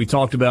things that we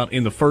talked about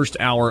in the first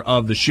hour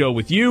of the show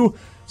with you.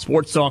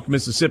 Sports Talk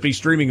Mississippi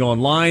streaming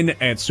online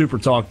at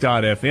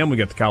supertalk.fm. We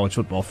got the college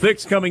football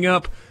fix coming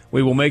up.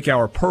 We will make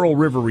our Pearl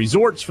River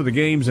resorts for the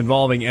games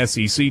involving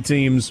SEC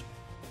teams.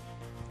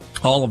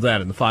 All of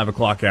that in the 5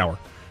 o'clock hour.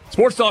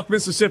 Sports Talk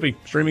Mississippi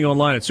streaming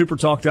online at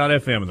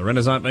supertalk.fm in the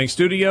Renaissance Bank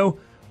studio.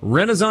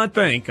 Renaissance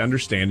Bank,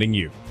 understanding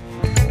you.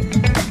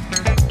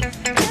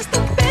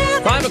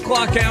 5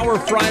 o'clock hour,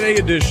 Friday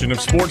edition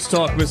of Sports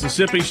Talk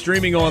Mississippi,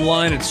 streaming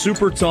online at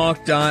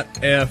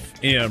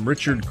supertalk.fm.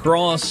 Richard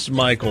Cross,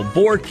 Michael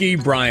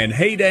Borky, Brian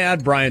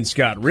Haydad, Brian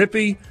Scott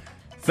Rippey.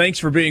 Thanks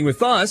for being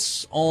with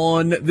us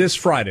on this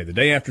Friday, the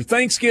day after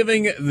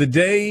Thanksgiving, the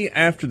day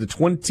after the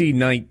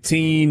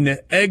 2019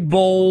 Egg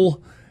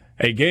Bowl,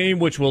 a game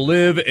which will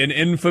live in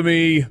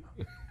infamy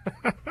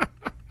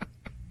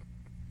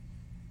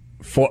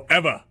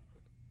forever.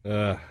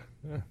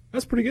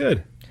 That's pretty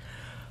good.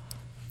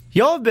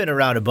 Y'all have been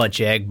around a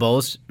bunch of Egg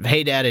Bowls.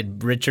 Hey, Dad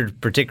and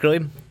Richard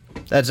particularly.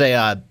 That's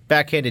a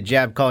backhanded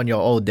jab calling y'all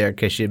old there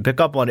because you didn't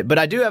pick up on it. But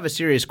I do have a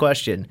serious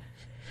question.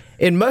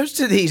 In most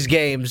of these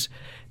games,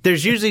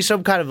 there's usually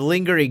some kind of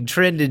lingering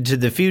trend into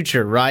the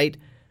future, right?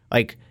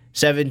 Like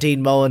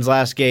 17 Mullins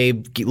last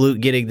game, Luke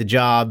getting the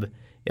job.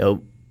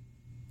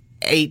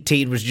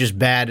 18 was just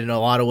bad in a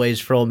lot of ways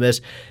for Ole Miss.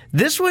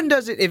 This one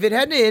doesn't. If it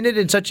hadn't ended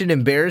in such an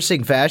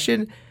embarrassing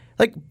fashion,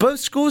 like both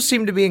schools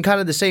seem to be in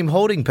kind of the same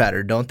holding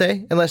pattern, don't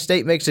they? Unless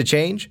State makes a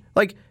change.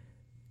 Like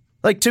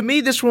Like, to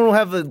me, this one will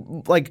have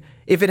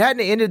if it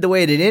hadn't ended the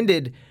way it had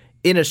ended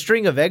in a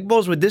string of Egg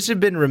Bowls, would this have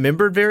been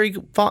remembered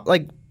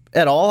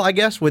at all, I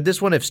guess? Would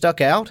this one have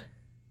stuck out?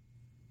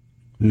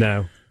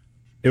 No.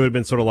 It would have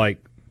been sort of like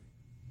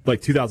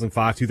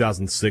 2005,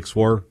 2006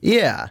 were.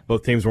 Yeah.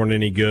 Both teams weren't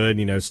any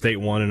good.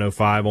 State won in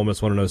 05, Ole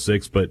Miss won in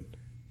 06, but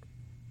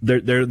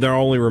they're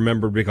only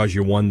remembered because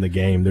you won the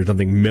game. There's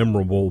nothing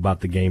memorable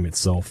about the game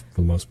itself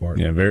for the most part.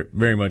 Yeah, very,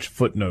 very much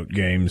footnote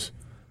games.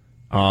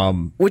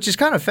 Which is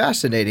kind of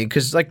fascinating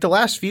because, the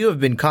last few have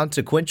been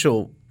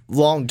consequential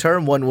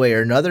long-term one way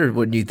or another,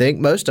 wouldn't you think?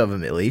 Most of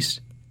them, at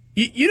least.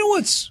 You know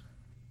what's...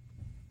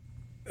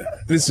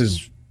 This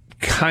is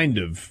kind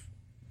of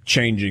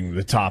changing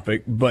the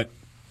topic, but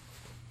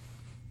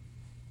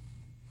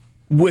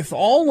with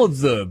all of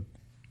the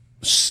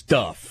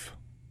stuff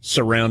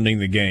surrounding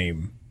the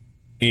game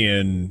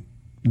in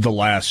the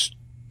last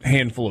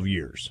handful of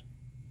years,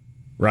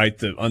 right?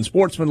 The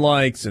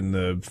unsportsmanlikes and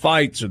the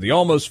fights or the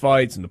almost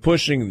fights and the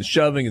pushing and the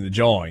shoving and the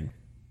jawing.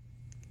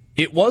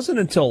 It wasn't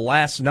until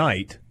last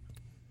night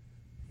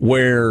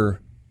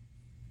where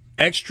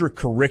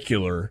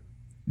extracurricular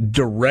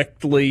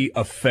directly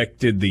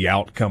affected the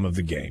outcome of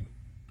the game.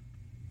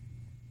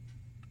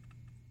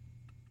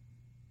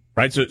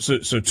 Right?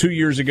 So 2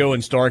 years ago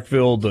in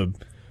Starkville, the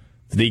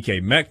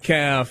DK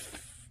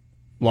Metcalf,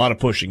 a lot of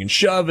pushing and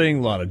shoving,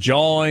 a lot of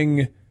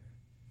jawing.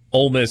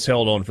 Ole Miss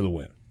held on for the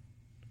win.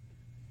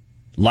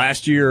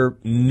 Last year,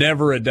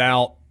 never a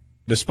doubt,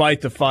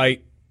 despite the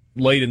fight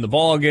late in the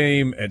ball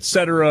game,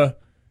 etc.,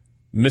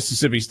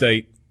 Mississippi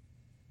State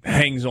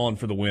hangs on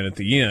for the win at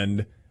the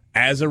end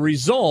as a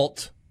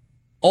result,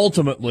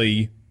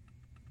 ultimately,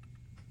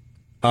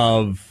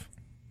 of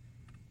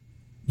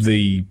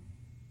the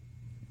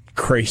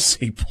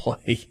crazy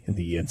play in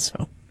the end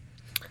zone.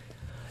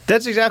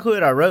 That's exactly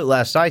what I wrote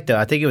last night, though.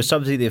 I think it was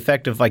something to the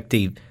effect of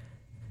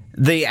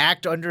the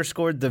act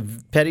underscored the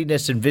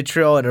pettiness and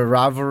vitriol in a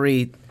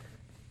rivalry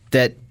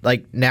that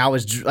now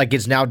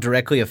it's now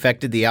directly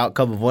affected the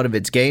outcome of one of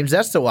its games.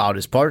 That's the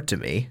wildest part to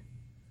me.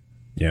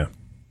 Yeah.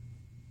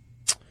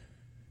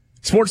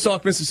 Sports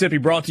Talk Mississippi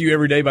brought to you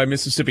every day by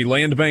Mississippi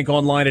Land Bank,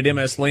 online at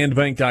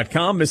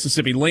mslandbank.com.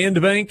 Mississippi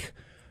Land Bank,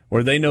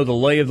 where they know the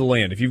lay of the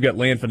land. If you've got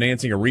land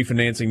financing or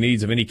refinancing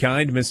needs of any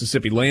kind,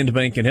 Mississippi Land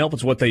Bank can help.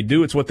 It's what they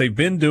do. It's what they've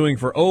been doing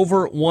for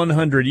over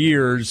 100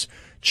 years.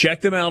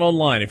 Check them out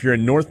online. If you're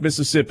in North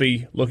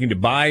Mississippi looking to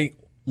buy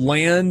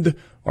land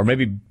or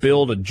maybe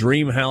build a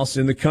dream house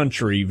in the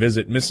country,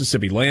 visit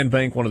Mississippi Land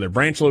Bank, one of their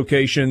branch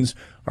locations,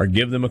 or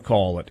give them a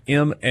call at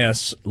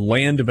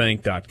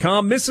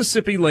mslandbank.com.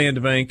 Mississippi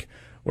Land Bank,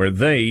 where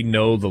they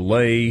know the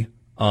lay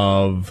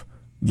of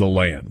the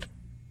land.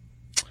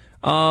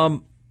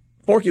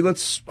 Forky,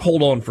 let's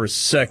hold on for a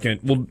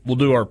second. We'll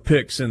do our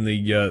picks in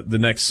the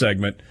next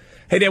segment.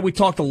 Hey, Dad, we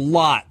talked a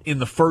lot in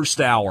the first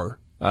hour,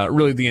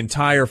 really the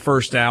entire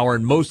first hour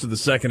and most of the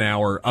second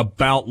hour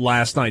about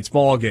last night's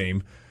ball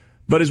game.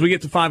 But as we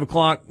get to 5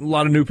 o'clock, a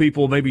lot of new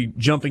people maybe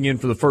jumping in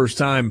for the first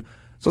time.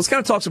 So let's kind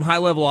of talk some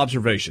high-level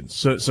observations,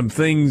 so some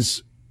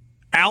things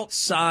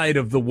outside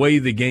of the way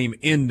the game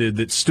ended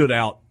that stood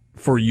out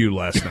for you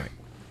last night.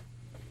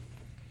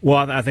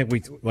 Well, I think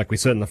like we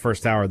said in the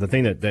first hour, the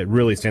thing that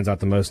really stands out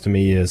the most to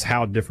me is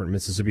how different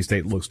Mississippi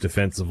State looks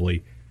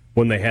defensively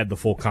when they had the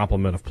full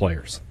complement of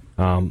players.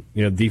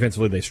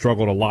 Defensively they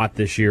struggled a lot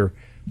this year,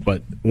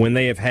 but when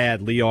they have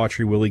had Lee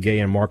Autry, Willie Gay,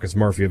 and Marcus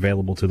Murphy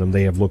available to them,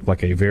 they have looked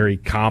like a very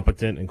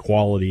competent and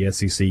quality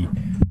SEC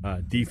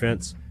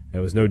defense. It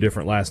was no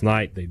different last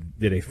night. They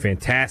did a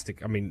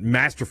fantastic,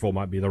 masterful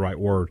might be the right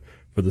word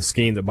for the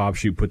scheme that Bob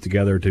Shoop put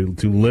together to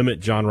limit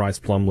John Rice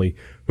Plumlee,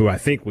 who I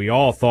think we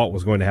all thought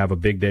was going to have a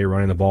big day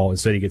running the ball.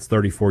 Instead, he gets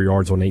 34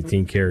 yards on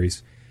 18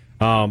 carries.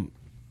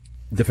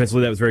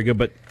 Defensively, that was very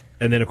good.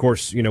 And then, of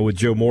course, with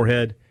Joe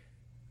Moorhead,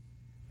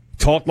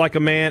 talked like a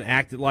man,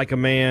 acted like a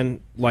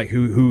man, like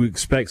who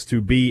expects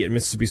to be at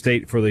Mississippi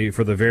State for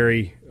a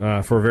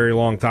very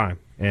long time.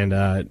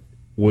 And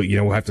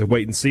we'll have to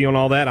wait and see on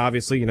all that.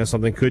 Obviously,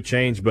 something could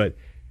change, but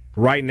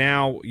right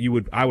now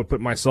I would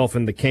put myself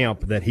in the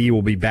camp that he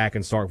will be back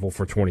in Starkville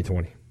for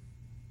 2020.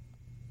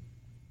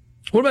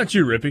 What about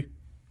you, Rippy?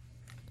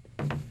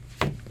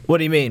 What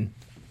do you mean?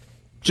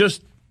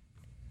 Just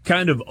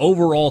kind of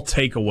overall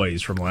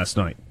takeaways from last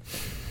night.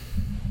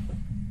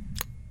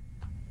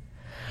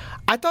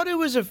 I thought it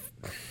was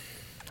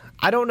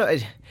I don't know.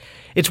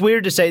 It's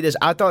weird to say this.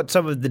 I thought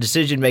some of the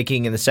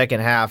decision-making in the second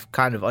half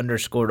kind of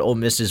underscored Ole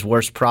Miss's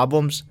worst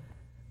problems.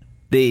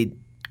 The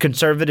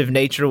conservative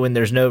nature when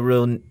there's no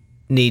real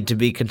need to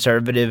be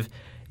conservative.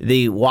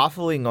 The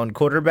waffling on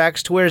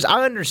quarterbacks to whereas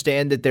I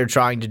understand that they're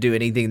trying to do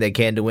anything they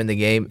can to win the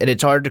game, and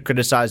it's hard to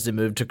criticize the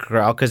move to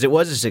Corral because it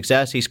was a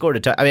success. He scored a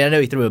touchdown. I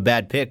know he threw a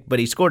bad pick, but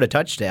he scored a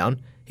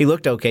touchdown. He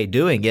looked okay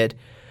doing it.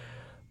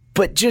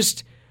 But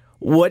just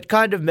what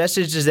kind of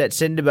message does that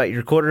send about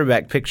your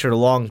quarterback picture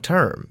long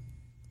term?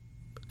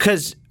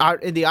 Because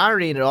the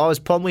irony in it all is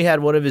Plumlee had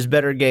one of his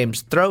better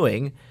games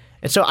throwing,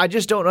 And so I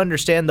just don't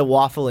understand the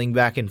waffling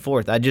back and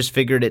forth. I just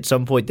figured at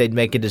some point they'd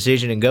make a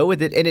decision and go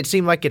with it, and it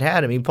seemed like it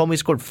had. I mean, Pulmy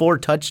scored 4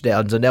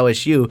 touchdowns on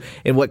LSU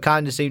in what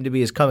kind of seemed to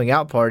be his coming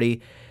out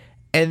party.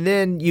 And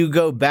then you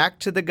go back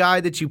to the guy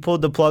that you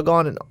pulled the plug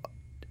on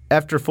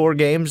after 4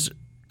 games,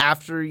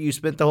 after you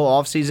spent the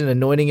whole offseason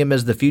anointing him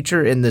as the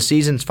future in the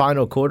season's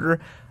final quarter.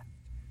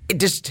 It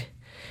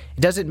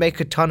doesn't make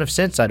a ton of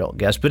sense, I don't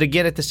guess. But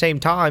again, at the same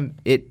time,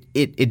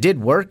 it did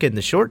work in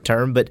the short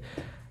term. But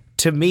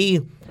to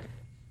me,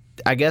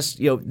 I guess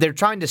they're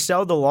trying to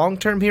sell the long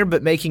term here,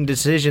 but making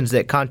decisions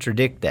that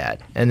contradict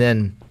that. And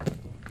then,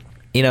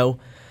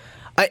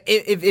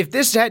 if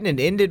this hadn't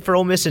ended for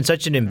Ole Miss in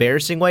such an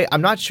embarrassing way,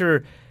 I'm not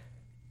sure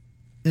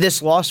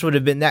this loss would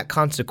have been that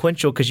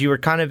consequential because you were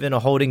kind of in a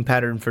holding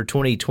pattern for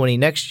 2020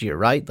 next year,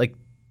 right? Like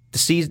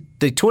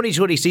the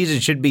 2020 season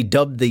should be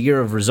dubbed the year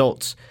of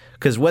results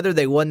because whether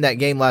they won that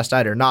game last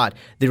night or not,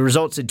 the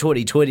results in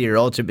 2020 are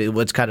ultimately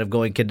what's kind of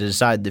going to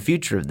decide the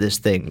future of this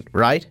thing,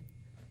 right?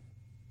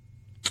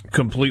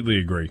 Completely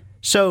agree.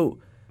 So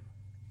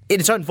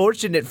it's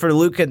unfortunate for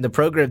Luke and the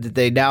program that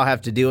they now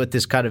have to deal with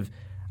this kind of.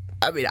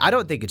 I mean, I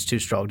don't think it's too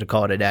strong to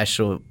call it a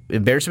national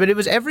embarrassment. It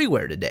was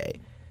everywhere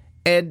today.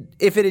 And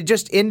if it had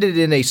just ended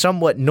in a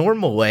somewhat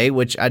normal way,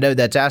 which I know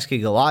that's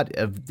asking a lot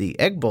of the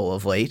Egg Bowl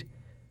of late,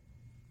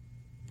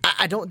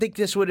 I don't think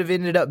this would have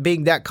ended up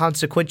being that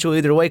consequential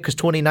either way because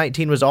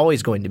 2019 was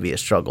always going to be a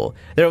struggle.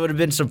 There would have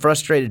been some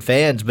frustrated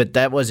fans, but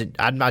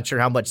I'm not sure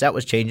how much that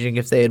was changing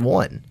if they had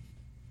won.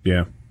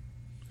 Yeah.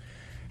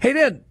 Hey,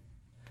 Dad,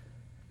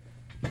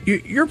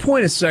 your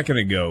point a second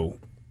ago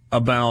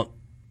about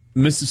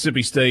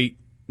Mississippi State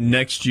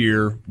next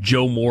year,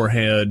 Joe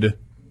Moorhead.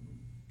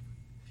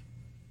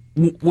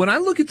 When I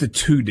look at the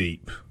 2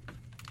 deep,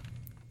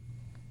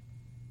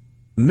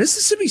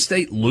 Mississippi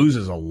State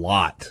loses a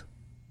lot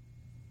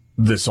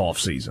this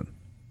offseason.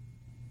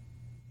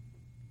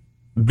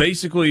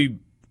 Basically,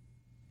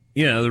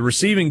 the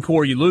receiving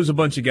core, you lose a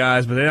bunch of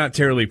guys, but they're not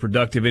terribly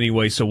productive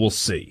anyway, so we'll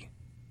see.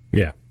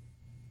 Yeah.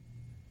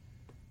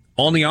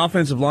 On the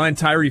offensive line,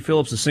 Tyree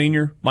Phillips, a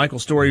senior. Michael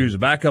Story, who's a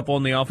backup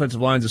on the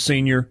offensive line, is a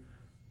senior.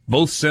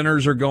 Both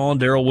centers are gone,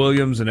 Darrell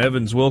Williams and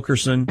Evans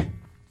Wilkerson.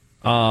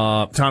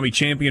 Tommy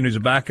Champion, who's a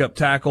backup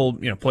tackle,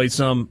 played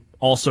some,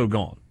 also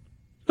gone.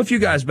 A few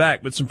guys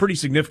back, but some pretty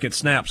significant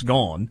snaps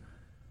gone.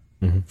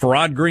 Mm-hmm.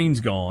 Farrod Green's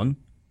gone.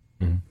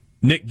 Mm-hmm.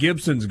 Nick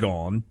Gibson's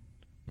gone.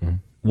 Mm-hmm.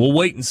 We'll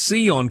wait and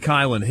see on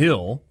Kylan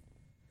Hill.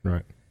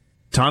 Right.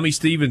 Tommy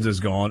Stevens is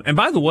gone. And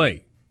by the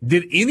way,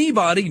 did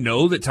anybody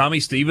know that Tommy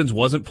Stevens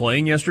wasn't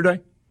playing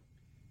yesterday?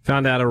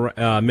 Found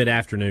out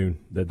mid-afternoon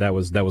that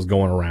was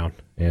going around,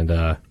 and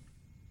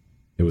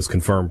it was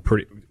confirmed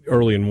pretty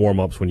early in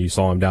warm-ups when you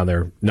saw him down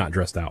there not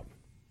dressed out.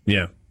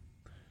 Yeah.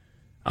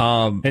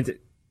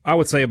 I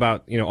would say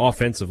about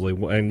offensively,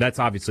 and that's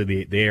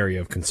obviously the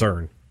area of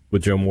concern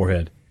with Joe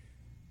Moorhead.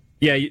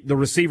 Yeah, the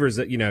receivers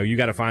that you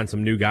got to find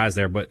some new guys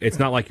there, but it's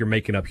not like you're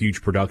making up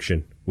huge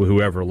production with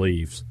whoever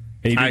leaves.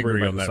 And you do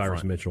bring back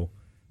Cyrus Mitchell.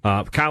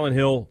 Kylan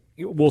Hill,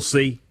 we'll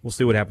see. We'll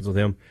see what happens with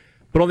him.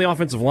 But on the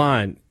offensive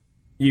line,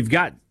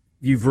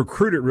 you've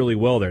recruited really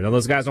well there. Now,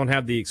 those guys don't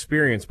have the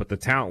experience, but the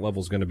talent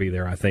level is going to be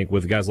there, I think,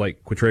 with guys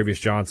like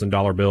Quatravius Johnson,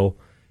 Dollar Bill,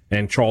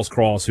 and Charles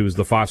Cross, who's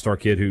the 5-star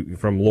kid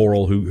from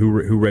Laurel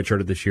who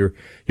redshirted this year.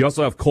 You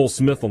also have Cole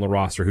Smith on the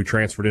roster, who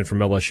transferred in from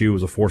LSU,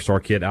 was a 4-star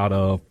kid out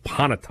of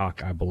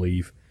Pontotoc, I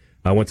believe.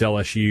 Went to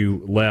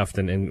LSU, left,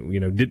 and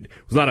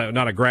was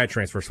not a grad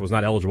transfer, so was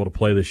not eligible to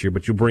play this year.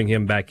 But you bring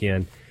him back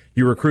in.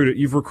 You've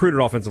recruited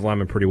offensive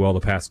linemen pretty well the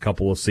past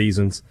couple of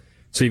seasons.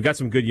 So you've got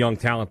some good young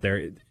talent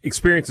there.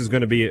 Experience is going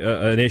to be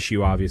an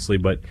issue, obviously,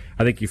 but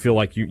I think you feel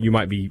like you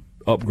might be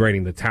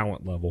upgrading the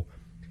talent level.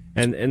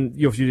 And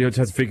you have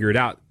to figure it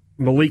out.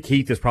 Malik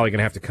Heath is probably going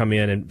to have to come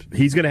in, and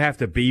he's going to have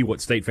to be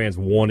what State fans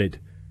wanted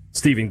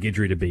Stephen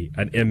Guidry to be,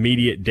 an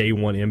immediate day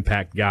one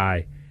impact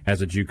guy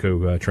as a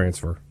JUCO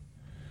transfer.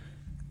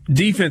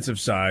 Defensive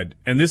side,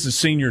 and this is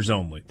seniors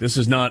only. This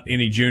is not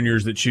any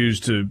juniors that choose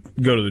to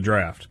go to the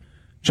draft.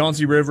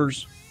 Chauncey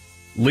Rivers,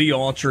 Lee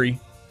Autry,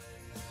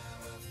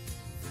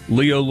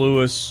 Leo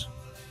Lewis,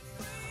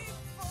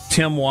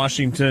 Tim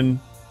Washington,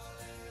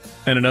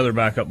 and another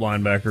backup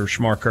linebacker,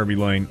 Shamar Kirby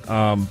Lane.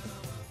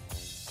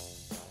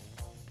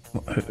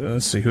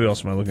 Let's see, who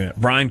else am I looking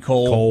at? Brian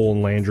Cole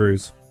and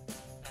Landrews.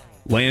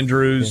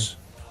 Yeah.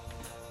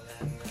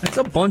 That's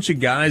a bunch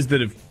of guys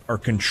that are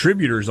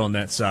contributors on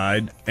that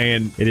side.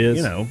 And, it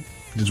is.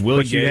 Does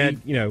Willie Gay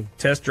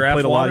test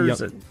draft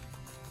Waters?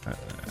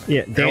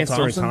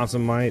 Dancer and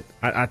Thompson might.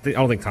 I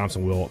don't think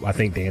Thompson will. I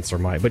think Dancer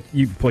might. But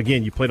you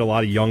played a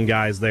lot of young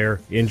guys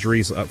there.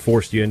 Injuries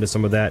forced you into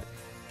some of that.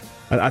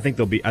 I think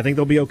they'll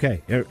be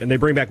okay. And they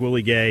bring back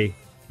Willie Gay.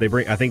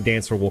 I think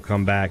Dancer will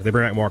come back. They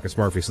bring back Marcus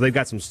Murphy. So they've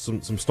got some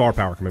star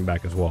power coming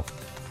back as well.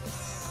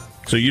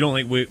 So you don't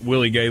think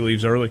Willie Gay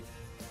leaves early?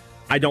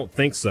 I don't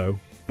think so.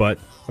 But,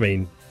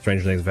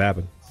 stranger things have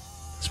happened.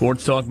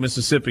 Sports Talk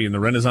Mississippi in the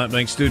Renaissance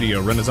Bank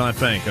studio. Renaissance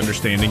Bank,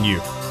 understanding you.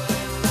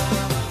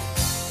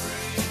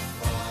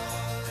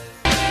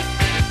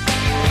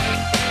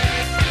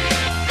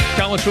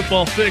 College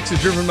Football Fix is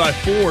driven by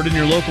Ford and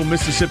your local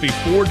Mississippi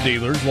Ford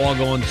dealers.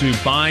 Log on to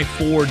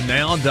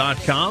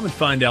buyfordnow.com and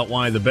find out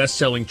why the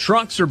best-selling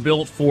trucks are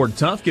built Ford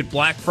Tough. Get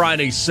Black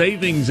Friday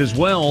savings as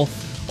well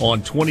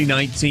on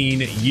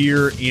 2019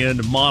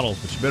 year-end models.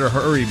 But you better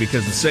hurry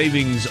because the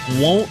savings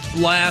won't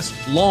last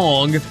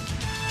long.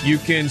 You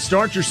can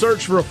start your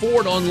search for a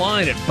Ford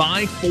online at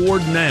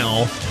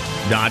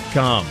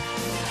buyfordnow.com.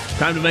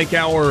 Time to make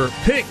our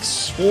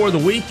picks for the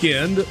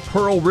weekend.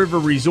 Pearl River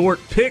Resort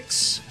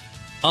picks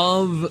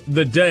of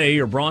the day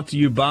are brought to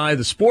you by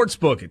the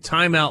Sportsbook at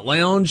Timeout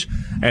Lounge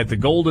at the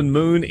Golden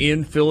Moon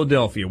in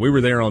Philadelphia. We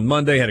were there on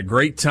Monday, had a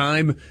great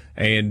time,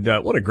 and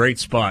what a great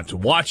spot to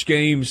watch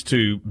games,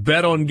 to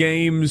bet on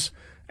games,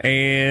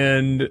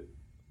 and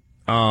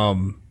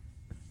whatever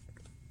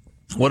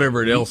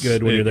else.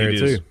 Good when you're there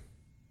too.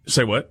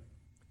 Say what?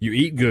 You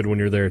eat good when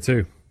you're there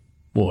too.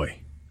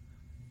 Boy,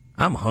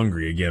 I'm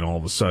hungry again all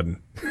of a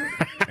sudden.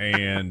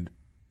 And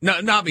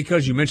not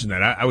because you mentioned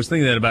that. I was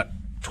thinking that about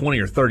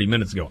 20 or 30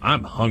 minutes ago.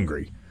 I'm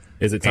hungry.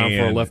 Is it time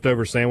for a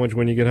leftover sandwich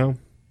when you get home?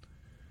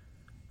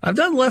 I've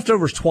done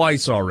leftovers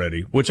twice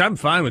already, which I'm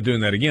fine with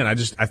doing that again. I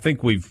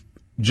think we've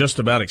just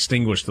about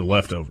extinguished the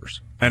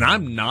leftovers. And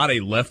I'm not a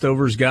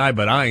leftovers guy,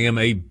 but I am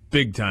a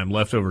big-time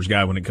leftovers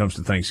guy when it comes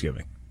to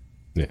Thanksgiving.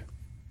 Yeah.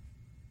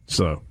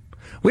 So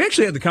we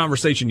actually had the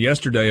conversation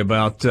yesterday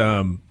about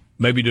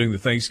maybe doing the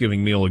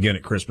Thanksgiving meal again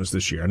at Christmas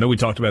this year. I know we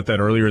talked about that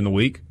earlier in the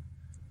week.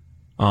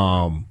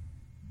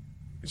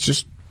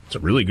 It's a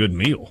really good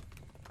meal.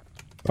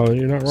 Oh,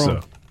 you're not wrong.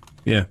 So,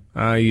 yeah,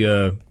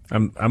 I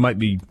might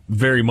be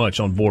very much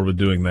on board with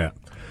doing that.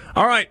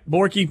 All right,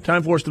 Borky,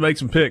 time for us to make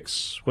some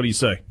picks. What do you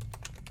say?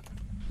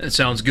 That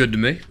sounds good to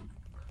me.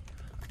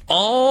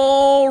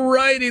 All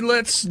righty,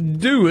 let's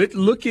do it.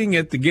 Looking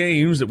at the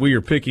games that we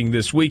are picking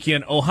this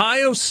weekend,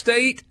 Ohio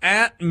State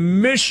at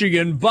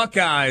Michigan.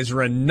 Buckeyes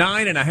are a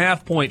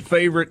 9.5-point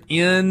favorite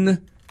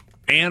in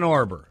Ann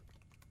Arbor.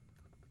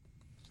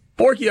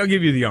 Borky, I'll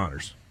give you the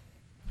honors.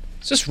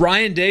 Is this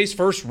Ryan Day's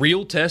first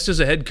real test as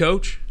a head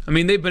coach? I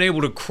mean, they've been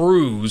able to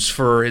cruise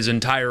for his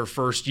entire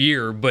first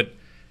year, but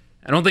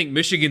I don't think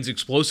Michigan's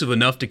explosive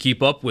enough to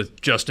keep up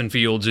with Justin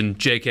Fields and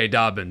J.K.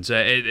 Dobbins.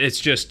 It's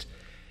just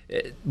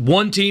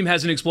one team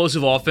has an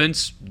explosive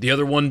offense, the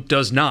other one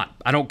does not.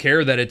 I don't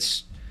care that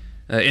it's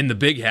in the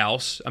big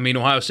house. I mean,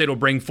 Ohio State will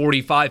bring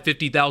 45,000,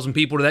 50,000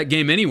 people to that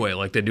game anyway,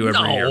 like they do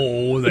every year.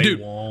 No, they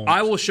won't.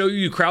 I will show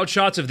you crowd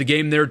shots of the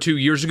game there 2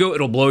 years ago.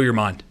 It'll blow your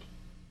mind.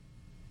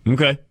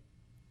 Okay.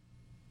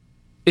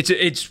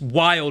 It's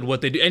wild what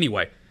they do.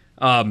 Anyway,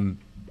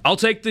 I'll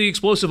take the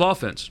explosive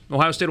offense.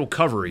 Ohio State will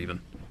cover even.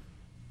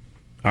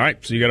 All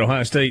right, so you got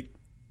Ohio State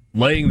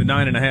laying the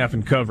 9.5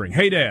 and covering.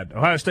 Hey, Dad,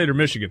 Ohio State or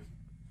Michigan?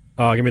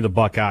 Give me the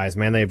Buckeyes,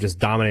 man. They have just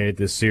dominated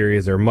this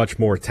series. They're much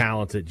more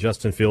talented.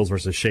 Justin Fields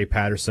versus Shea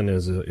Patterson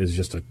is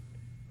just a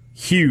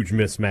huge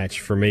mismatch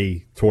for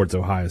me towards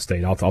Ohio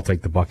State. I'll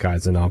take the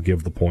Buckeyes, and I'll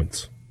give the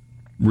points.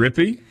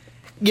 Rippy?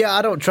 Yeah,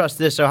 I don't trust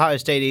this Ohio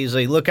State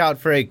easily. Look out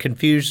for a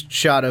confused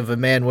shot of a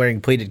man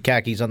wearing pleated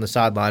khakis on the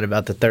sideline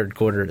about the third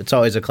quarter. It's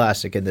always a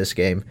classic in this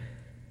game.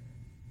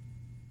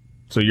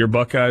 So you're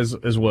Buckeyes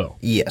as well?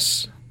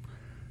 Yes.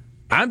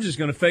 I'm just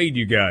going to fade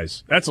you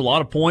guys. That's a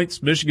lot of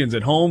points. Michigan's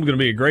at home. Going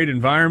to be a great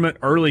environment.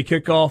 Early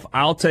kickoff.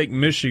 I'll take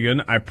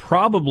Michigan. I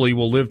probably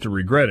will live to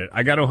regret it.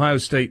 I have Ohio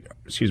State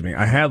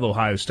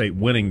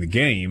winning the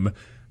game.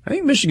 I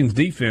think Michigan's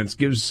defense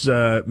gives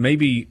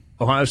maybe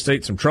Ohio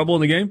State some trouble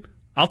in the game.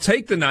 I'll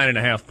take the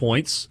 9.5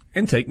 points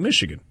and take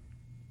Michigan.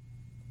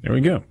 There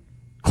we go.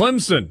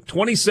 Clemson,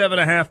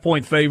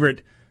 27.5-point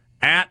favorite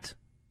at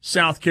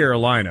South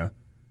Carolina.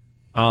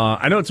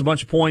 I know it's a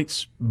bunch of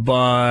points,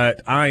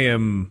 but now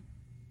I'm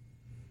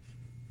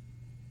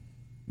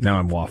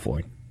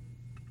waffling.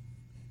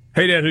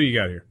 Hey, Dad, who you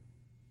got here?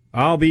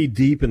 I'll be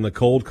deep in the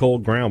cold,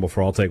 cold ground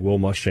before I'll take Will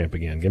Muschamp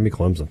again. Give me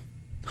Clemson.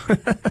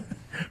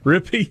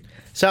 Rippy?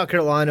 South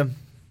Carolina.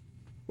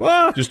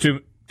 What? Just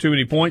too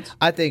many points?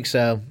 I think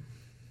so.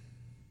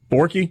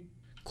 Borky?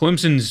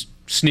 Clemson's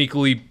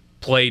sneakily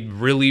played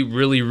really,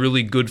 really,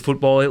 really good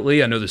football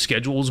lately. I know the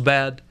schedule's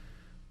bad,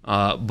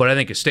 but I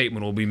think a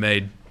statement will be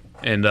made,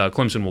 and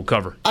Clemson will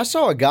cover. I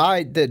saw a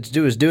guy that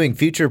was doing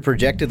future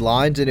projected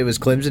lines, and it was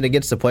Clemson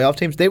against the playoff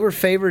teams. They were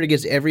favored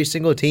against every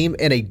single team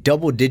and a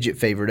double-digit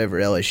favorite over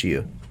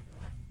LSU.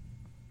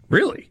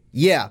 Really?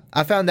 Yeah,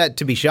 I found that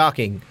to be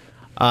shocking.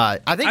 I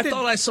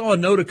thought I saw a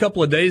note a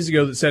couple of days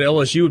ago that said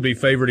LSU would be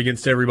favored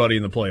against everybody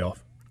in the playoff.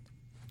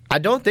 I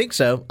don't think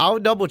so. I'll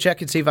double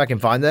check and see if I can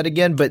find that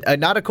again, but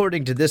not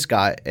according to this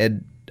guy.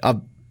 And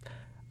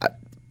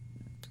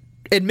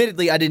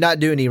admittedly, I did not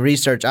do any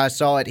research. I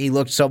saw it. He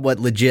looked somewhat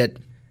legit,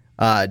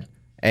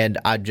 and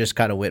I just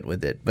kind of went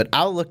with it. But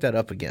I'll look that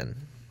up again.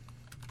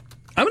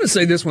 I'm going to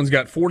say this one's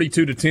got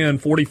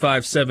 42-10,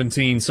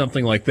 45-17,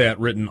 something like that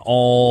written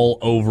all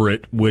over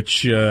it,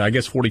 which I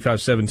guess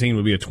 45-17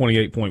 would be a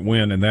 28-point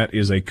win, and that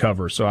is a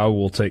cover. So I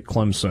will take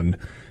Clemson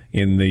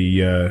in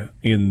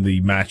the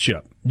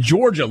matchup.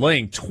 Georgia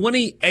laying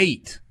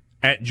 28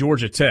 at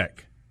Georgia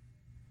Tech.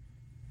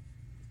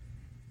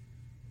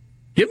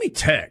 Give me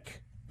Tech.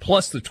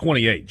 plus the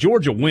 28.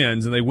 Georgia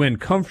wins, and they win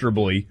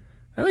comfortably.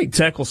 I think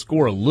Tech will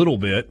score a little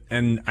bit,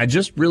 and I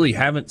just really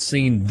haven't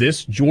seen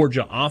this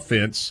Georgia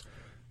offense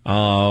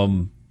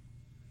go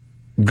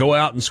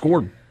out and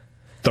score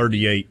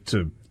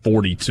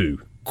 38-42.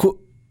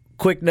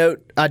 Quick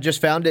note, I just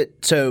found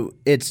it. So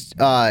it's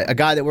a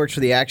guy that works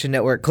for the Action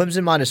Network.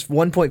 Clemson minus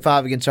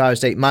 1.5 against Ohio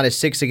State, minus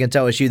 6 against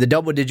LSU. The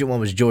double-digit one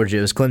was Georgia.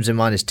 It was Clemson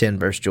minus 10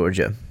 versus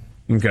Georgia.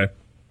 Okay.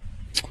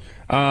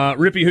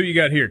 Rippy, who you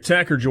got here,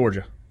 Tech or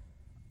Georgia?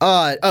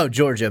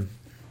 Georgia.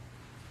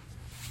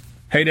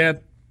 Hey,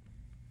 Dad.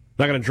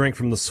 Not going to drink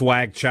from the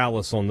swag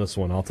chalice on this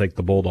one. I'll take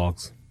the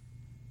Bulldogs.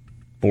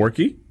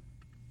 Borky?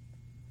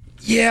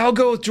 Yeah, I'll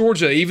go with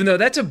Georgia, even though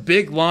that's a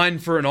big line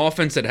for an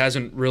offense that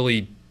hasn't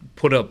really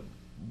put up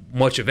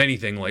much of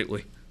anything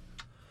lately.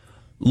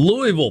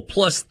 Louisville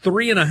plus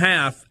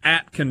 3.5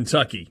 at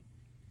Kentucky.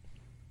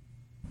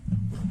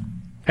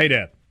 Hey,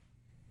 Dad.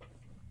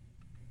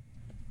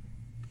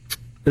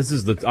 This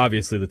is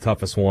obviously the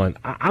toughest one.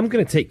 I'm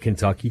going to take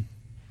Kentucky.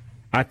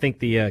 I think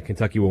the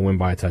Kentucky will win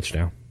by a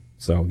touchdown.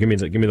 So give me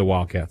the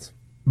Wildcats.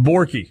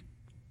 Borky.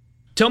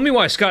 Tell me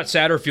why Scott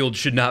Satterfield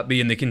should not be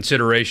in the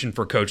consideration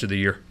for Coach of the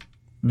Year.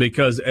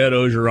 Because Ed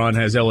Ogeron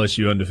has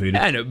LSU undefeated.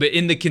 I know, but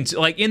in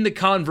the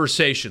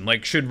conversation,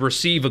 should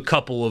receive a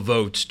couple of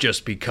votes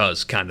just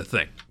because kind of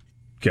thing.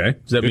 Okay.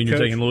 Does that mean you're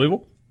taking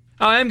Louisville?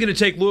 I am going to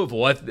take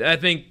Louisville. I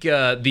think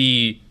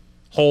the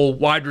whole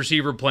wide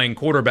receiver playing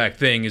quarterback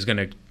thing is going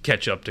to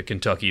catch up to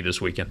Kentucky this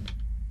weekend.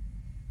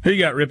 Who you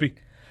got, Rippy?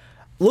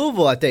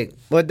 Louisville, I think.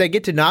 Would they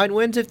get to 9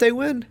 wins if they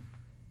win?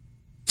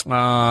 They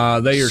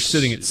are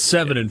sitting at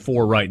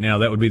 7-4 right now.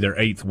 That would be their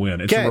 8th win.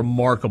 It's a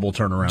remarkable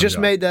turnaround. Just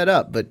made that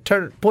up, but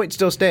point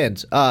still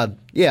stands. I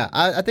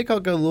think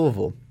I'll go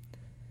Louisville.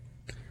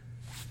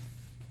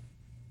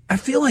 I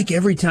feel like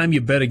every time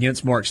you bet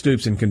against Mark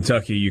Stoops in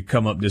Kentucky, you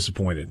come up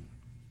disappointed.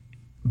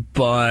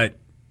 But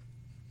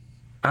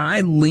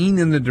I lean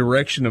in the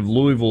direction of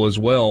Louisville as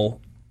well.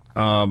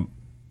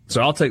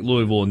 So I'll take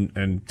Louisville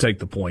and take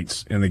the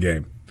points in the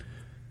game.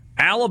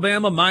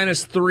 Alabama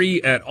minus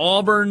 3 at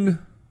Auburn.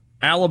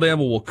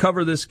 Alabama will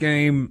cover this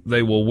game.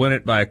 They will win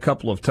it by a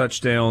couple of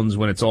touchdowns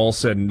when it's all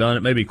said and done.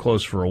 It may be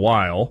close for a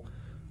while.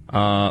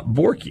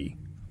 Borky.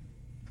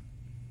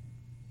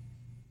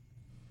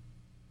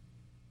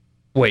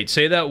 Wait,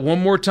 say that one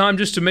more time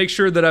just to make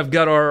sure that I've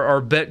got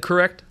our bet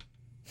correct?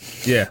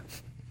 Yeah.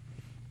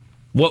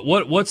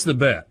 What's the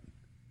bet?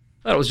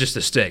 That was just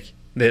a stake,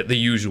 the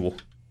usual.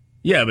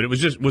 Yeah, but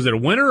was it a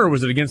winner or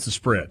was it against the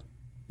spread?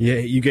 Yeah,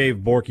 you gave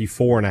Borky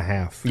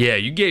 4.5. Yeah,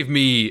 you gave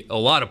me a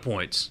lot of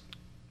points,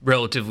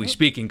 relatively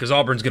speaking, because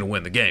Auburn's going to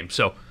win the game.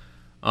 So,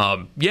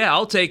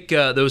 I'll take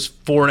those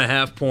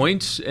 4.5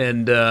 points,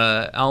 and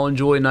I'll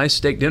enjoy a nice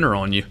steak dinner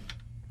on you.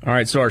 All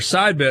right, so our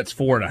side bet's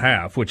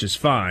 4.5, which is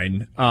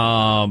fine.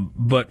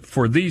 But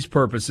for these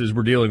purposes,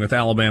 we're dealing with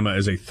Alabama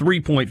as a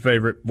 3-point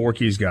favorite.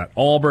 Borky's got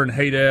Auburn.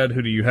 Hey, Dad,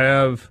 who do you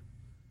have?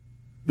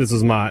 This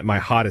is my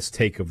hottest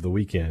take of the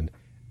weekend.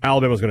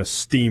 Alabama's going to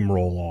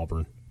steamroll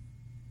Auburn.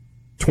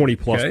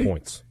 20-plus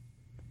points.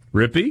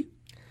 Rippy?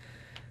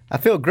 I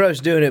feel gross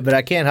doing it, but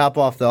I can't hop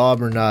off the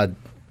Auburn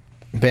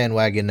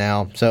bandwagon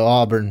now. So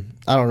Auburn,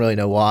 I don't really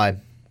know why.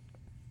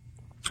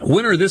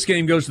 Winner of this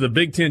game goes to the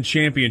Big Ten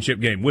championship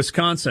game.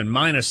 Wisconsin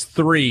minus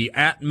 3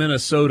 at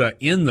Minnesota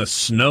in the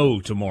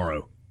snow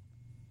tomorrow.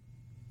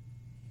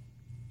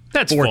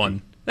 That's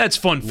fun. That's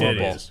fun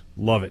football.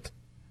 Love it.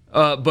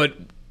 But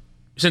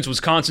since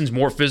Wisconsin's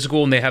more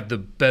physical and they have the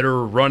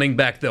better running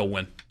back, they'll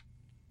win.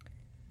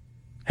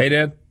 Hey,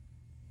 Dad?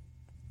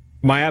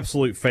 My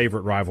absolute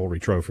favorite rivalry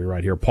trophy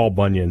right here, Paul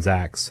Bunyan's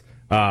axe.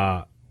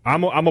 I'm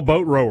a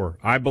boat rower.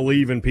 I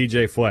believe in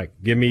PJ Fleck.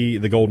 Give me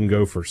the Golden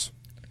Gophers.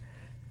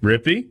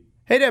 Rippy?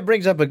 Hey, that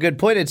brings up a good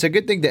point. It's a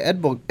good thing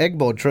the Egg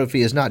Bowl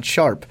trophy is not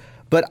sharp.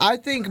 But I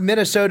think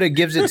Minnesota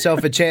gives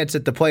itself a chance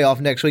at the playoff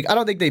next week. I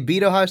don't think they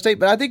beat Ohio State,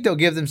 but I think they'll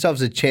give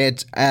themselves a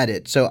chance at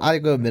it. So I'll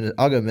go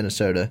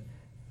Minnesota.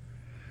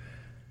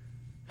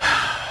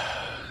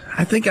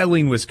 I think I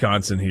lean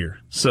Wisconsin here.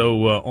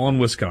 So on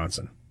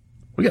Wisconsin.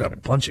 We got a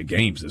bunch of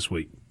games this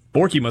week.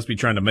 Borky must be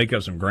trying to make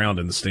up some ground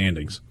in the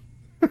standings.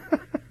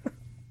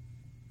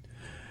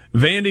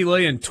 Vandy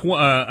laying,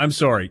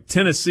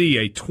 Tennessee,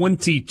 a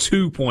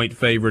 22-point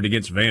favorite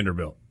against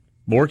Vanderbilt.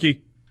 Borky?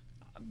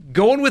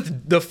 Going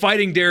with the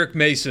Fighting Derek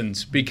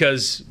Masons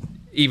because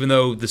even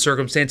though the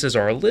circumstances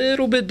are a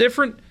little bit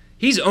different,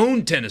 he's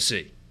owned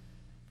Tennessee.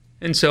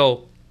 And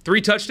so 3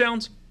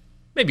 touchdowns,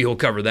 maybe he'll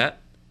cover that.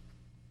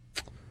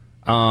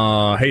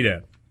 Hey,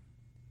 Dad.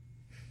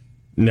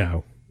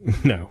 No.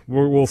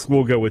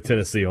 We'll go with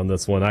Tennessee on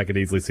this one. I could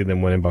easily see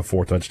them winning by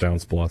 4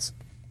 touchdowns plus.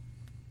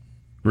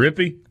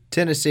 Rippy?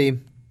 Tennessee.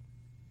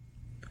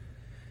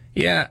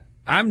 Yeah,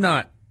 I'm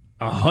not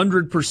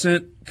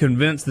 100%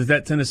 convinced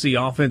that Tennessee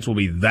offense will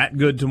be that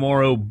good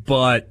tomorrow,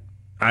 but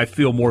I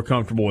feel more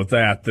comfortable with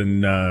that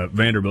than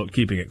Vanderbilt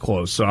keeping it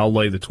close. So I'll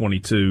lay the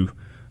 22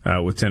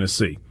 with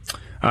Tennessee.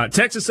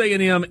 Texas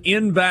A&M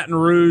in Baton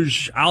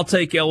Rouge. I'll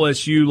take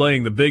LSU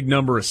laying the big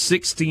number, a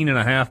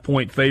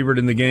 16.5-point favorite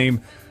in the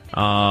game.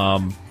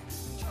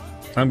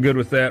 I'm good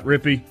with that.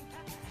 Rippy?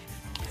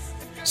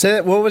 Say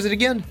that. What was it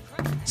again?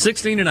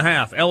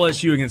 16.5.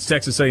 LSU against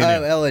Texas A&M. Oh,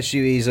 LSU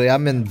easily.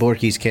 I'm in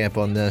Borky's camp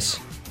on this.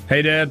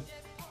 Hey, Dad.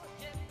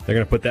 They're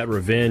going to put that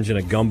revenge in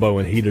a gumbo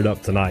and heat it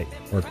up tonight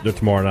or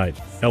tomorrow night.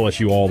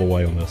 LSU all the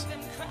way on this.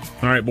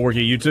 All right,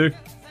 Borky, you too?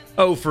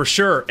 Oh, for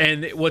sure.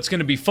 And what's going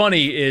to be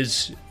funny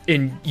is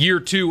in year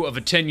 2 of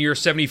a 10-year,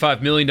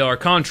 $75 million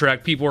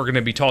contract, people are going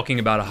to be talking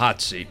about a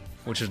hot seat,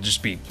 which would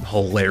just be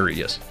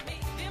hilarious.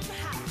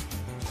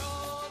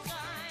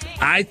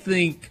 I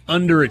think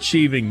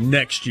underachieving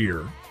next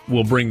year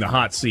will bring the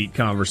hot seat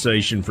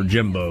conversation for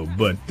Jimbo,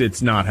 but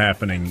it's not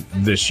happening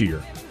this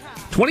year.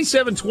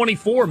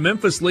 27-24,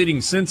 Memphis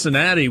leading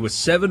Cincinnati with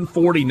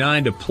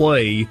 7:49 to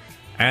play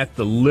at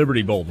the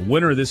Liberty Bowl. The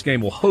winner of this game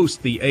will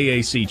host the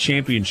AAC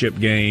championship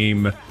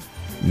game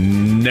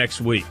next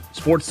week.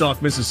 Sports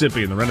Talk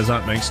Mississippi in the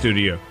Renaissance Bank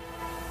studio.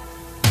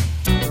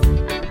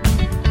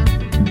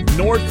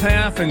 North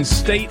half and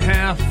state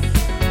half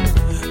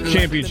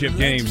championship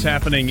games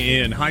happening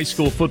in high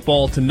school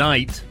football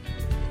tonight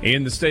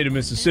in the state of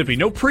Mississippi.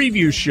 No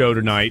preview show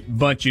tonight,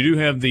 but you do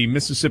have the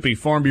Mississippi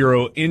Farm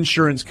Bureau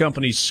Insurance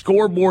Company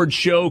scoreboard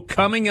show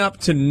coming up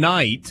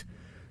tonight,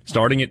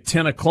 starting at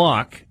 10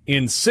 o'clock.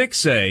 In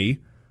 6A,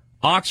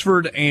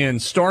 Oxford and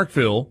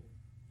Starkville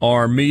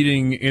are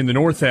meeting in the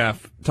north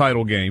half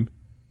title game.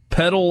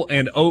 Petal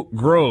and Oak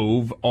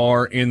Grove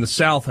are in the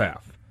south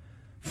half.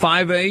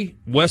 5A,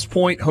 West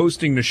Point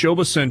hosting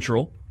Neshoba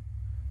Central,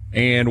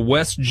 and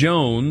West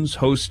Jones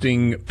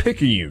hosting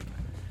Picayune.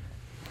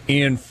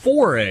 In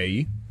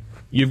 4A,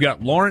 you've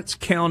got Lawrence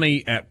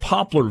County at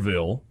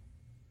Poplarville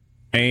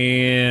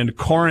and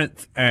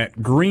Corinth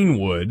at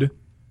Greenwood.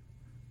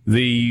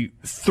 The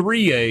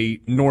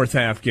 3A North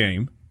Half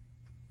game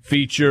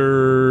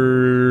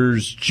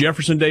features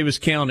Jefferson Davis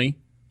County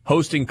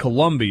hosting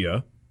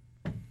Columbia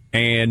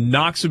and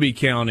Noxubee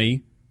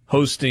County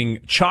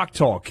hosting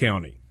Choctaw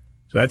County.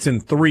 So that's in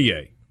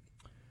 3A.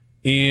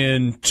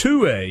 In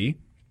 2A,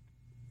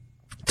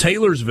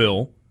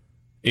 Taylorsville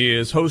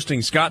is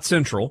hosting Scott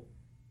Central.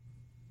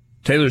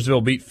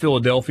 Taylorsville beat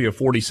Philadelphia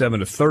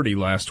 47-30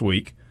 last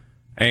week.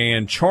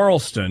 And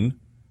Charleston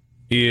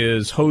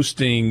is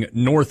hosting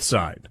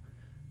Northside.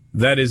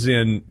 That is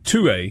in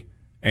 2A.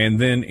 And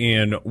then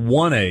in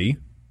 1A,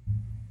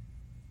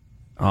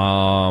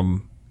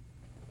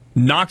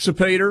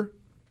 Noxapater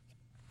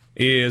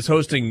is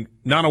hosting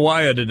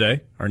Nanawaya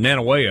today, or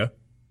Nanawaya.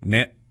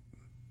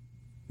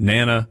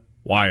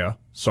 Nanawaya,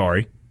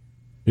 sorry.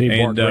 You need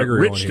and Bart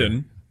Gregory Richton. on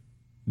here.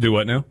 Do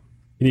what now?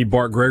 You need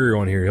Bart Gregory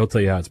on here. He'll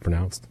tell you how it's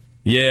pronounced.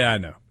 Yeah, I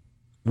know.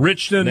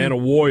 Richton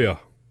Nanawoya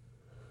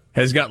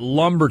has got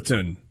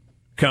Lumberton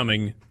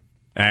coming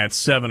at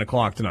 7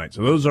 o'clock tonight.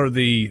 So those are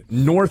the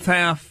north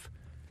half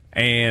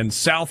and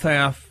south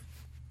half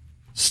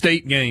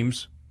state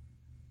games.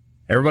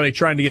 Everybody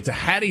trying to get to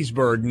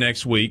Hattiesburg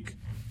next week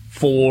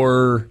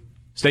for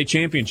state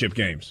championship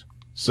games.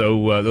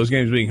 So those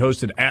games being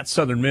hosted at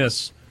Southern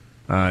Miss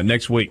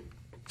next week.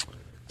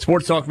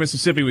 Sports Talk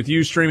Mississippi with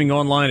you, streaming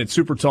online at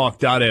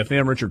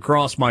supertalk.fm. Richard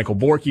Cross, Michael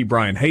Borky,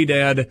 Brian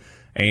Haydad,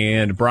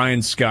 and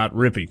Brian Scott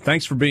Rippey.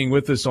 Thanks for being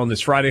with us on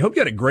this Friday. Hope you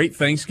had a great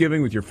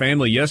Thanksgiving with your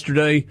family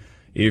yesterday.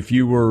 If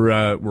you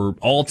were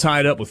all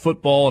tied up with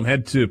football and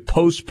had to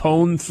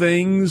postpone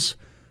things,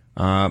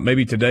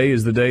 maybe today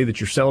is the day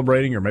that you're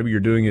celebrating, or maybe you're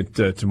doing it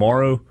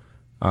tomorrow.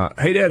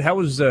 Haydad, how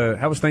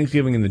was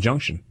Thanksgiving in the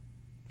Junction?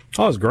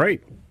 Oh, it was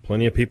great.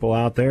 Plenty of people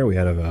out there. We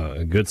had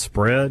a good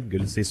spread.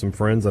 Good to see some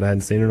friends that I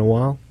hadn't seen in a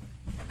while.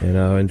 And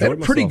enjoyed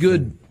myself. Pretty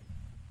good.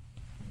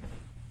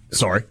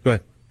 Sorry. Go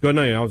ahead.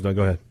 No, I was done.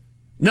 Go ahead.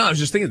 No, I was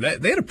just thinking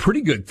that they had a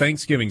pretty good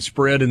Thanksgiving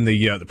spread in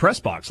the press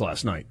box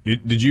last night.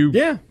 Did you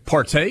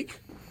partake?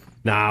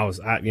 No,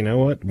 you know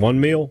what? One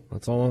meal.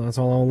 That's all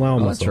I'll allow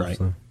myself. That's right.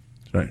 So.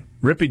 That's right.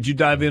 Rippy, did you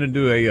dive in and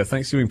do a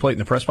Thanksgiving plate in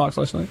the press box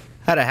last night?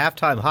 Had a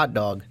halftime hot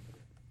dog.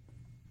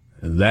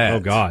 That. Oh,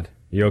 God.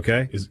 You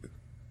okay? Is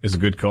a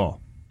good call.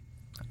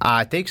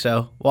 I think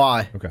so.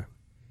 Why? Okay.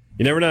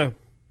 You never know.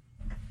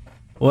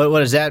 What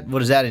does that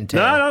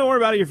entail? No, don't worry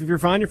about it. If you're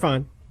fine, you're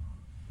fine.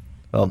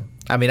 Well,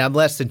 I mean, I'm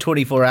less than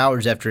 24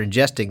 hours after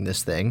ingesting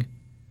this thing.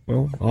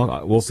 Well,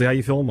 we'll see how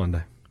you feel on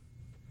Monday.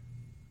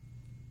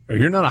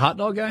 You're not a hot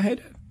dog guy,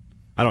 Hayden?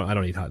 I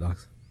don't eat hot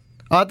dogs.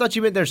 Oh, I thought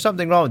you meant there's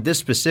something wrong with this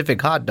specific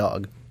hot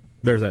dog.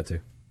 There's that too.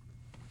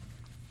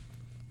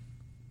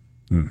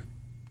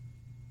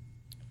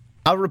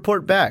 I'll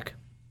report back.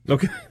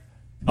 Okay.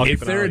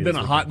 If there had been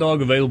a hot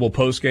dog available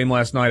post-game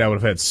last night, I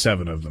would have had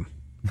 7 of them.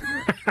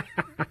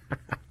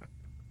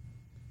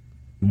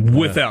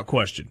 Without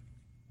question.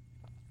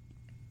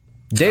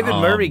 David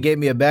Murray gave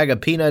me a bag of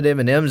peanut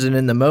M&Ms, and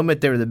in the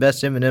moment, they were the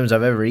best M&Ms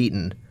I've ever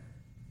eaten.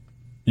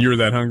 You were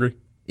that hungry?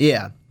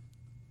 Yeah.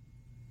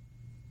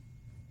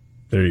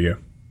 There you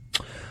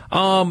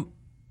go.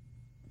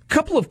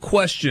 Couple of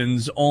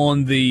questions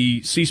on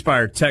the C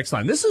Spire text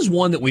line. This is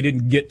one that we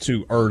didn't get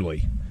to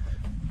early.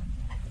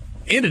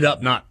 Ended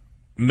up not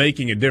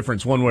making a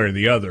difference one way or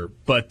the other.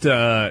 But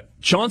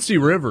Chauncey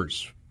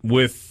Rivers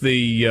with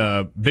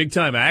the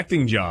big-time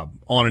acting job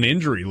on an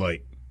injury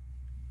late.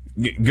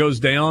 goes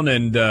down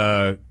and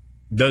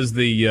does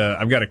the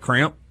I've got a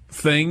cramp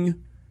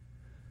thing,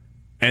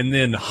 and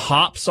then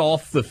hops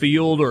off the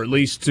field, or at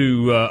least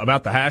to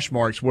about the hash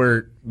marks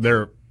where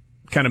they're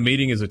kind of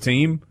meeting as a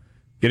team,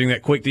 getting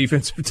that quick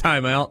defensive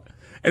timeout.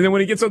 And then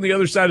when he gets on the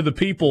other side of the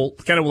people,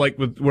 kind of like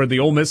where the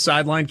Ole Miss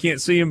sideline can't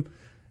see him,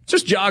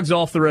 just jogs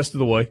off the rest of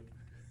the way.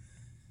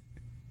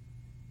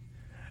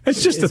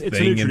 It's just a thing. It's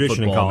a new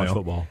tradition in college now.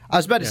 football. I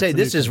was about to say,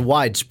 this is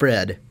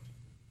widespread.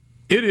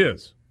 It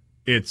is.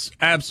 It's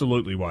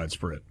absolutely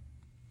widespread.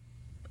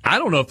 I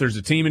don't know if there's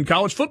a team in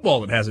college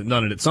football that hasn't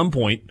done it at some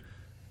point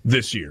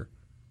this year.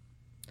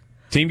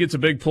 Team gets a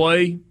big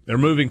play. They're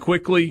moving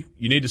quickly.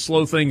 You need to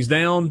slow things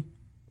down.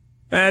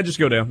 Just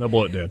go down. They'll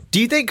blow it dead. Do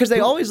you think, because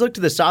they always look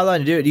to the sideline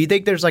to do it, do you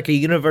think there's like a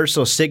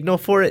universal signal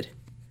for it?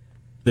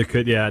 There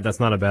could, yeah, that's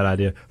not a bad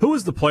idea. Who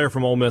was the player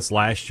from Ole Miss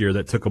last year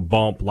that took a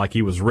bump like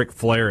he was Ric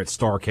Flair at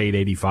Starrcade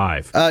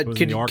 85?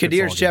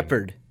 Kadir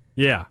Shepard.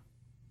 Yeah.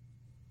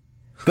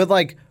 But,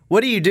 like,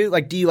 what do you do?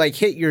 Like, do you, like,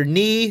 hit your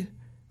knee?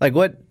 Like,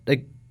 what?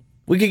 Like,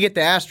 we could get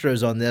the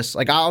Astros on this.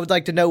 Like, I would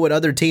like to know what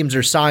other teams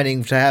are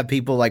signing to have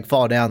people, like,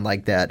 fall down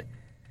like that.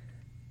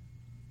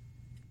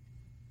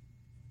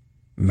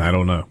 I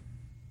don't know.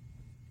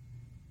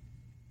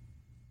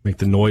 Make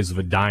the noise of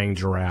a dying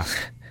giraffe.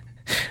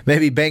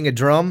 Maybe bang a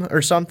drum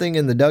or something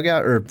in the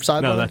dugout or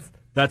sideline?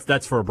 No,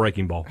 that's for a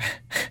breaking ball.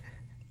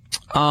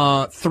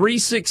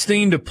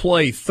 3:16 to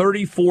play,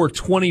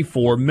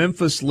 34-24.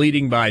 Memphis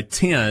leading by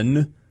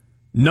 10.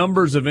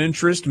 Numbers of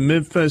interest,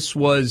 Memphis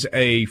was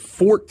a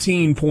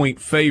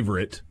 14-point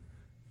favorite,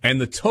 and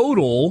the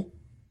total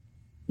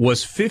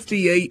was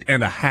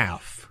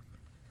 58.5.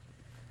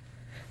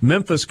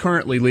 Memphis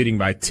currently leading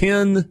by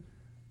 10,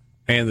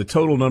 and the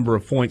total number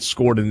of points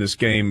scored in this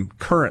game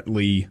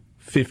currently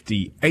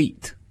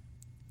 58.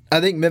 I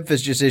think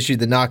Memphis just issued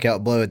the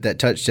knockout blow at that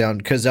touchdown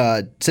because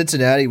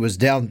Cincinnati was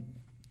down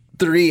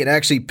 3 and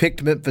actually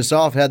picked Memphis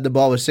off, had the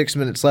ball with 6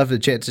 minutes left, a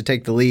chance to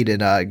take the lead,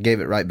 and gave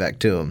it right back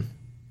to them.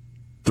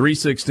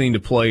 3:16 to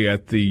play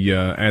at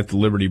the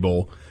Liberty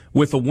Bowl.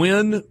 With a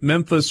win,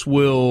 Memphis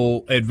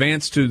will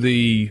advance to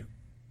the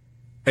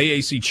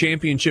AAC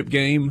championship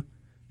game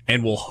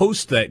and will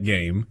host that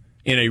game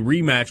in a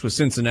rematch with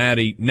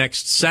Cincinnati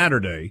next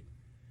Saturday.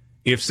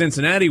 If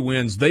Cincinnati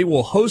wins, they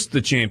will host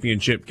the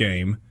championship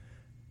game,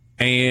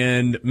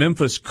 and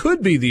Memphis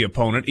could be the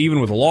opponent, even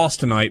with a loss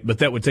tonight, but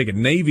that would take a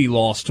Navy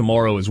loss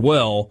tomorrow as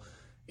well.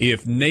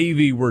 If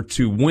Navy were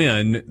to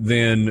win,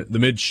 then the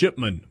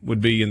Midshipmen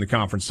would be in the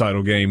conference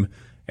title game,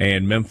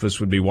 and Memphis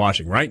would be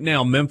watching. Right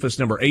now, Memphis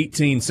number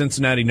 18,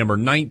 Cincinnati number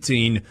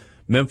 19.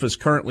 Memphis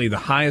currently the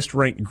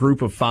highest-ranked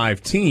group of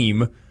 5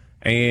 team,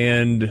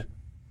 and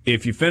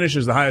if you finish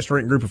as the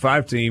highest-ranked group of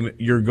 5 team,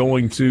 you're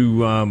going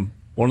to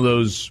one of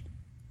those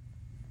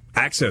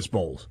Access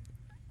Bowls,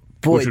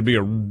 which would be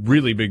a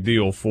really big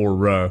deal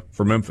for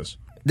Memphis.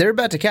 They're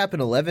about to cap an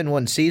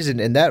 11-1 season,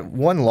 and that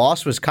one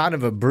loss was kind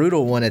of a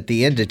brutal one at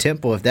the end of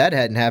Temple. If that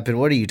hadn't happened,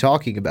 what are you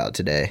talking about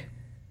today?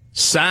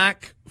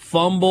 Sack,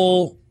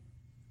 fumble,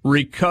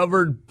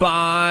 recovered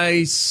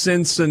by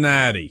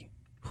Cincinnati.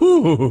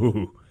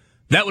 Whew.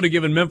 That would have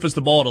given Memphis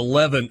the ball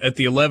at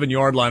the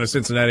 11-yard line of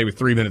Cincinnati with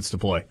 3 minutes to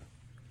play.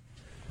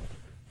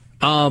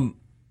 Say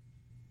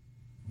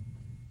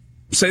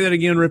that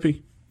again,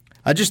 Rippy.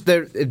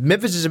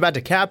 Memphis is about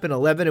to cap an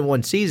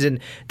 11-1 season.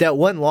 That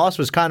one loss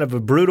was kind of a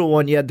brutal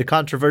one. You had the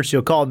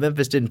controversial call.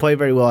 Memphis didn't play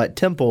very well at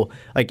Temple.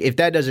 Like, if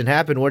that doesn't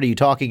happen, what are you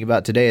talking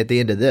about today at the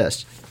end of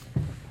this?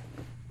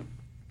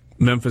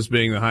 Memphis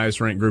being the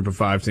highest-ranked group of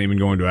 5 team and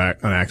going to an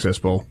Access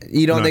Bowl.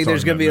 You don't think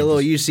there's going to be a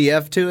little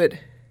UCF to it?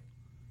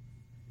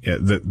 Yeah,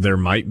 there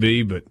might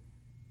be, but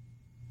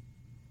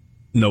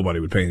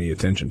nobody would pay any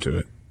attention to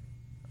it.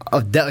 Oh,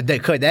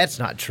 that's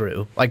not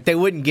true. Like, they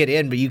wouldn't get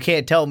in, but you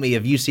can't tell me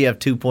if UCF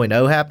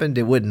 2.0 happened,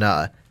 it wouldn't.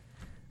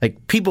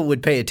 Like, people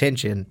would pay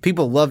attention.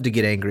 People love to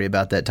get angry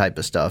about that type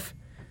of stuff.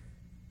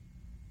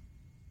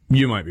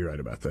 You might be right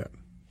about that.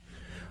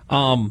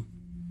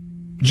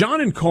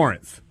 John in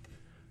Corinth,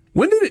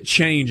 when did it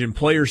change and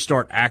players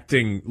start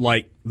acting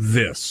like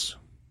this?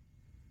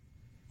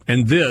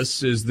 And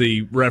this is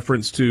the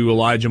reference to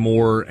Elijah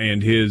Moore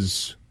and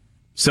his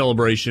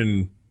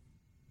celebration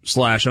 /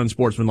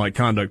 unsportsmanlike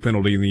conduct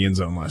penalty in the end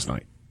zone last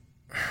night.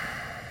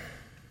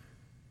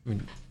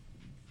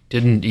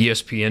 Didn't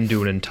ESPN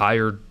do an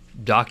entire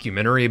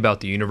documentary about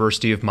the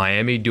University of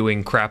Miami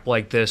doing crap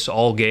like this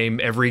all game,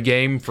 every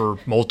game for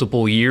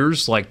multiple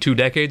years, like 2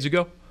 decades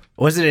ago?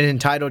 Wasn't it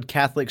entitled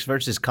Catholics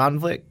versus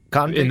Convicts?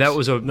 And that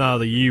was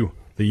the U.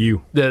 The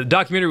U. The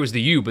documentary was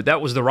the U, but that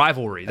was the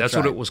rivalry. That's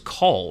right. What it was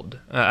called.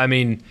 I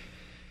mean,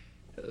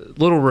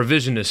 little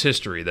revisionist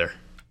history there.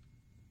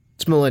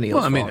 It's millennial.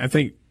 Well, I mean, I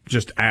think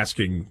just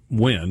asking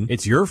when.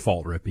 It's your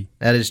fault, Rippy.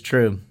 That is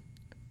true.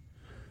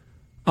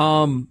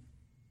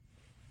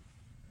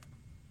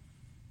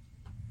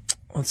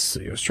 Let's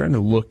see. I was trying to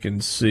look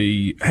and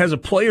see. Has a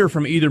player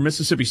from either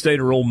Mississippi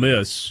State or Ole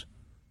Miss,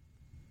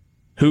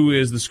 who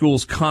is the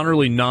school's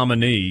Connerly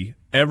nominee,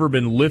 ever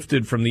been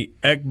lifted from the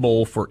Egg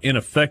Bowl for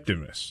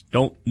ineffectiveness.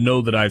 Don't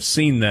know that I've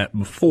seen that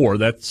before.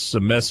 That's a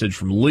message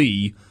from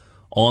Lee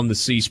on the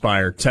C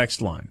Spire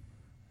text line.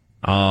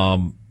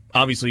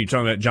 Obviously, you're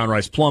talking about John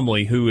Rice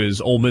Plumlee, who is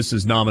Ole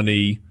Miss's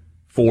nominee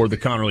for the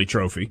Connerly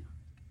Trophy.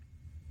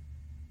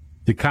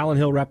 Did Colin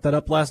Hill wrap that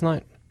up last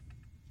night?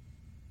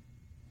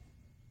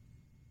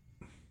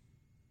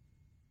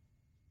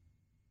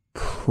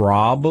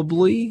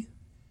 Probably.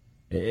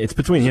 It's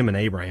between him and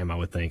Abraham, I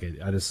would think.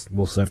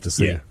 We'll have to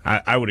see. Yeah,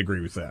 I would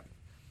agree with that.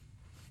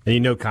 And you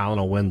know Colin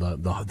will win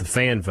the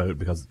fan vote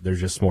because there's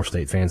just more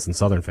State fans than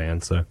Southern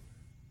fans. So,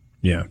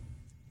 yeah.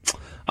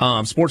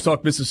 Sports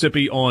Talk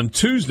Mississippi on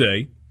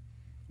Tuesday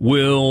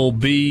will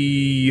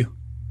be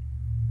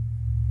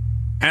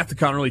at the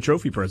Connerly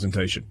Trophy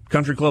presentation.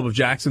 Country Club of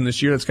Jackson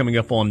this year. That's coming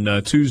up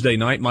on Tuesday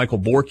night. Michael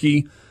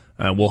Borky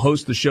will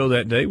host the show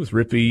that day with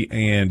Rippy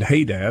and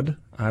Haydad.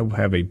 I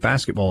have a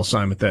basketball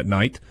assignment that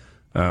night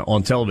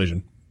on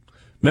television.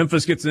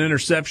 Memphis gets an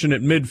interception at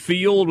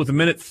midfield with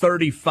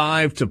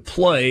 1:35 to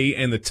play,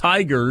 and the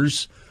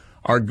Tigers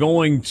are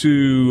going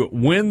to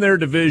win their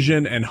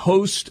division and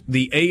host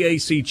the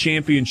AAC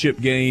championship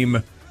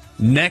game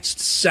next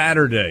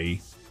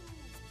Saturday.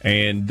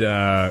 And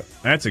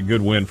that's a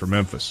good win for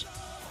Memphis.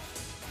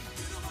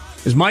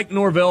 Is Mike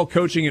Norvell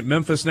coaching at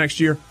Memphis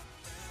next year?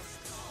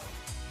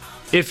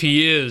 If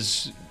he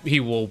is, he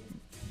will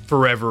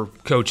forever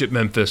coach at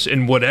Memphis,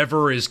 and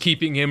whatever is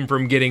keeping him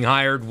from getting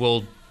hired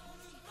will.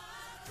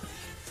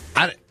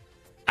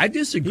 I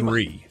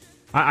disagree.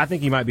 I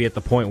think he might be at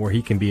the point where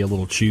he can be a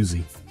little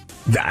choosy.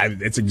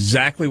 That's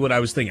exactly what I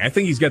was thinking. I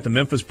think he's got the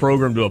Memphis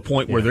program to a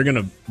point where they're going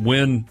to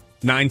win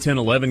 9, 10,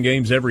 11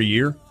 games every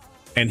year,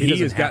 and he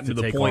has gotten to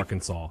the point.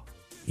 Arkansas.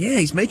 Yeah,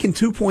 he's making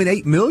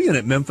 $2.8 million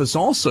at Memphis,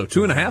 also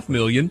 $2.5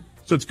 million.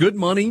 So it's good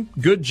money,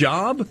 good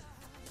job.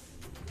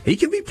 He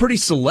can be pretty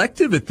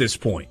selective at this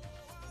point.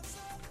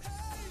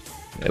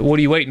 What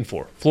are you waiting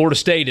for? Florida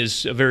State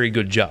is a very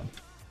good job.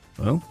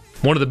 Well,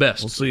 one of the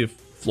best. We'll see if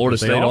Florida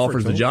State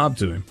offers the job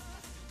to him.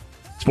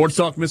 Sports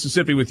Talk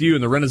Mississippi with you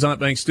in the Renaissance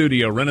Bank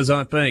studio.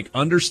 Renaissance Bank,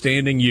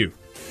 understanding you.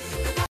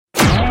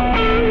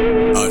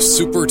 A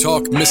Super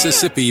Talk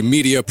Mississippi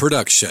media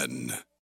production.